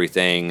record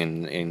everything,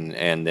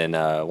 and then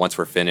once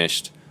we're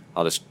finished,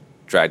 I'll just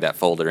drag that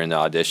folder into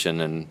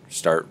Audition and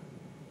start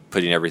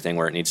putting everything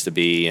where it needs to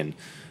be, and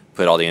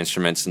put all the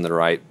instruments in the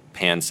right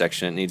pan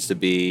section it needs to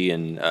be,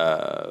 and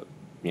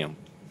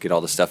get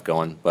all the stuff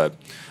going. But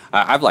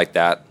I've liked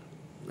that.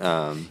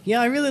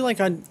 Yeah, I really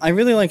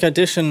like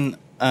Audition.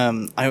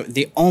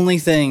 The only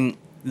thing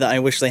that I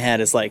wish they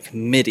had is like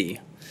MIDI.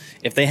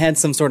 If they had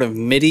some sort of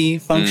MIDI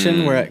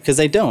function, because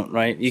they don't,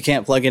 right? You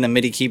can't plug in a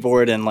MIDI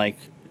keyboard and like.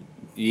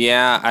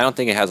 Yeah, I don't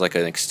think it has like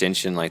an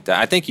extension like that.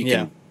 I think you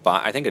can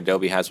buy. I think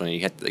Adobe has one.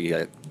 You have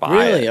to buy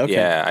really? it. Okay.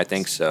 Yeah, I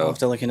think so. I'll have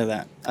to look into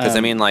that. Because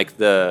I mean, like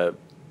because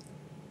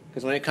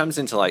when it comes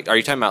into like, are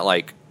you talking about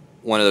like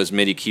one of those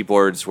MIDI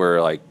keyboards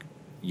where like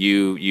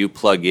you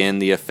plug in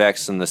the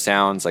effects and the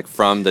sounds like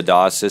from the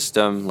DAW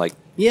system, like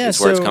is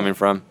where it's coming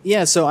from?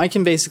 Yeah, so I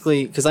can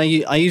basically, because I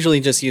usually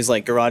just use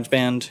like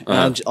GarageBand,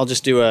 and I'll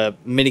just do a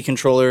MIDI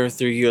controller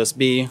through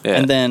USB,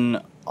 and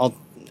then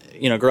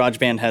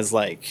GarageBand has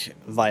like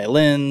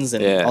violins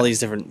and all these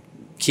different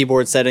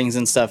keyboard settings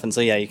and stuff, and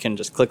so you can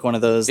just click one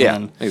of those. Yeah,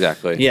 and then,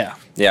 exactly. Yeah,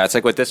 it's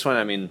like with this one,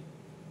 I mean,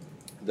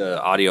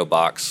 the audio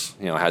box,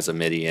 has a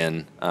MIDI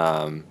in,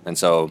 and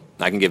so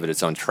I can give it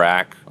its own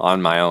track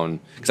on my own,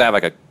 because I have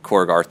like a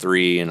Korg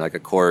R3 and like a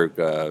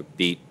Korg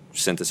Beat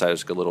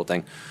synthesizer, like a little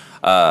thing,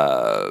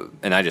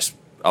 and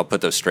I'll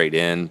put those straight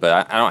in.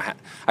 But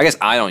I guess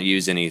I don't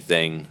use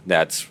anything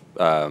that's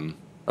a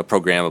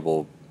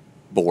programmable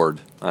board.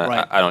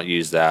 Right. I don't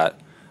use that.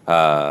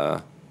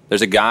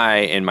 There's a guy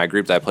in my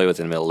group that I play with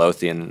in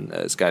Midlothian.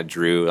 This guy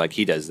Drew, like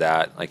he does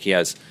that. Like he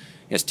has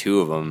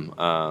 2 of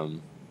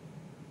them.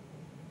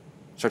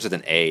 starts with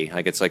an A.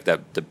 Like it's like the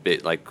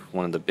bit like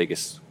one of the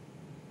biggest,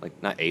 like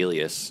not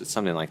Alias, it's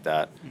something like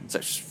that. It's a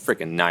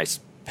freaking nice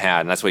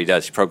pad, and that's what he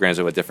does. He programs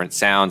it with different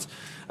sounds,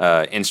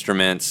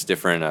 instruments,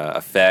 different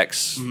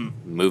effects,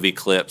 movie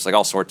clips, like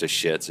all sorts of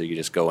shit. So you can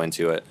just go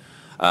into it.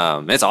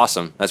 It's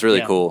awesome. That's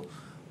really cool.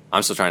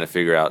 I'm still trying to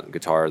figure out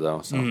guitar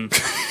though. So.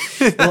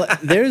 Well,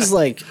 there's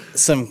like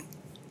some.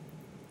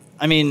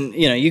 I mean,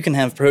 you know, you can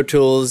have Pro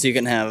Tools, you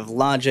can have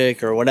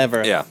Logic or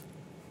whatever. Yeah.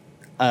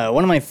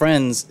 One of my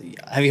friends,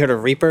 have you heard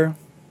of Reaper?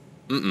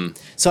 Mm-mm.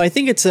 So I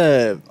think it's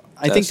a.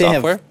 I think they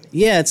software? have.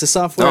 Yeah, it's a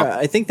software. Oh.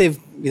 I think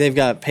they've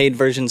got paid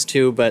versions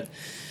too, but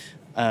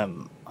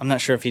I'm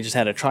not sure if he just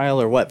had a trial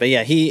or what. But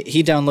yeah,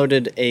 he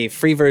downloaded a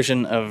free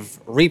version of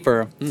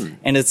Reaper,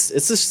 and it's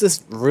just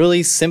this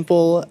really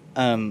simple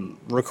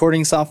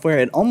recording software.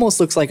 It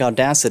almost looks like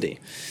Audacity,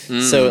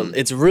 so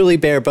it's really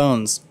bare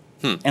bones.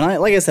 And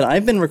like I said,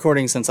 I've been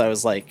recording since I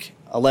was like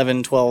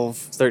 11, 12,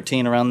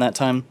 13, around that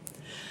time.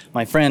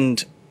 My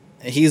friend,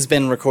 he's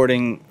been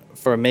recording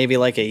for maybe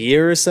like a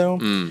year or so.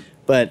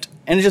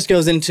 And it just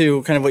goes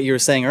into kind of what you were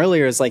saying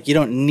earlier, is like you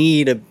don't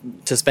need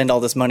to spend all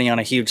this money on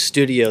a huge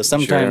studio.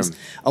 Sometimes,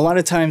 a lot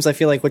of times I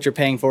feel like what you're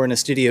paying for in a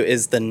studio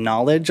is the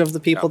knowledge of the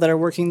people that are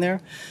working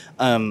there.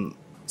 So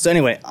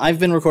anyway, I've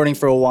been recording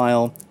for a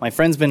while. My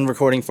friend's been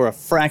recording for a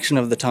fraction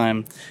of the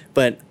time.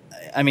 But,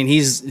 I mean,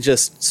 he's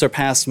just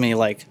surpassed me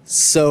like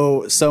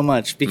so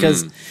much.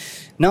 Because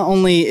not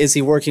only is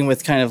he working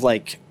with kind of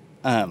like...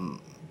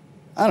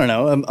 I don't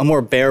know, a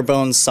more bare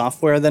bones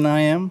software than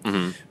I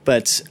am,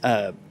 but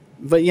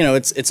you know,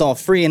 it's all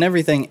free and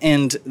everything,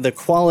 and the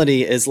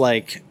quality is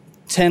like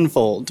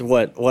tenfold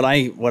what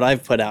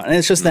I've put out, and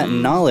it's just that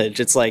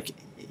knowledge. It's like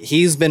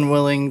he's been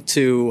willing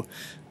to,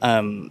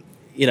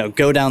 you know,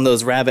 go down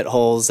those rabbit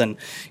holes and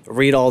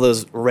read all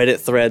those Reddit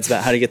threads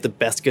about how to get the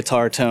best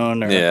guitar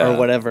tone or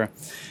whatever,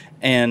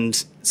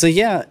 and so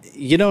yeah,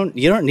 you don't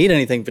need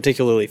anything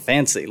particularly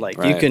fancy.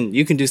 Like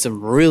you can do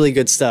some really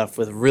good stuff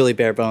with really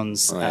bare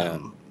bones,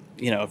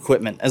 you know,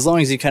 equipment, as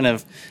long as you kind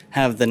of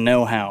have the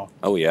know-how.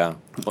 Oh yeah,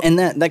 and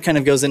that kind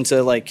of goes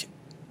into like,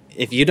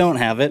 if you don't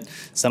have it,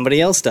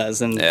 somebody else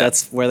does, and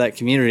that's where that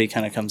community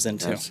kind of comes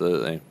into.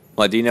 Absolutely.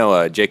 Well, do you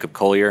know Jacob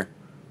Collier?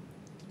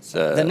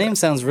 That name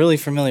sounds really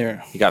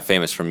familiar. He got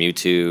famous from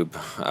YouTube.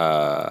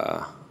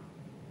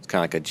 It's kind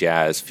of like a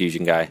jazz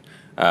fusion guy.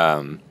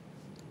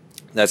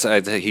 That's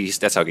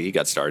how he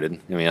got started.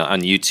 I mean,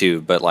 on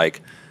YouTube, but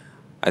like,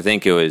 I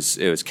think it was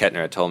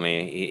Kettner that told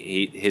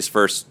me his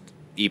first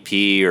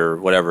EP or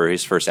whatever,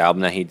 his first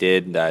album that he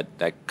did that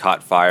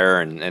caught fire,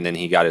 and then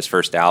he got his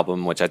first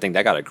album, which I think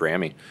that got a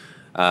Grammy.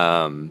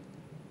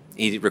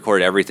 He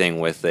recorded everything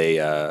with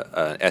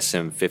a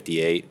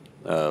SM58,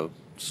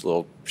 just a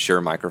little Shure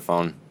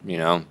microphone. You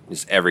know,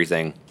 just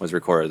everything was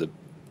recorded. The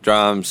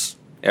drums,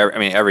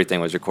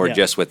 everything was recorded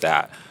just with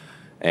that,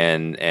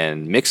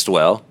 and mixed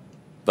well.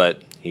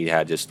 But he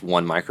had just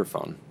one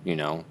microphone, you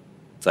know.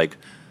 It's like,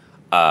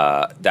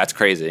 that's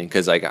crazy,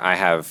 because like I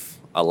have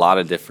a lot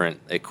of different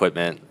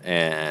equipment,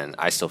 and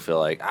I still feel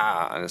like,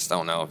 I just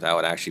don't know if that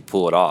would actually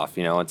pull it off,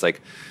 you know. It's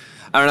like,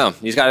 I don't know.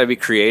 You just got to be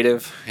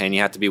creative, and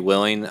you have to be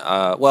willing.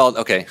 Well,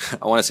 okay,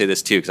 I want to say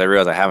this too, because I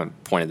realize I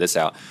haven't pointed this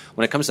out.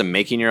 When it comes to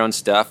making your own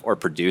stuff or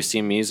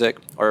producing music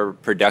or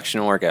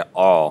production work at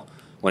all,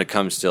 when it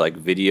comes to like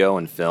video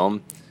and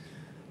film,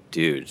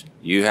 dude,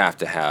 you have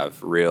to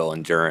have real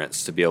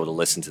endurance to be able to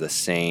listen to the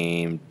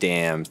same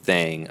damn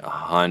thing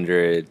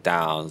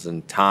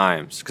 100,000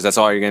 times, because that's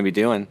all you're going to be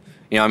doing.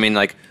 You know, I mean,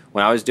 like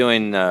when I was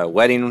doing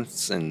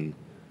weddings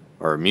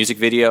or music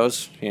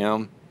videos, you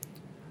know,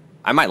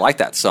 I might like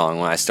that song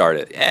when I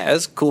started. Yeah,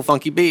 it's a cool,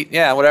 funky beat.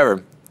 Yeah,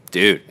 whatever.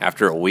 Dude,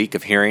 after a week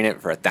of hearing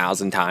it for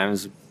 1,000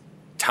 times,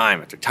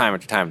 time after time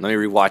after time, let me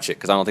rewatch it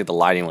because I don't think the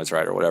lighting was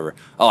right or whatever.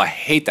 Oh, I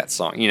hate that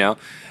song, you know?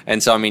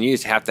 And so, I mean, you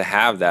just have to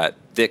have that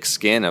thick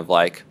skin of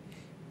like,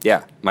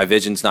 yeah, my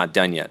vision's not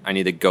done yet. I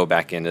need to go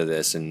back into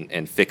this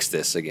and fix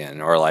this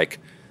again. Or like,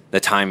 the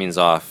timing's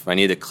off. I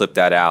need to clip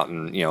that out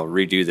and, you know,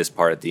 redo this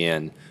part at the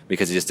end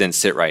because it just didn't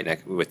sit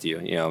right with you,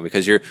 you know,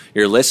 because your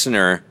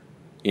listener,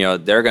 you know,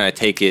 they're going to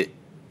take it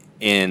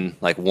in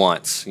like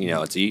once, you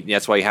know.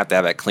 That's why you have to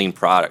have that clean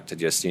product to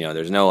just, you know,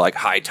 there's no like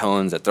high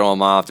tones that throw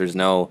them off. There's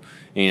no,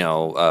 you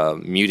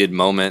know, muted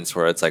moments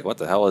where it's like, what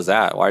the hell is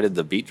that? Why did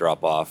the beat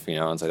drop off? You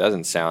know, it's like, that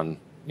doesn't sound,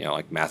 you know,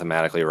 like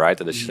mathematically right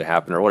that this should have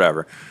happened or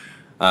whatever.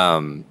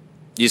 You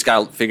just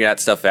got to figure that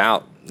stuff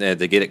out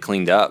to get it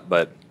cleaned up.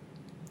 But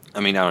I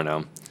mean, I don't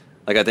know.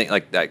 Like, I think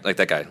like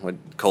that guy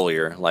with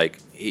Collier, like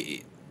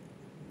he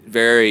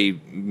very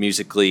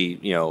musically,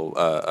 you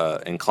know,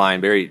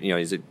 inclined, very, you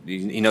know,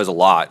 he knows a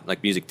lot,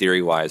 like music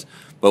theory wise.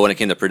 But when it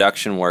came to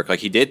production work, like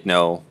he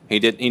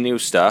knew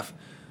stuff,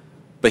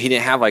 but he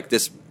didn't have like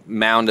this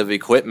mound of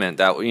equipment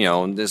that, you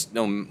know, there's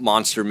no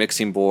monster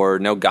mixing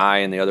board, no guy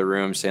in the other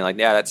room saying like,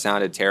 yeah, that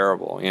sounded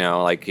terrible, you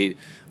know. Like a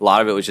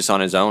lot of it was just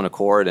on his own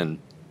accord, and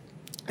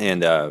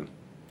yeah,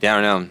 I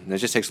don't know. It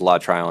just takes a lot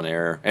of trial and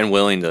error and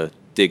willing to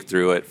dig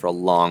through it for a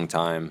long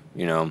time,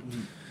 you know.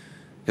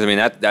 Because I mean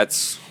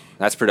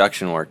that's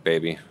production work,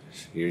 baby.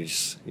 you're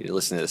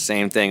listening to the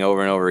same thing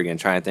over and over again,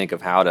 trying to think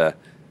of how to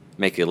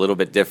make it a little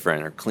bit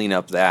different or clean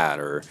up that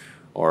or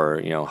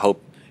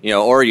hope,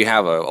 or you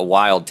have a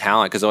wild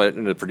talent. Because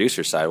on the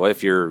producer side, what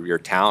if your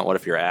talent, what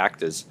if your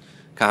act is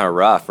kind of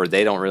rough, or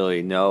they don't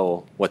really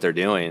know what they're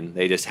doing?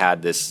 They just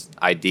had this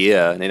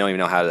idea and they don't even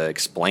know how to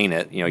explain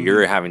it.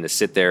 You're having to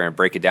sit there and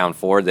break it down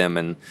for them,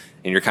 and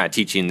you're kind of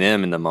teaching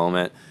them in the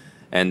moment.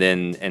 And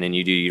then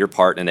you do your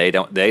part, and they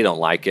don't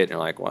like it. And you're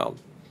like, well,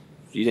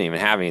 you didn't even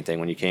have anything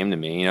when you came to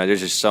me.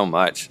 There's just so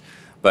much.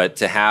 But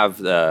to have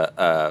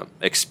the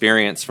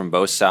experience from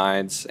both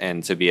sides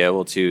and to be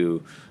able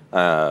to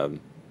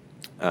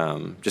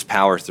just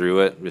power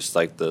through it, just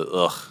like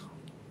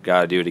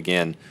gotta do it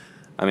again.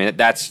 I mean,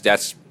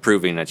 that's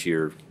proving that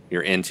you're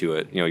into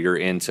it. You're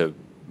into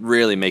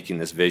really making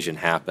this vision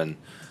happen,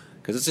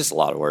 because it's just a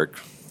lot of work,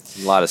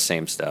 a lot of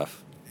same stuff.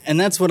 And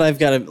that's what I've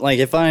got to, like,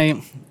 if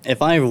I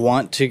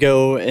want to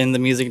go in the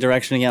music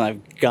direction again,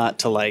 I've got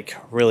to, like,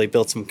 really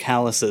build some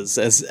calluses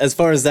as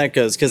far as that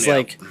goes. Because,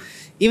 like,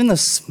 even the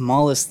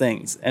smallest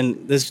things,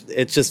 and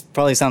it just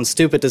probably sounds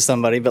stupid to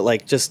somebody, but,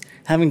 like, just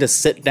having to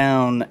sit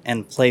down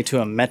and play to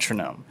a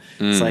metronome.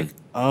 It's like,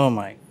 oh,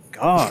 my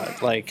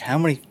God. Like, how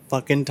many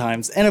fucking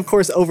times? And, of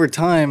course, over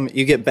time,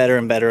 you get better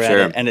and better at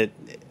it. And it,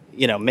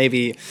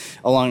 maybe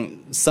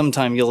along some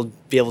time you'll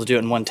be able to do it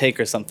in one take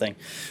or something.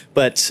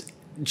 But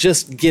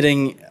just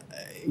going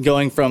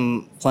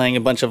from playing a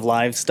bunch of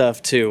live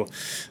stuff to,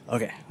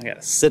 okay, I got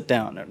to sit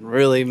down and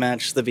really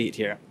match the beat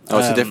here. Oh,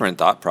 it's a different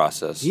thought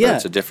process. Yeah.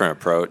 It's a different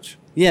approach.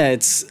 Yeah,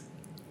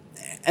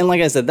 and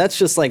like I said, that's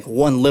just like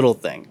one little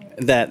thing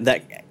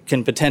that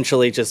can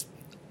potentially just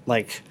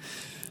like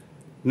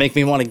make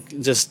me want to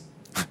just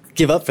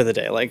give up for the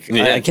day. Like,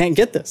 I can't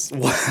get this.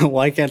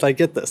 Why can't I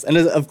get this? And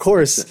of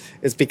course,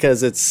 it's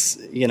because it's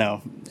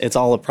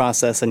all a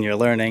process and you're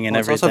learning and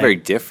everything. It's also very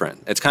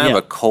different. It's kind of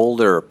a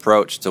colder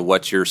approach to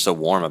what you're so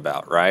warm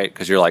about, right?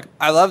 Because you're like,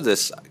 I love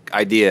this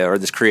idea or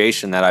this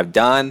creation that I've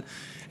done,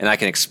 and I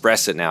can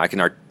express it now. I can,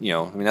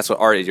 that's what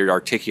art is. You're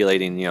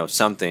articulating,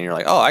 something. You're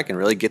like, oh, I can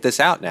really get this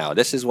out now.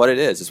 This is what it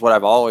is. It's what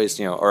I've always,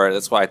 or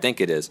that's what I think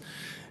it is.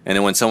 And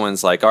then when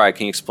someone's like, all right,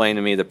 can you explain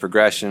to me the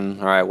progression?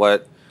 All right,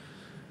 what?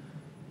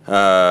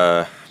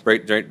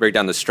 Break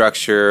down the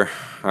structure.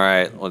 All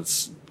right,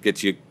 let's get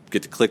the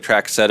click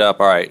track set up.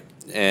 All right,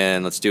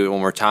 and let's do it one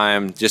more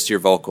time. Just your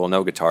vocal,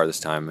 no guitar this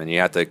time. And you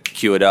have to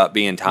cue it up,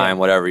 be in time,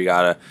 whatever. You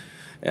gotta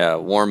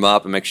warm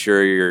up and make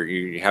sure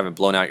you haven't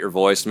blown out your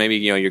voice. Maybe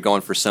you're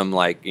going for some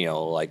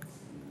raspy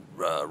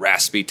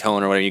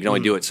tone or whatever. You can only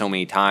do it so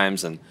many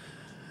times, and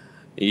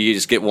you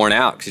just get worn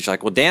out because you're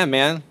like, well, damn,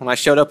 man, when I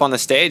showed up on the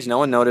stage, no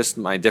one noticed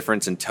my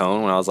difference in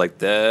tone when I was like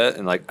that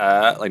and like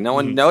no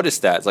one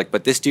noticed that. It's like,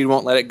 but this dude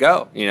won't let it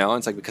go, And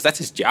it's like, because that's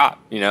his job,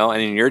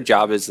 and your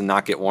job is to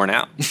not get worn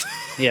out.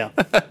 Yeah.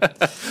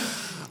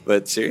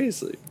 But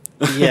seriously.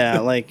 Yeah,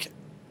 like,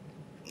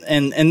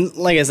 and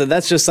like I said,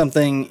 that's just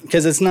something,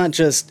 because it's not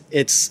just,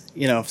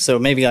 so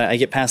maybe I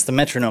get past the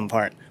metronome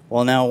part.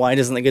 Well, now why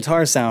doesn't the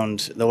guitar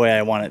sound the way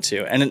I want it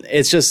to? And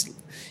it's just,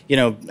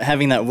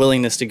 having that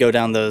willingness to go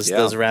down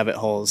those rabbit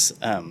holes.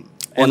 And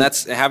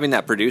that's having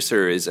that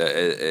producer is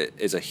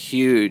a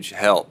huge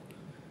help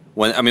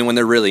when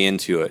they're really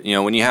into it.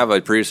 When you have a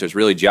producer that's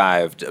really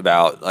jived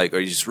about, like, or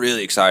you're just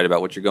really excited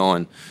about what you're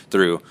going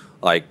through,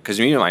 like, because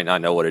you might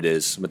not know what it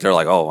is, but they're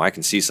like, oh, I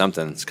can see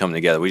something that's coming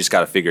together. We just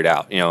got to figure it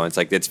out. It's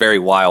like, it's very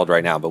wild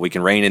right now, but we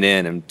can rein it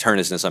in and turn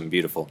this into something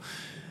beautiful.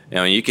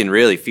 You can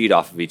really feed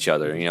off of each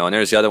other, and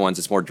there's the other ones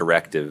that's more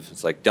directive.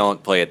 It's like,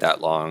 don't play it that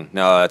long.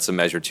 No, that's a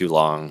measure too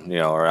long,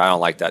 or I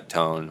don't like that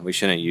tone. We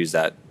shouldn't use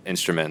that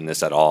instrument in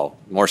this at all.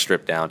 More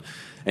stripped down.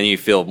 And you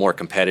feel more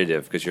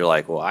competitive because you're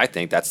like, well, I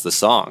think that's the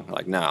song.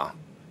 Like, no,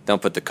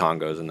 don't put the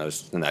congos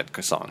in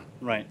that song.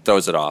 Right.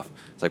 Throws it off.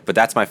 It's like, but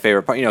that's my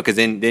favorite part, because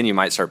then you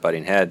might start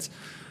butting heads.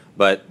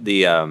 But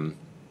the,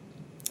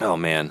 oh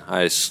man,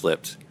 I just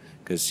slipped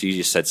because you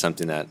just said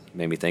something that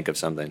made me think of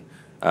something.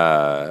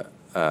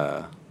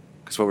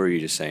 What were you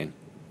just saying?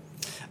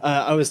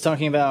 I was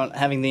talking about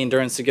having the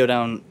endurance to go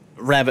down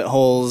rabbit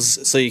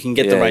holes so you can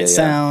get the right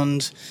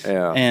sound.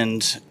 Yeah.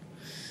 And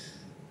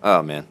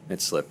oh man,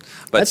 it slipped.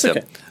 But that's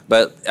okay.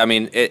 But I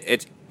mean,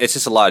 it's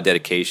just a lot of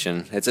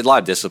dedication. It's a lot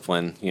of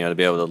discipline, to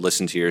be able to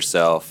listen to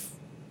yourself,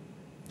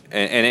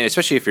 and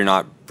especially if you're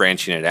not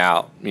branching it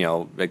out,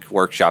 like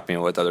workshopping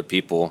it with other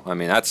people. I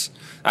mean, that's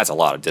a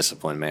lot of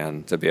discipline,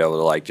 man. To be able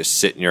to like just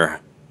sit in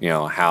your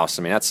house.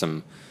 I mean, that's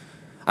some.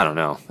 I don't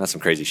know. That's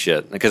some crazy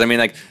shit. Because,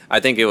 I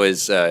think it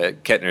was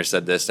Kettner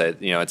said this,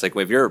 that, it's like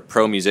if you're a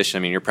pro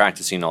musician, you're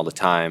practicing all the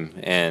time.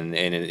 And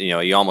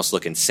you almost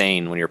look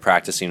insane when you're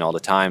practicing all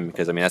the time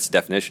because, that's the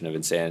definition of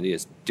insanity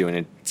is doing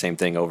the same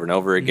thing over and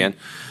over again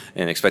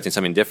and expecting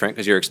something different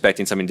because you're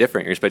expecting something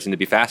different. You're expecting to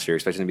be faster. You're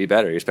expecting to be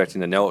better. You're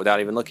expecting to know without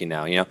even looking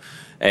now,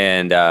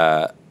 And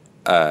I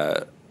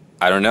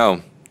don't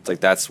know. It's like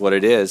that's what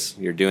it is.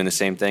 You're doing the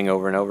same thing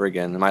over and over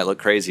again. It might look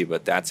crazy,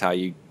 but that's how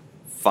you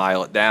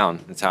file it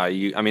down. That's how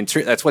you,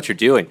 that's what you're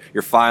doing.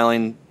 You're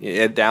filing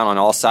it down on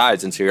all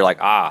sides until you're like,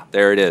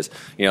 there it is.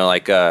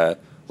 Like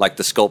like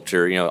the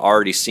sculpture,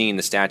 already seeing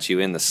the statue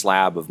in the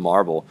slab of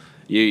marble.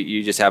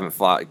 You just haven't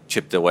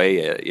chipped away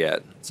it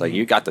yet. It's like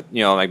you got the,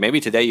 like maybe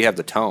today you have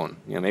the tone.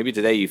 Maybe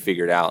today you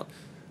figured out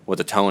what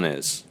the tone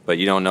is, but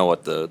you don't know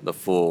what the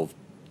full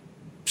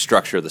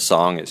structure of the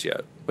song is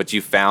yet. But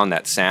you found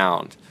that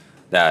sound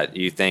that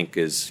you think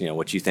is,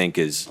 what you think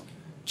is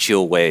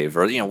chill wave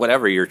or,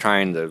 whatever you're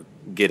trying to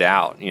get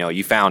out.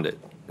 You found it.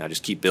 Now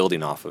just keep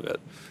building off of it.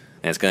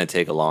 And it's going to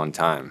take a long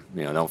time.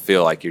 Don't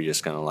feel like you're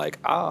just going to like,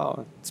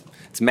 oh,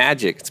 it's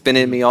magic. It's been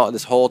in me all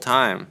this whole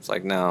time. It's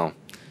like, no.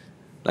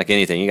 Like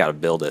anything, you got to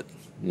build it.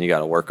 And you got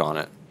to work on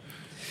it.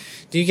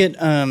 Do you get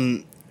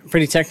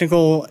pretty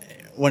technical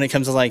when it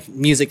comes to like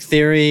music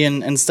theory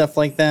and stuff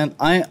like that?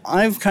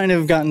 I've kind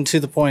of gotten to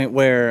the point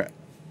where,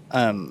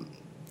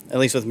 at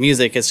least with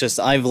music, it's just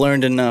I've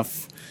learned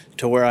enough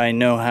to where I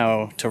know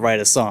how to write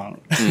a song.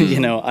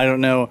 I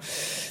don't know.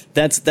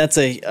 That's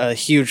a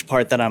huge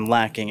part that I'm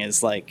lacking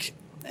is like,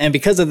 and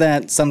because of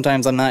that,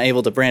 sometimes I'm not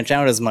able to branch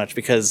out as much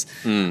because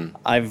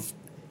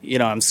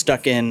I'm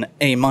stuck in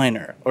A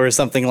minor or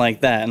something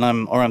like that, and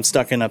I'm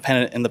stuck in the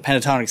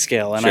pentatonic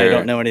scale, and I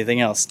don't know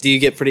anything else. Do you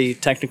get pretty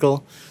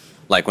technical?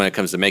 Like when it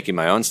comes to making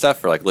my own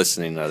stuff, or like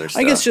listening to other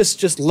stuff? I guess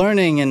just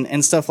learning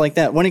and stuff like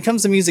that. When it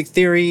comes to music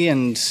theory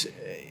and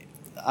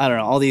I don't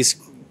know all these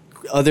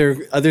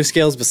other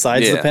scales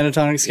besides the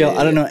pentatonic scale,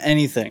 I don't know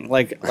anything.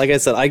 Like I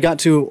said, I got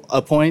to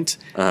a point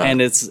and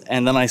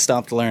then I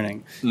stopped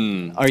learning.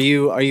 Are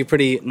you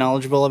pretty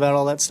knowledgeable about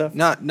all that stuff?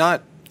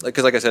 Not.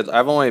 Because like I said,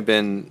 I've only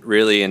been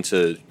really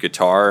into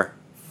guitar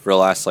for the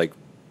last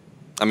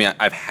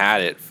I've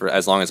had it for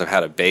as long as I've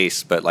had a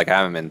bass, but like I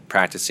haven't been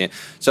practicing.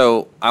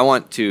 So I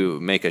want to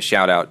make a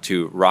shout out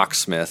to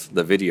Rocksmith,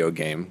 the video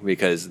game,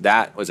 because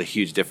that was a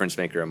huge difference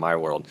maker in my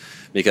world.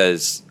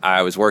 Because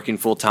I was working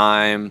full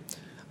time,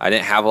 I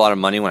didn't have a lot of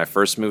money when I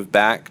first moved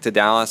back to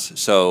Dallas,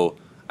 so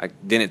I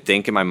didn't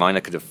think in my mind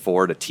I could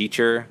afford a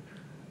teacher.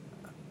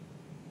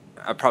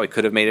 I probably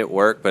could have made it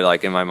work, but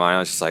like in my mind, I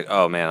was just like,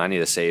 oh man, I need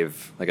to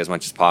save like as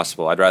much as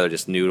possible. I'd rather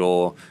just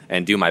noodle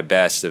and do my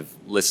best of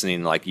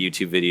listening to like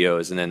YouTube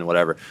videos and then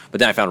whatever. But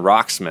then I found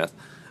Rocksmith,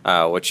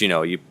 which,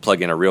 you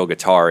plug in a real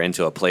guitar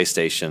into a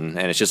PlayStation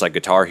and it's just like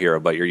Guitar Hero,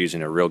 but you're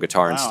using a real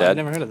guitar instead. I've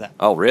never heard of that.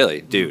 Oh,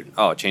 really? Dude.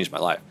 Oh, it changed my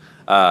life.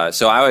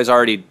 So I was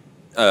already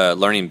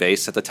learning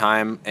bass at the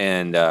time,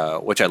 and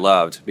which I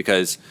loved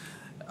because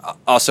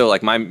also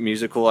like my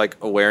musical like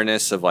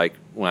awareness of like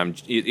when I'm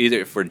either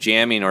if we're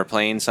jamming or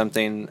playing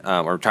something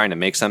or trying to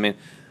make something,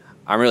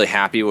 I'm really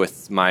happy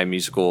with my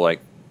musical like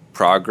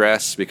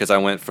progress because I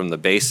went from the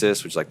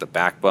bassist, which is like the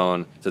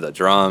backbone, to the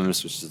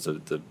drums, which is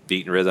the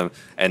beat and rhythm,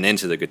 and then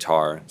to the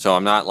guitar. So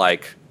I'm not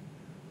like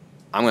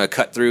I'm going to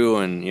cut through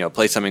and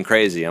play something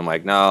crazy. I'm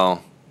like,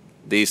 no,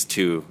 these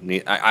two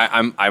need.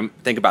 I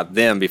think about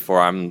them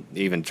before I'm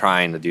even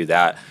trying to do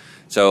that.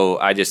 So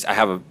I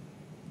have a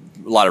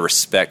lot of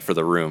respect for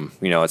the room.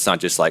 It's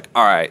not just like,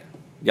 all right,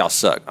 y'all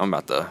suck, I'm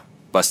about to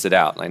bust it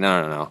out. Like,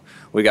 no.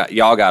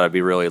 Y'all got to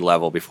be really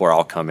level before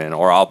I'll come in,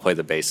 or I'll play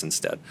the bass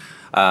instead.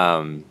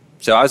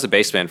 So I was a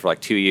bass man for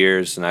like 2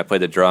 years, and I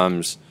played the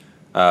drums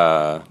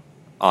on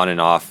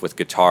and off with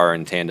guitar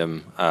in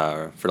tandem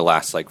for the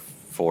last like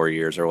 4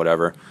 years or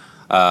whatever.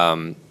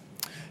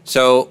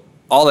 So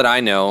all that I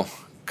know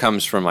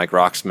comes from like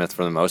Rocksmith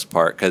for the most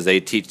part, because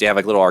they have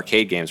like little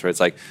arcade games where it's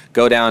like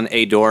go down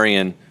A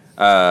Dorian.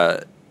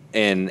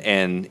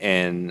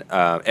 And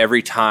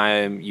every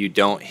time you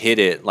don't hit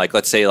it, like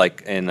let's say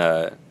like in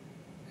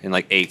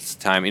like eighth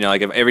time,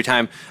 like every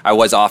time I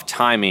was off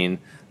timing,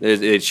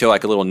 it'd show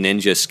like a little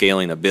ninja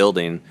scaling a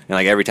building, and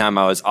like every time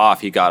I was off,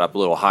 he got up a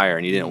little higher,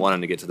 and you didn't want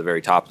him to get to the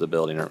very top of the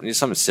building or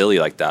something silly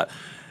like that.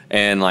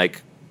 And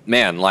like,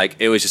 man, like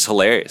it was just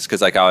hilarious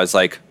because like I was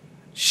like,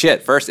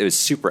 shit. First, it was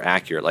super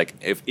accurate.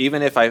 Like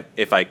even if I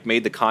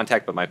made the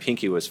contact, but my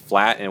pinky was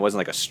flat and it wasn't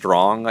like a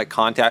strong like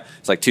contact,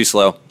 it's like too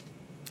slow.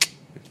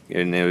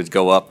 And it would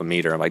go up a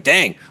meter. I'm like,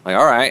 dang. I'm like,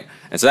 all right.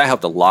 And so that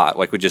helped a lot,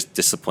 like with just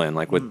discipline,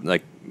 like with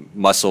like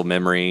muscle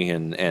memory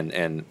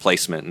and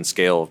placement and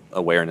scale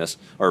awareness,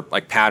 or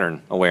like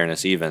pattern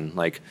awareness even.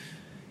 Like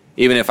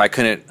even if I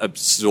couldn't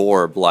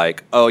absorb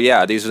like, oh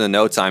yeah, these are the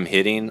notes I'm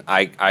hitting,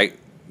 I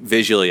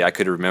visually I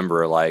could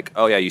remember like,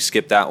 oh yeah, you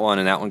skipped that one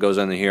and that one goes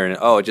under here, and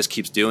oh, it just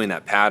keeps doing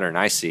that pattern.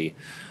 I see.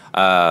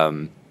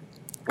 I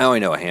only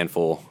know a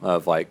handful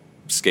of like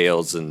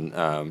scales, and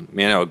I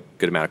know a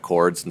good amount of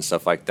chords and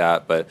stuff like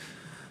that, but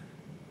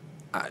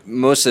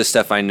most of the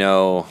stuff I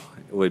know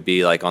would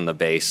be like on the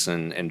bass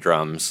and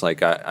drums.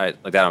 Like I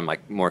like that I'm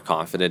like more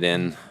confident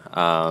in,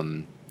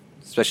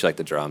 especially like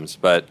the drums.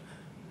 But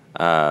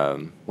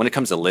when it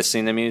comes to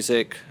listening to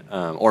music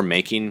or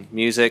making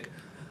music,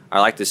 I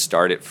like to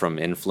start it from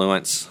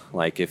influence.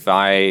 Like if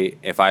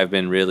I've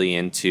been really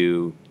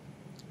into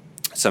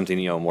something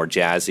more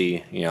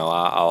jazzy,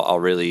 I'll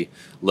really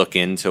look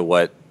into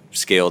what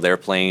scale they're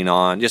playing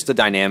on, just the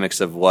dynamics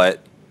of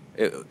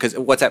because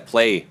what's at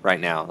play right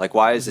now, like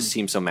why does this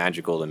seem so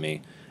magical to me,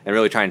 and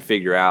really try and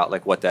figure out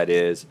like what that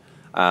is.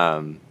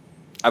 I've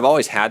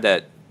always had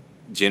that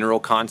general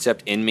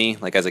concept in me,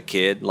 like as a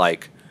kid,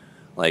 like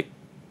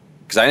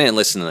because I didn't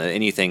listen to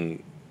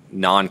anything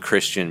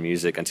non-Christian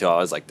music until I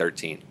was like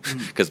 13,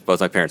 because both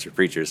my parents were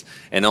preachers,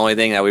 and the only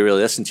thing that we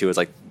really listened to was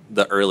like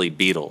the early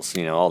Beatles,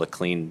 you know, all the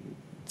clean,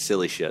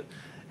 silly shit,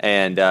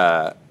 and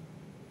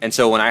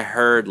so when I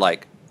heard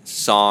like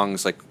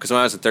songs, like, because when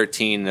I was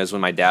 13, that's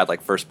when my dad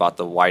like first bought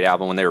the White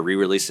Album when they were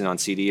re-releasing on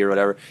CD or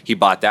whatever. He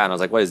bought that, and I was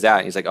like, "What is that?"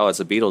 And he's like, "Oh, it's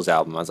a Beatles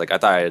album." I was like, "I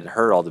thought I had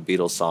heard all the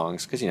Beatles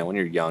songs," because you know when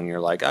you're young,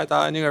 you're like, "I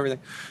thought I knew everything."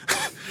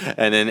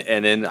 and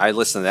then I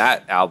listened to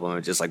that album, and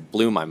it just like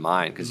blew my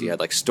mind, because you had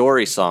like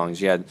story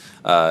songs, you had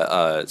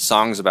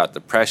songs about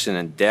depression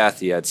and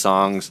death, you had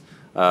songs,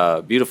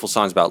 beautiful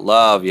songs about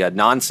love, you had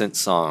nonsense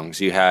songs,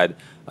 you had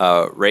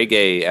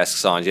reggae-esque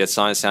songs. You had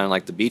songs that sounded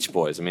like the Beach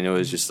Boys. I mean, it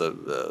was just a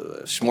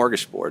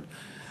smorgasbord.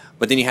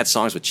 But then you had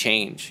songs with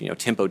change, you know,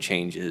 tempo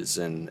changes,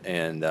 and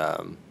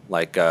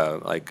like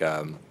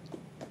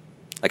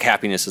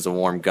 "Happiness Is a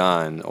Warm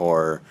Gun,"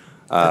 or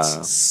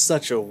that's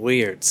such a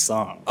weird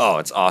song. Oh,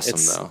 it's awesome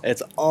though.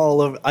 It's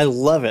all over. I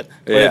love it,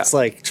 but it's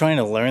like trying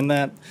to learn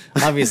that.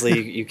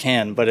 Obviously, you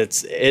can, but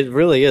it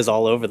really is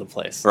all over the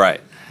place.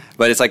 Right,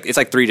 but it's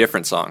like 3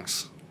 different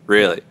songs,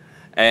 really.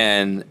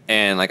 And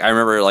like I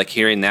remember like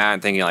hearing that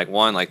and thinking like,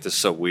 one, like this is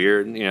so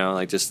weird, you know,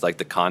 like just like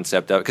the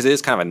concept of it, because it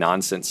is kind of a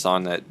nonsense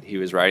song that he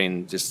was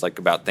writing just like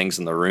about things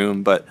in the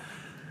room, but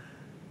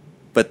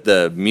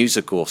the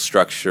musical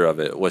structure of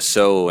it was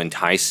so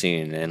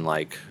enticing and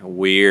like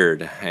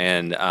weird,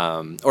 and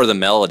or the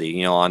melody,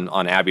 you know,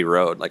 on Abbey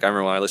Road. Like I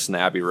remember when I listened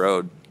to Abbey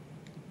Road,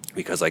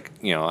 because like,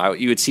 you know,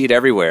 you would see it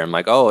everywhere. I'm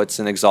like, oh, it's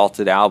an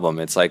exalted album.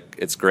 It's like,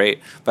 it's great.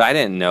 But I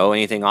didn't know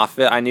anything off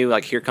of it. I knew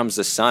like Here Comes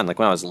the Sun. Like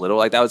when I was little,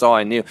 like that was all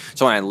I knew.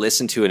 So when I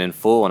listened to it in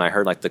full and I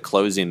heard like the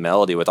closing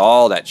melody with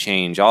all that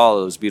change, all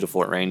those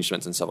beautiful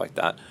arrangements and stuff like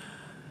that,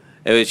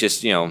 it was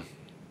just, you know,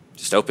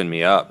 just opened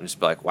me up and just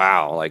be like,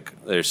 wow, like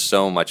there's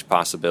so much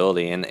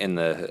possibility in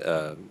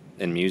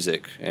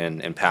music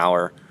and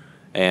power.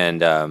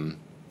 And kind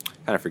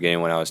of forgetting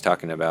what I was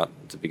talking about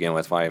to begin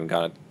with, why I even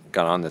got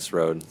on this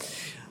road.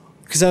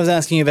 Because I was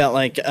asking about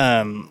like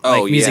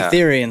music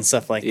theory and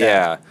stuff like that.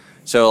 Yeah.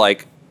 So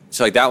like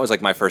that was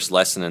like my first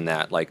lesson in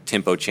that, like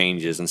tempo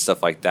changes and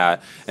stuff like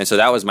that. And so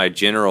that was my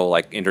general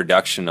like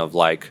introduction of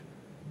like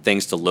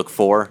things to look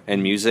for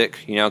in music,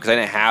 you know, because I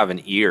didn't have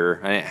an ear,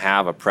 I didn't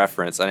have a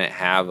preference, I didn't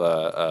have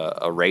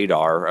a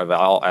radar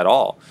at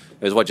all.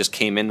 It was what just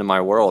came into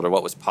my world or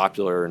what was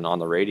popular and on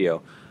the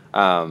radio.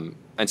 And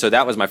so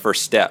that was my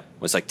first step,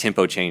 was like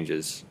tempo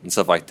changes and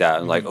stuff like that.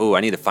 And like, oh,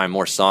 I need to find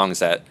more songs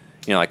that,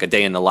 you know, like A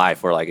Day in the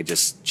Life, where like it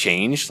just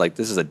changed. Like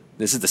this is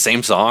the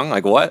same song.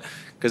 Like what?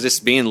 Because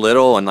just being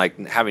little and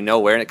like having no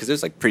awareness, because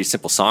there's like pretty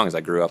simple songs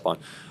I grew up on.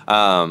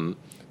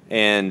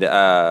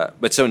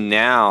 But so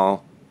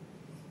now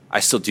I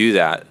still do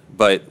that,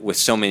 but with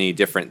so many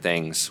different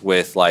things,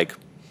 with like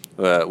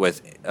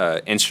with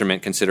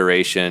instrument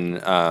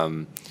consideration.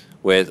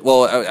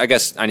 I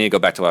guess I need to go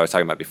back to what I was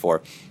talking about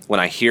before. When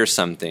I hear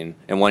something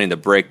and wanting to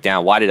break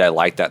down, why did I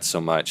like that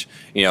so much?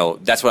 You know,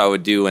 that's what I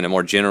would do in a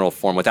more general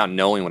form without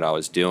knowing what I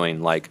was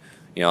doing. Like,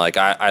 you know, like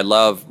I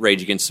love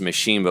Rage Against the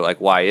Machine, but like,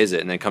 why is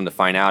it? And then come to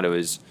find out it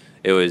was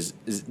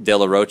De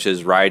La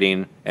Rocha's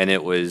writing, and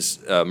it was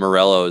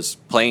Morello's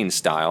playing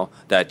style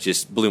that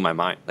just blew my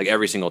mind. Like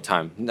every single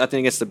time. Nothing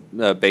against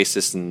the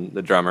bassist and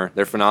the drummer;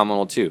 they're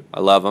phenomenal too.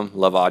 I love them.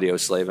 Love Audio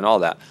Slave and all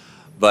that,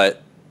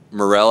 but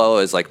Morello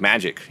is like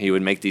magic. He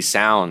would make these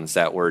sounds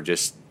that were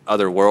just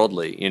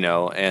otherworldly, you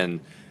know,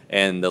 and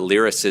the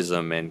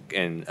lyricism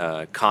and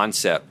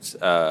concept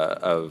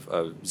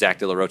of Zach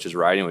De La Rocha's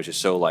writing was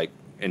just so like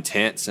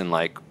intense and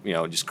like, you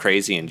know, just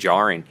crazy and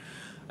jarring.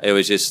 It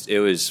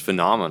was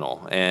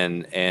phenomenal.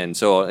 And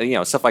so, you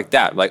know, stuff like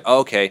that. Like, oh,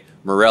 okay,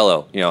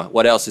 Morello, you know,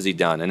 what else has he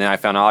done? And then I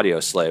found Audio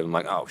Slave. I'm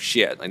like, oh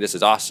shit, like this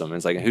is awesome. And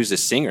it's like, who's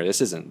this singer?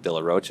 This isn't De La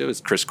Rocha, it was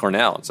Chris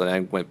Cornell. So then I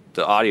went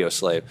to Audio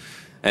Slave,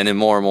 and then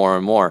more and more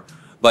and more.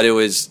 But it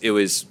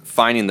was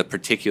finding the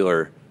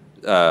particular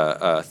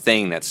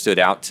thing that stood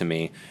out to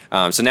me.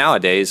 So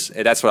nowadays,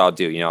 that's what I'll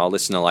do. You know, I'll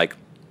listen to like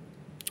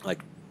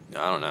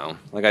I don't know,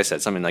 like I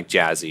said, something like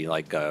jazzy,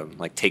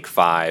 like Take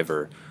Five,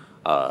 or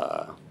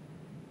I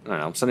don't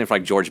know, something from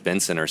like George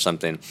Benson or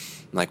something. I'm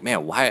like,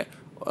 man, why?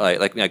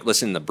 Like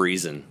listening to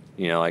Breezin'.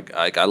 You know, like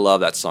I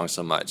love that song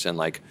so much, and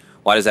like,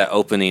 why does that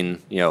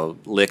opening, you know,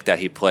 lick that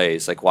he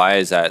plays, like, why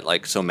is that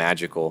like so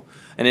magical?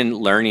 And then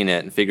learning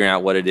it and figuring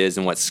out what it is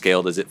and what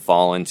scale does it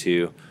fall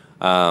into.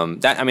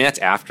 That's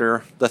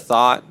after the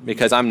thought,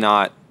 because I'm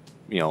not,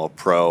 you know, a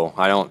pro.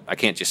 I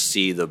can't just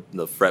see the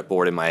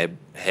fretboard in my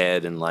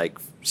head and like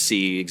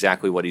see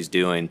exactly what he's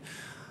doing.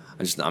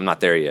 I'm not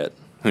there yet.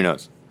 Who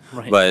knows?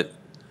 Right.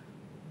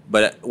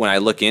 But when I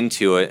look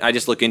into it, I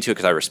just look into it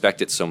because I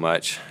respect it so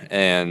much,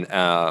 and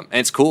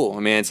it's cool. I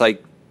mean, it's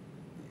like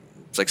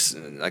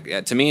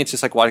to me, it's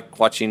just like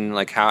watching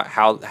like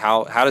how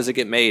does it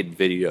get made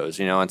videos,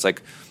 you know? It's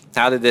like,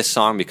 how did this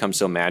song become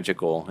so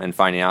magical, and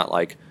finding out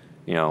like,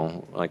 You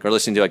know, like, or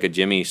listening to like a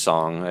Jimmy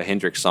song, a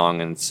Hendrix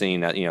song, and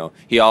seeing that, you know,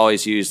 he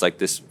always used like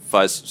this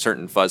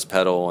certain fuzz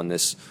pedal and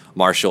this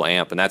Marshall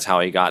amp, and that's how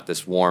he got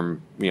this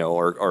warm, you know,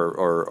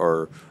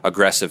 or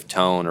aggressive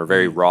tone, or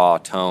very raw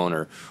tone,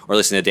 or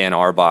listening to Dan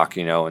Arbach,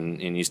 you know, and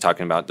he's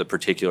talking about the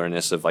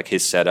particularness of like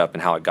his setup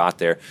and how it got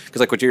there.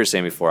 Because like what you were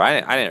saying before,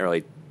 I didn't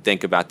really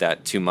think about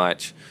that too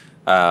much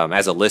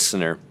as a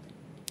listener,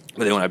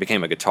 but then when I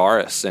became a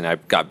guitarist and I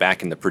got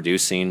back into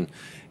producing.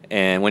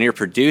 And when you're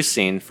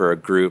producing for a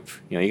group,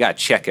 you know, you got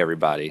to check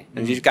everybody,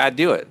 and you just got to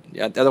do it.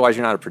 Otherwise,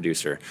 you're not a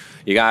producer.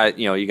 You got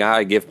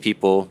to give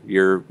people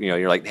you're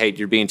like, hey,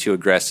 you're being too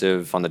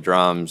aggressive on the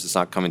drums. It's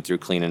not coming through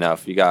clean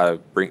enough. You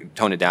got to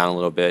tone it down a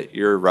little bit.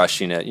 You're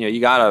rushing it. You know,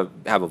 you got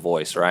to have a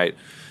voice, right?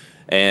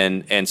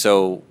 And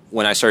so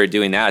when I started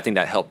doing that, I think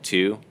that helped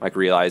too. Like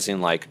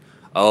realizing like,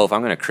 oh, if I'm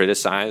going to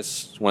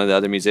criticize one of the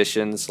other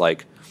musicians,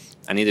 like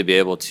I need to be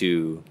able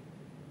to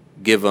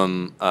give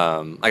them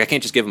like I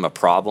can't just give them a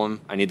problem.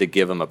 I need to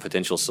give them a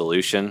potential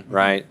solution,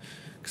 right?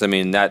 Because I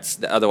mean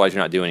otherwise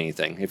you're not doing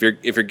anything. If you're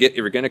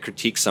going to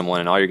critique someone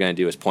and all you're going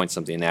to do is point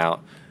something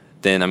out,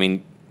 then I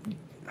mean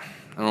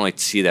I don't really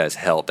see that as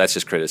help. That's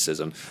just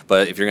criticism.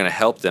 But if you're going to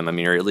help them, I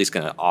mean you're at least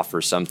going to offer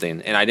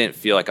something. And I didn't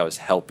feel like I was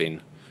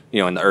helping,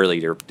 you know, in the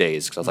earlier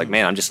days because I was like,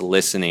 man, I'm just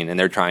listening and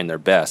they're trying their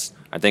best.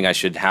 I think I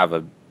should have a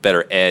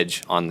better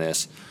edge on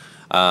this.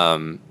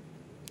 And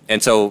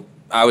so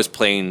I was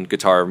playing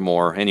guitar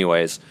more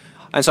anyways.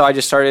 And so I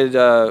just started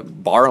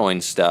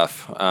borrowing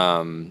stuff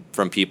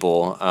from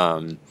people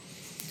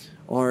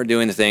or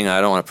doing the thing I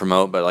don't want to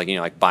promote, but like, you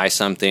know, like buy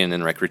something and then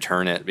like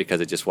return it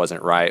because it just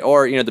wasn't right.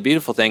 Or, you know, the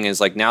beautiful thing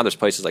is like now there's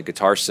places like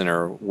Guitar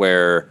Center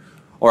where,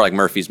 or like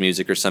Murphy's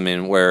Music or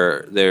something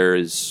where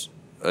there's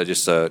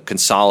just a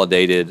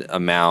consolidated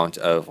amount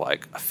of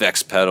like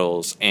effects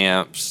pedals,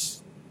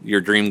 amps, your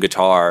dream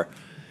guitar.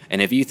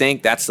 And if you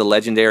think that's the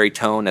legendary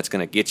tone that's going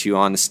to get you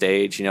on the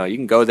stage, you know, you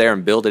can go there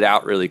and build it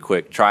out really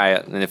quick. Try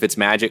it. And if it's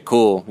magic,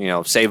 cool. You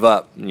know, save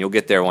up and you'll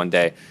get there one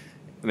day.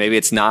 Maybe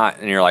it's not.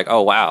 And you're like,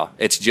 oh, wow,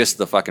 it's just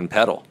the fucking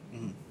pedal.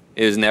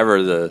 It was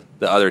never the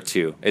other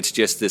two. It's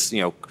just this,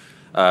 you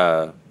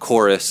know,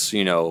 chorus,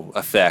 you know,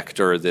 effect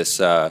or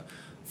this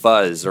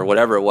fuzz or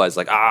whatever it was.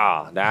 Like,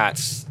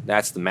 that's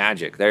the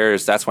magic.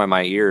 That's why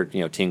my ear,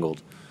 you know,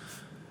 tingled.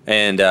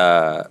 And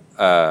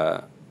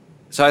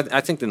so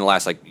I think in the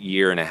last like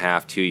year and a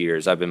half, 2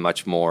 years, I've been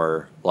much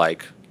more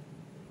like,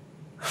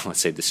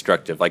 let's say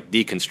destructive, like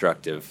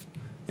deconstructive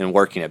and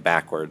working it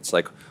backwards.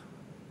 Like,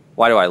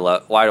 why do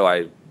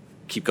I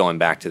keep going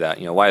back to that?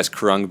 You know, why does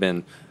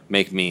Khruangbin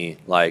make me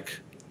like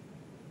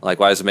why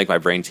does it make my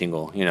brain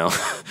tingle, you know?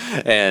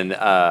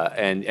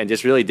 and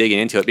just really digging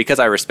into it because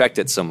I respect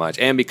it so much.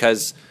 And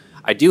because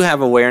I do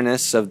have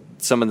awareness of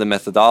some of the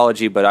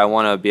methodology, but I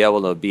want to be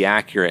able to be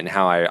accurate in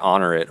how I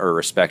honor it or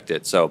respect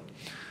it. So,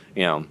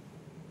 you know,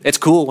 it's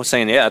cool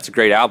saying, yeah, that's a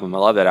great album. I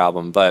love that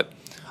album. But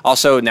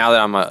also now that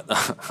I'm a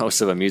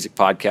host of a music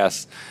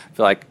podcast, I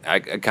feel like I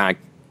kind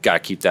of got to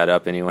keep that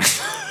up anyway.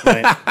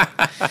 Right.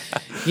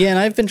 Yeah, and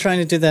I've been trying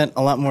to do that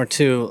a lot more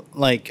too.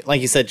 Like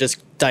you said,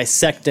 just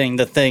dissecting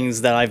the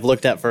things that I've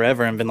looked at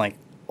forever and been like,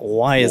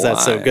 why is that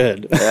so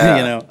good? Yeah.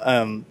 You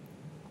know,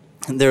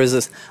 there was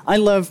this, I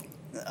love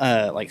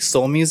like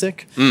soul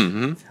music.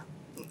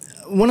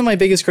 Mm-hmm. One of my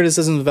biggest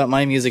criticisms about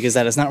my music is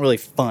that it's not really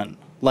fun.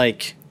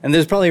 Like, and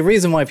there's probably a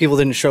reason why people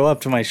didn't show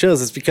up to my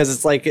shows. It's because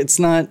it's like, it's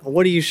not,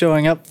 what are you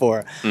showing up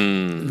for?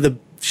 The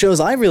shows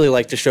I really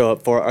like to show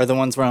up for are the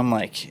ones where I'm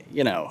like,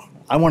 you know,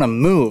 I want to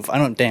move. I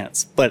don't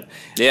dance. But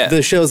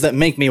the shows that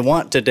make me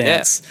want to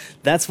dance,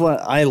 that's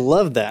what, I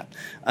love that.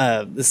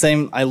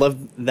 I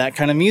love that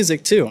kind of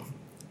music too.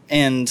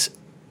 And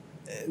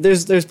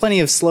there's plenty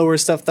of slower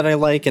stuff that I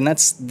like, and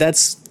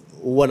that's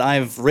what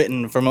I've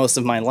written for most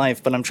of my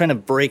life. But I'm trying to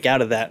break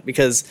out of that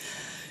because,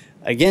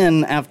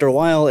 again, after a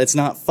while, it's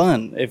not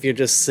fun if you're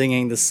just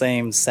singing the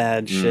same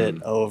sad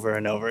shit over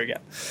and over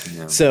again.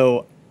 Yeah.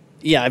 So,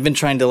 yeah, I've been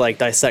trying to like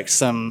dissect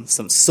some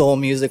soul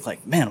music.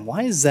 Like, man,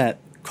 why does that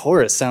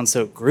chorus sound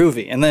so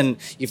groovy? And then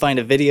you find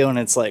a video and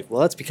it's like,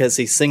 well, that's because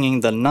he's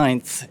singing the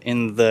ninth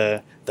in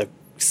the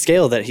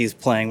scale that he's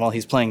playing while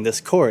he's playing this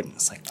chord. And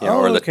it's like,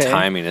 or the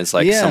timing is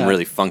like some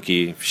really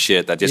funky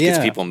shit that just gets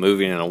people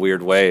moving in a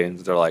weird way, and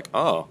they're like,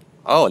 oh,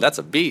 that's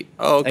a beat.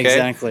 Oh, okay,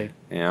 exactly.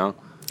 You know.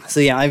 So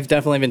yeah, I've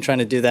definitely been trying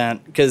to do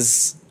that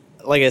because,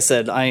 like I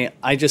said,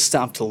 I just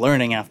stopped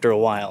learning after a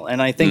while,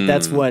 and I think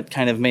that's what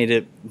kind of made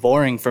it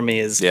boring for me.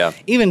 Is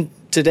even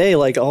today,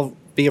 like I'll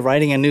be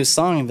writing a new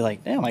song and be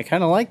like, damn, I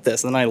kind of like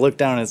this, and then I look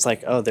down and it's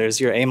like, oh,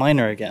 there's your A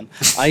minor again.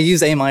 I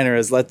use A minor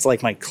as that's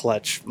like my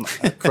crutch.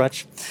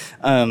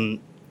 And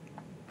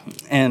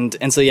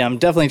so yeah, I'm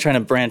definitely trying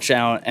to branch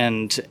out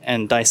and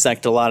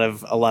dissect a lot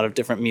of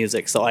different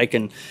music so I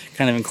can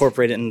kind of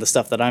incorporate it in the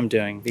stuff that I'm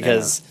doing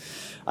because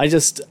I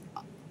just,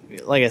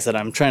 like I said,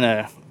 I'm trying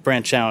to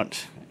branch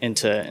out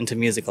into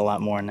music a lot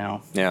more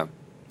now. Yeah.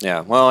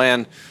 Well,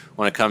 and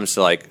when it comes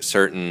to like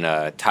certain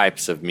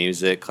types of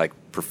music, like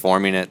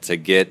performing it to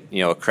get,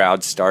 you know, a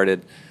crowd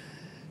started,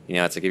 you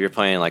know, it's like if you're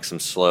playing like some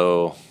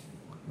slow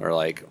or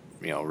like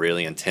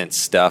really intense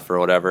stuff or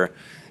whatever.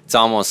 It's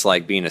almost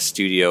like being a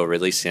studio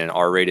releasing an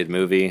R-rated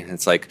movie.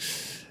 It's like,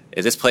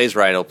 if this plays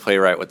right, it'll play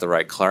right with the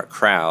right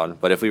crowd.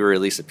 But if we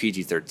release a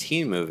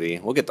PG-13 movie,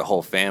 we'll get the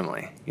whole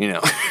family,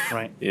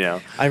 Right.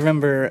 I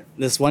remember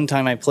this one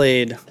time I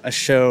played a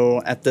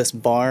show at this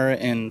bar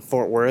in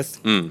Fort Worth.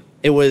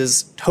 It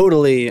was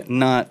totally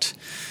not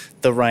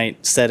the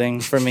right setting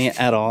for me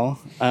at all.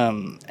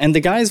 And the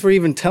guys were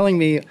even telling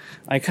me,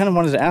 I kind of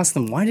wanted to ask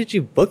them, why did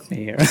you book me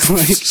here?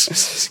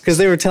 Because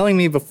they were telling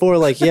me before,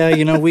 like,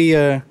 yeah, we...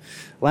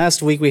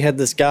 last week we had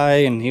this guy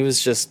and he was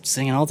just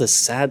singing all this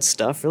sad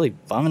stuff, really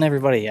bumming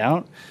everybody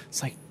out.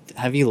 It's like,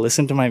 have you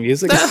listened to my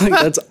music? Like,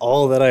 that's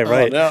all that I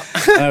write. Oh,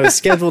 no. And I was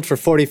scheduled for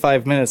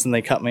 45 minutes and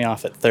they cut me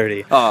off at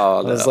 30. Oh,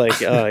 I was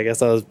like, I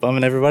guess I was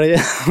bumming everybody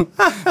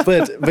out.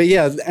 but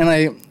yeah,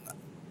 and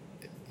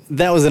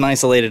that was an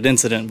isolated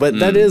incident, but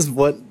that is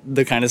what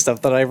the kind of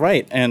stuff that I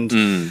write. And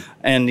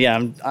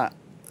yeah,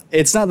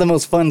 it's not the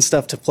most fun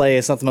stuff to play.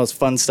 It's not the most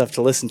fun stuff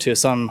to listen to.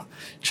 So I'm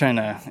trying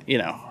to,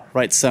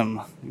 write some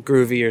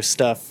groovier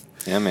stuff.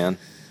 Yeah, man.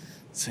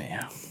 So,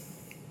 yeah.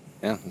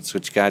 Yeah, that's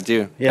what you gotta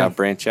do. Yeah. Gotta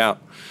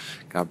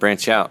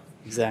branch out.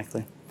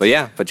 Exactly.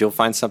 But you'll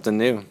find something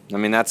new. I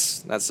mean,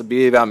 that's the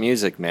beauty about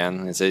music,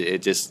 man.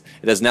 It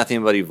does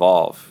nothing but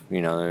evolve.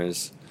 You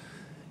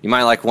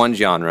might like one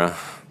genre,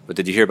 but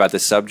did you hear about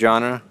this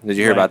subgenre? Did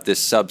you hear about this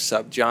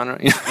sub-genre?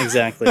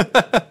 Exactly.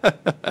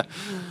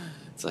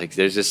 It's like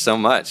there's just so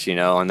much,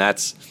 and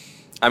that's...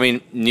 I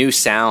mean, new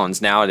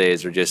sounds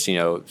nowadays are just,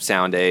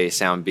 sound A,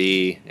 sound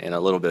B, and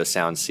a little bit of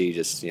sound C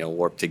just,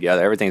 warped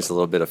together. Everything's a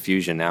little bit of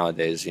fusion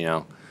nowadays,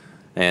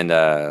 and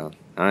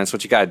that's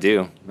what you got to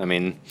do. I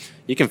mean,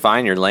 you can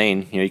find your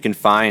lane, you can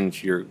find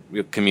your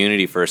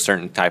community for a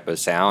certain type of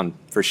sound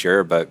for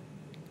sure, but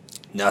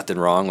nothing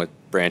wrong with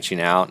branching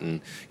out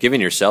and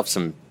giving yourself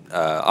some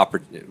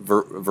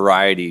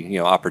variety,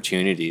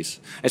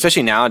 opportunities,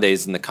 especially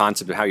nowadays in the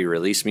concept of how you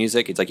release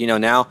music. It's like,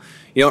 now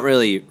you don't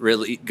really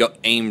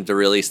aim to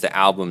release the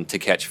album to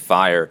catch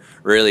fire.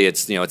 Really,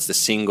 it's, it's the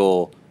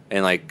single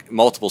and like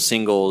multiple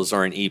singles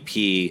or an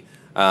EP,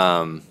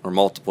 or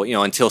multiple,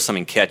 until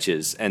something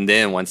catches. And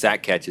then once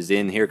that catches,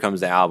 then here comes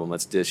the album.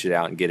 Let's dish it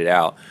out and get it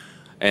out.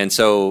 And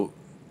so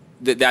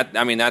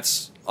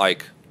that's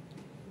like,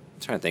 I'm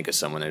trying to think of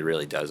someone that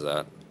really does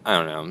that. I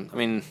don't know. I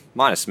mean,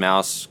 Modest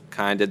Mouse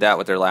kind of did that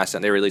with their last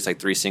time. They released like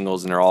 3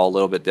 singles and they're all a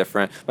little bit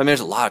different. But I mean, there's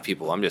a lot of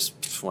people. I'm just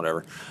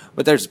whatever.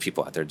 But there's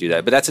people out there who do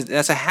that. But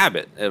that's a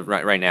habit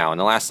right now. In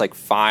the last like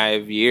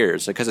 5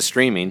 years, because of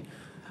streaming,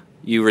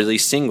 you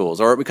release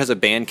singles, or because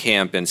of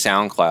Bandcamp and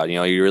SoundCloud.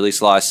 You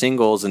release a lot of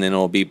singles and then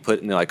it'll be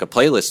put in like a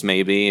playlist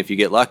maybe if you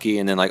get lucky.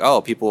 And then like,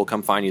 people will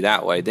come find you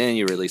that way. Then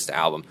you release the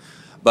album.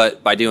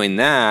 But by doing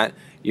that,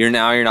 you're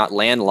not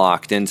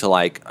landlocked into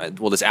like,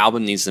 this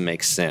album needs to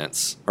make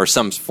sense or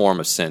some form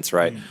of sense,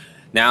 right?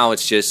 Now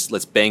it's just,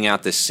 let's bang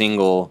out this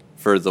single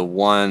for the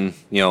one,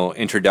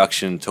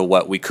 introduction to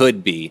what we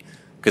could be.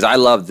 Because I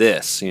love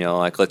this,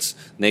 like let's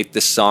make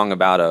this song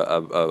about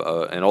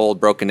an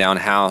old broken down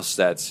house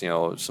that's,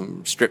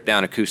 some stripped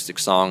down acoustic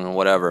song or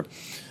whatever.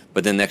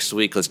 But then next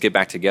week, let's get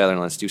back together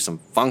and let's do some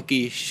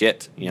funky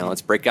shit.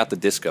 Let's break out the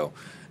disco.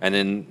 And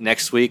then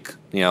next week,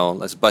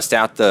 let's bust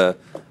out the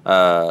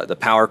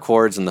power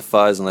chords and the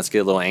fuzz, and let's get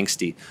a little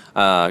angsty.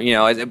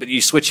 But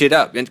you switch it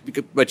up,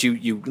 but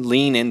you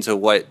lean into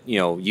what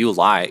you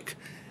like,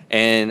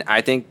 and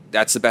I think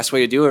that's the best way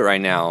to do it right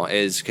now.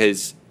 Is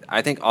because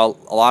I think a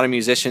lot of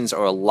musicians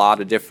are a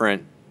lot of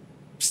different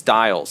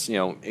styles,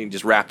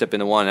 just wrapped up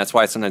into one. That's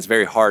why it's sometimes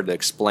very hard to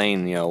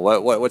explain,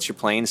 what's your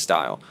playing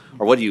style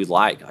or what do you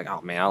like? Like,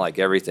 oh man, I like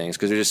everything. It's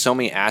because there's just so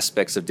many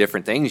aspects of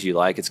different things you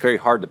like. It's very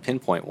hard to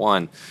pinpoint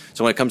one.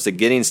 So when it comes to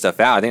getting stuff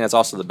out, I think that's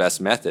also the best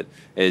method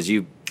is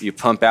you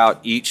pump out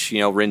each,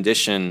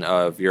 rendition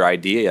of your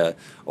idea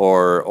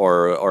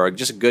or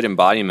just a good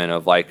embodiment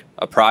of like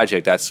a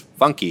project that's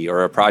funky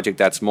or a project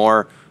that's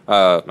more,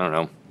 I don't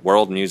know,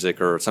 world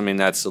music or something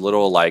that's a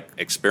little like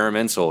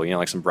experimental,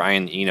 like some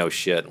Brian Eno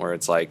shit where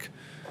it's like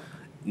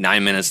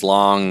 9 minutes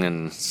long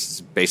and it's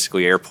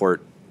basically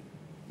airport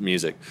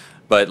music.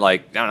 But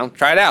like, I don't know,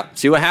 try it out,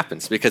 see what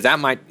happens, because that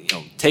might,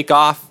 take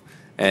off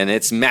and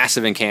it's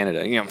massive in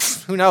Canada.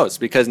 Who knows?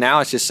 Because now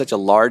it's just such a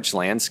large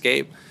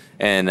landscape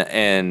and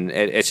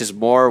it's just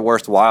more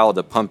worthwhile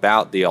to pump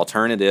out the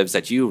alternatives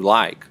that you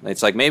like.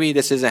 It's like, maybe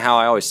this isn't how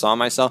I always saw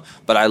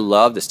myself, but I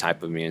love this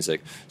type of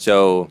music.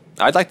 So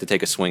I'd like to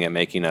take a swing at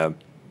making a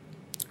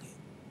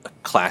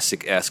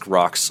classic-esque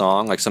rock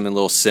song, like something a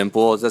little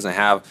simple. It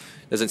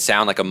doesn't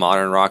sound like a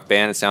modern rock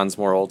band. It sounds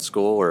more old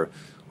school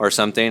or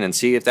something, and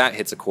see if that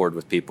hits a chord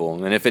with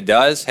people. And if it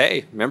does,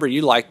 hey, remember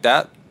you liked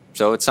that,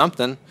 so it's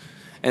something.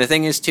 And the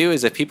thing is, too,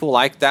 is if people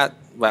like that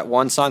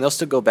one song, they'll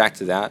still go back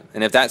to that.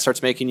 And if that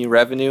starts making you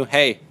revenue,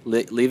 hey,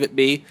 leave it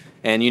be.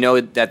 And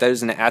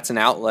that's an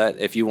outlet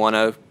if you want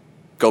to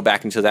go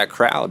back into that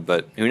crowd.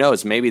 But who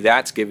knows? Maybe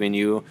that's giving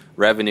you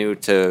revenue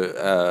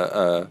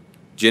to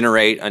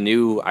generate a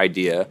new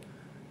idea.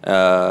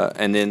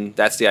 And then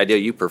that's the idea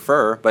you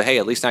prefer. But hey,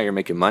 at least now you're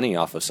making money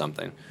off of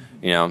something.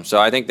 So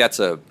I think that's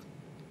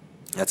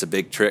That's a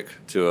big trick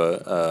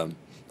to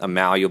a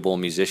malleable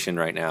musician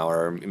right now,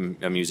 or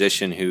a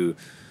musician who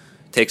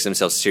takes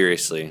themselves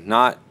seriously,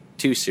 not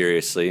too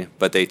seriously,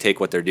 but they take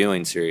what they're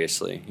doing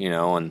seriously,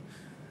 and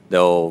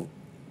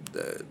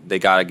they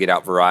got to get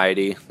out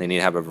variety. They need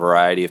to have a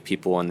variety of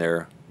people in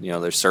their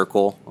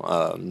circle,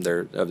 how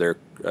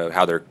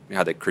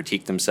they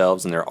critique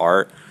themselves and their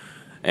art,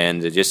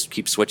 and to just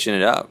keep switching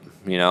it up,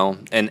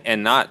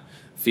 and not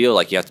feel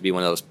like you have to be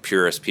one of those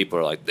purist people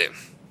who are like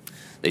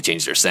they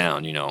changed their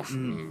sound,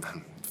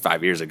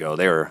 5 years ago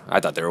I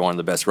thought they were one of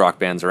the best rock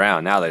bands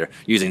around. Now they're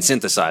using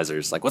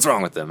synthesizers. Like, what's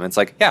wrong with them? And it's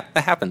like, yeah,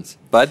 that happens,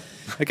 bud.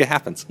 Like, it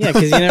happens. Yeah,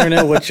 because you never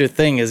know what your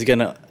thing is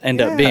gonna end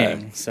up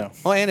being. So,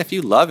 well, and if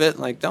you love it,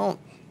 like, that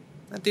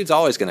dude's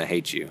always gonna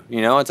hate you.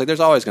 It's like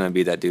there's always gonna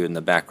be that dude in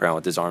the background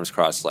with his arms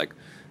crossed, like,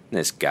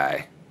 this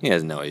guy, he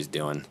doesn't know what he's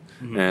doing.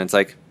 Mm-hmm. And it's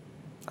like,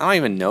 I don't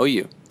even know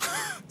you.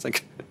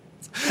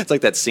 It's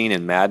like that scene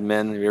in Mad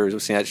Men. Have you ever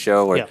seen that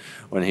show where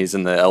when he's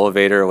in the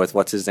elevator with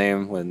what's his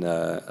name when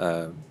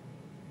I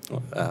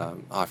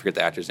forget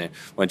the actor's name.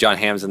 When John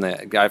Hamm's in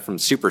the guy from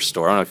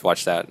Superstore, I don't know if you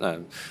watched that,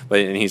 but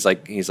he's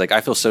like, I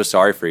feel so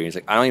sorry for you. He's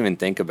like, I don't even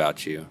think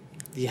about you.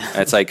 Yeah,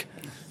 and it's like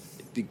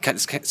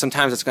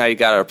sometimes it's how you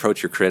got to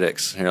approach your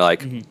critics. And you're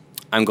like,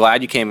 I'm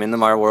glad you came into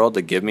my world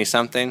to give me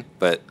something,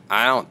 but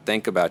I don't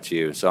think about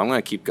you, so I'm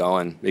going to keep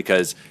going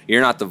because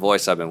you're not the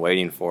voice I've been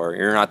waiting for.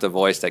 You're not the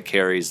voice that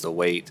carries the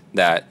weight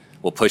that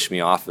will push me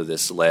off of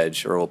this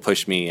ledge or will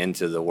push me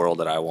into the world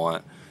that I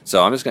want.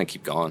 So I'm just going to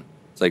keep going.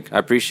 Like, I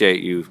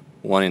appreciate you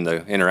wanting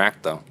to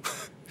interact, though,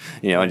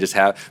 and just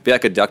be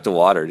like a duck to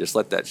water. Just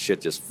let that shit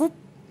just whoop,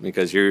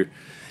 because you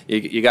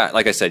got,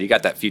 like I said, you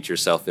got that future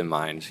self in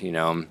mind,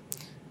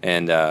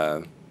 and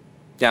I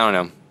don't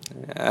know.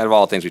 Out of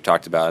all the things we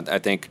talked about, I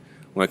think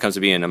when it comes to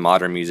being a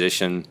modern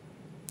musician,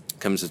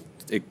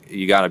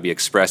 you got to be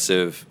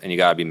expressive and you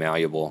got to be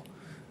malleable,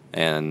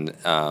 and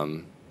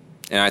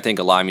I think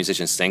a lot of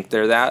musicians think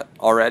they're that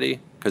already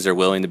because they're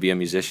willing to be a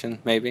musician,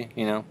 maybe,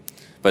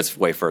 but it's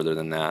way further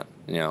than that.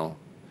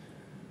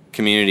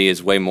 Community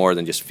is way more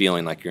than just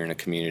feeling like you're in a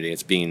community.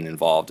 It's being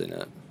involved in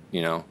it,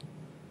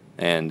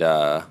 and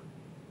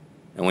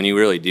when you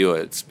really do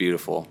it, it's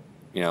beautiful.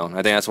 I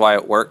think that's why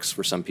it works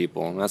for some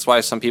people. And that's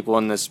why some people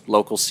in this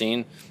local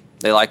scene,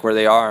 they like where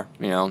they are.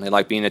 They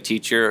like being a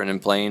teacher and then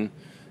playing,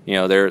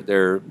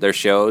 their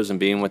shows and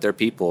being with their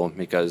people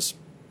because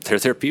they're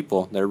their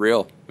people. They're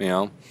real,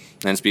 and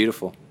it's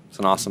beautiful. It's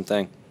an awesome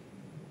thing.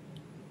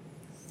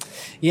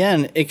 Yeah,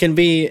 and it can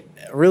be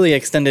really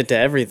extended to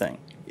everything.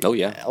 Oh,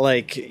 yeah.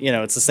 Like,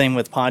 it's the same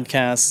with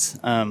podcasts.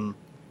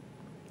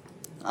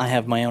 I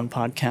have my own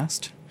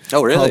podcast.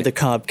 Oh, really? Called the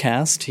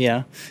Cobcast,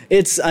 yeah.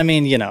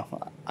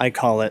 I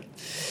call it.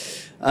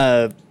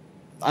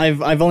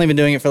 I've only been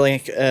doing it for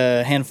like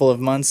a handful of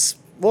months.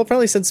 Well,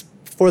 probably since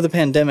before the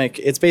pandemic.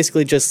 It's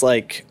basically just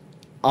like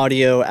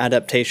audio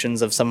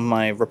adaptations of some of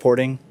my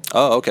reporting.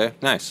 Oh, okay.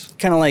 Nice.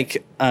 Kind of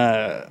like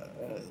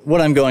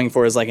what I'm going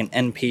for is like an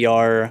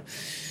NPR,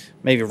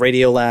 maybe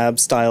Radiolab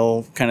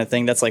style kind of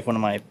thing. That's like one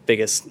of my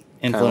biggest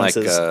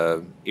influences. Kind of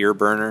like Ear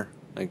Burner,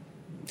 like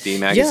D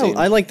Magazine. Yeah,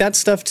 I like that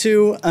stuff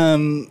too.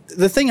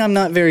 The thing I'm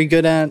not very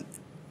good at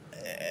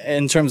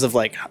in terms of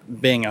like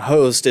being a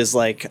host is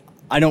like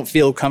I don't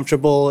feel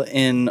comfortable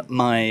in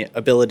my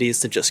abilities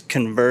to just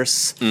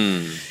converse,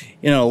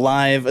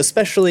 live,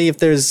 especially if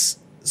there's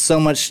so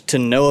much to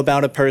know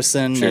about a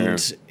person. Sure. And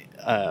there's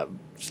a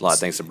lot of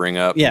things to bring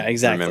up. Yeah,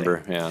 exactly.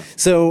 Remember, yeah.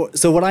 So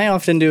what I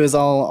often do is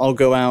I'll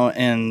go out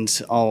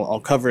and I'll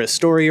cover a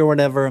story or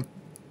whatever,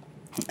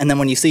 and then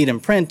when you see it in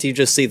print, you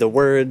just see the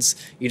words,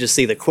 you just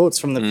see the quotes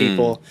from the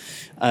people.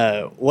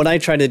 What I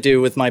try to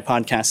do with my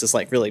podcast is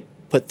like really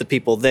put the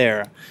people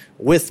there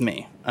with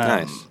me.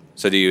 Nice.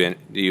 So do you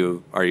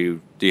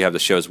have the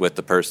shows with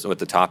the person, with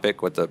the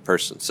topic, with the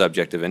person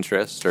subject of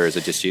interest, or is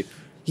it just you?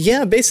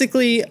 Yeah,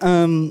 basically,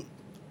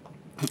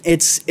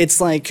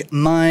 it's like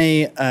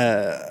my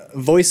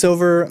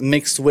voiceover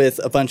mixed with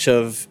a bunch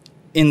of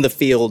in the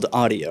field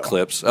audio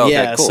clips. Oh,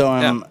 yeah, okay, cool.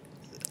 So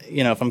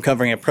if I'm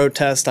covering a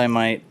protest, I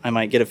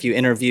might get a few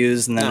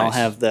interviews, and then I'll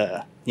have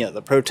the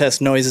protest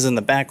noises in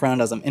the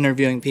background as I'm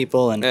interviewing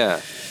people, and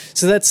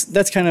so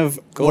that's kind of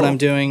cool. What I'm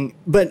doing.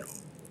 But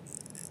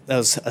that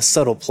was a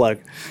subtle plug.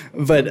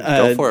 But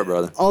go for it,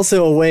 brother.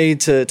 Also a way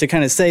to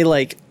kind of say,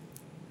 like,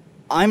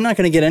 I'm not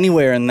going to get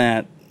anywhere in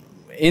that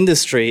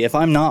industry if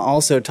I'm not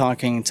also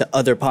talking to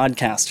other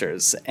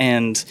podcasters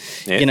and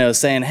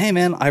saying, hey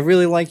man, I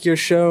really like your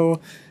show,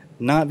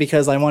 not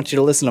because I want you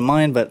to listen to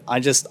mine, but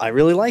I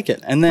really like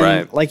it. And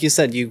then like you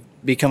said, you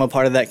become a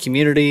part of that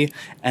community,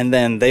 and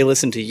then they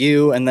listen to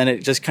you, and then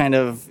it just kind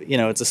of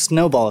it's a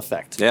snowball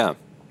effect. Yeah.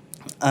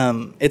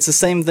 It's the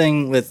same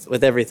thing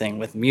with everything,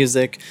 with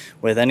music,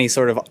 with any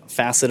sort of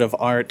facet of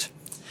art.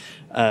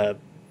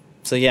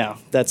 So yeah,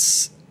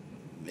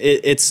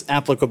 it's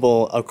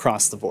applicable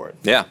across the board.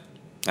 Yeah,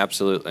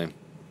 absolutely.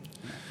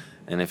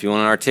 And if you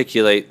want to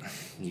articulate,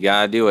 you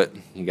got to do it.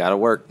 You got to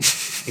work.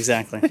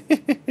 Exactly.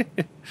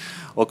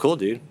 Well, cool,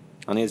 dude.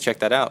 I'll need to check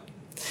that out.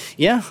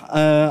 Yeah,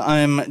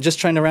 I'm just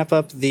trying to wrap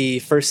up the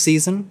first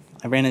season.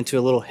 I ran into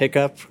a little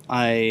hiccup.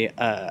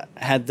 I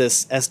had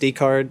this SD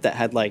card that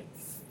had like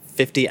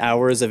 50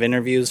 hours of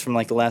interviews from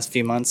like the last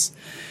few months.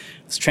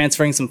 I was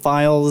transferring some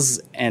files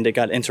and it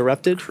got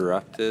interrupted.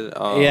 Corrupted?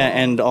 Oh. Yeah,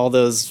 and all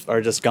those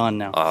are just gone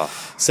now.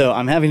 Oh. So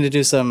I'm having to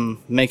do some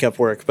makeup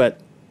work, but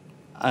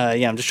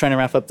yeah, I'm just trying to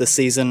wrap up this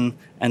season,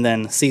 and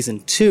then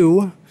season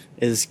 2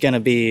 is going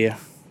to be,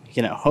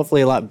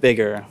 hopefully a lot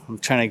bigger. I'm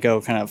trying to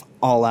go kind of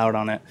all out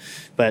on it,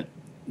 but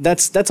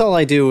that's all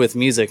I do with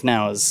music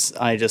now is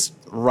I just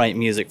write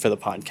music for the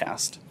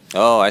podcast.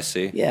 Oh, I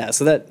see. Yeah,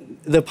 so that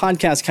the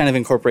podcast kind of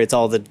incorporates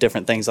all the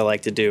different things I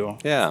like to do.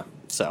 Yeah.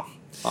 So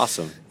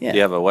Awesome. Yeah. Do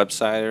you have a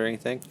website or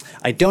anything?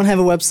 I don't have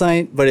a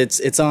website, but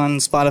it's on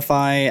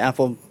Spotify,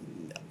 Apple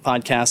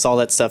Podcasts, all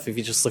that stuff. If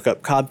you just look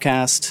up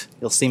Cobcast,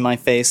 you'll see my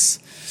face.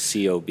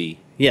 COB.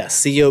 Yeah,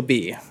 COB.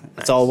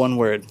 It's all one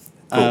word.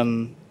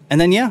 Cool. And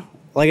then, yeah,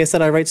 like I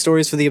said, I write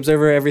stories for The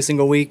Observer every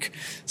single week.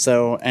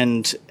 So,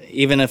 and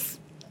even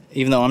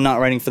though I'm not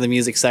writing for the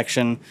music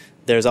section,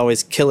 there's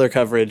always killer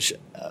coverage,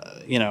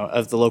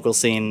 of the local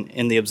scene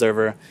in The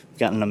Observer. We've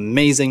got an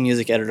amazing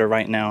music editor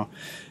right now.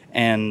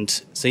 And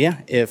so,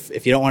 yeah,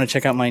 if you don't want to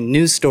check out my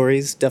news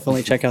stories,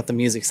 definitely check out the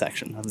music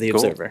section of The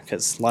Cool. Observer,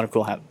 because a lot of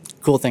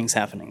cool things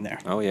happening there.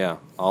 Oh, yeah.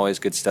 Always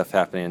good stuff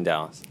happening in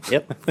Dallas.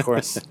 Yep, of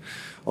course.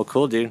 Well,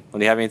 cool, dude. Well,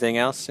 do you have anything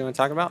else you want to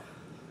talk about?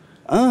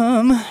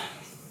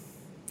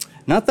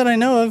 Not that I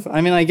know of.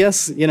 I mean, I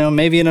guess,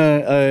 maybe in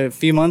a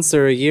few months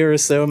or a year or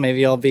so,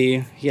 maybe I'll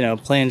be,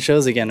 playing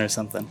shows again or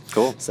something.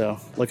 Cool. So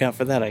look out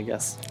for that, I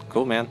guess.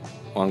 Cool, man.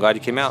 Well, I'm glad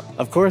you came out.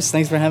 Of course.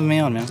 Thanks for having me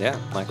on, man. Yeah.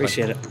 Likewise.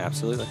 Appreciate it.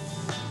 Absolutely.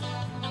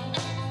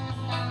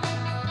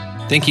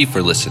 Thank you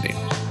for listening.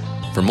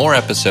 For more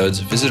episodes,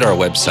 visit our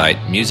website,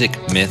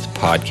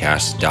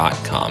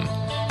 musicmythpodcast.com,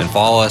 and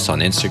follow us on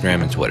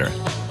Instagram and Twitter.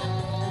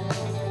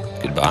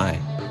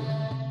 Goodbye.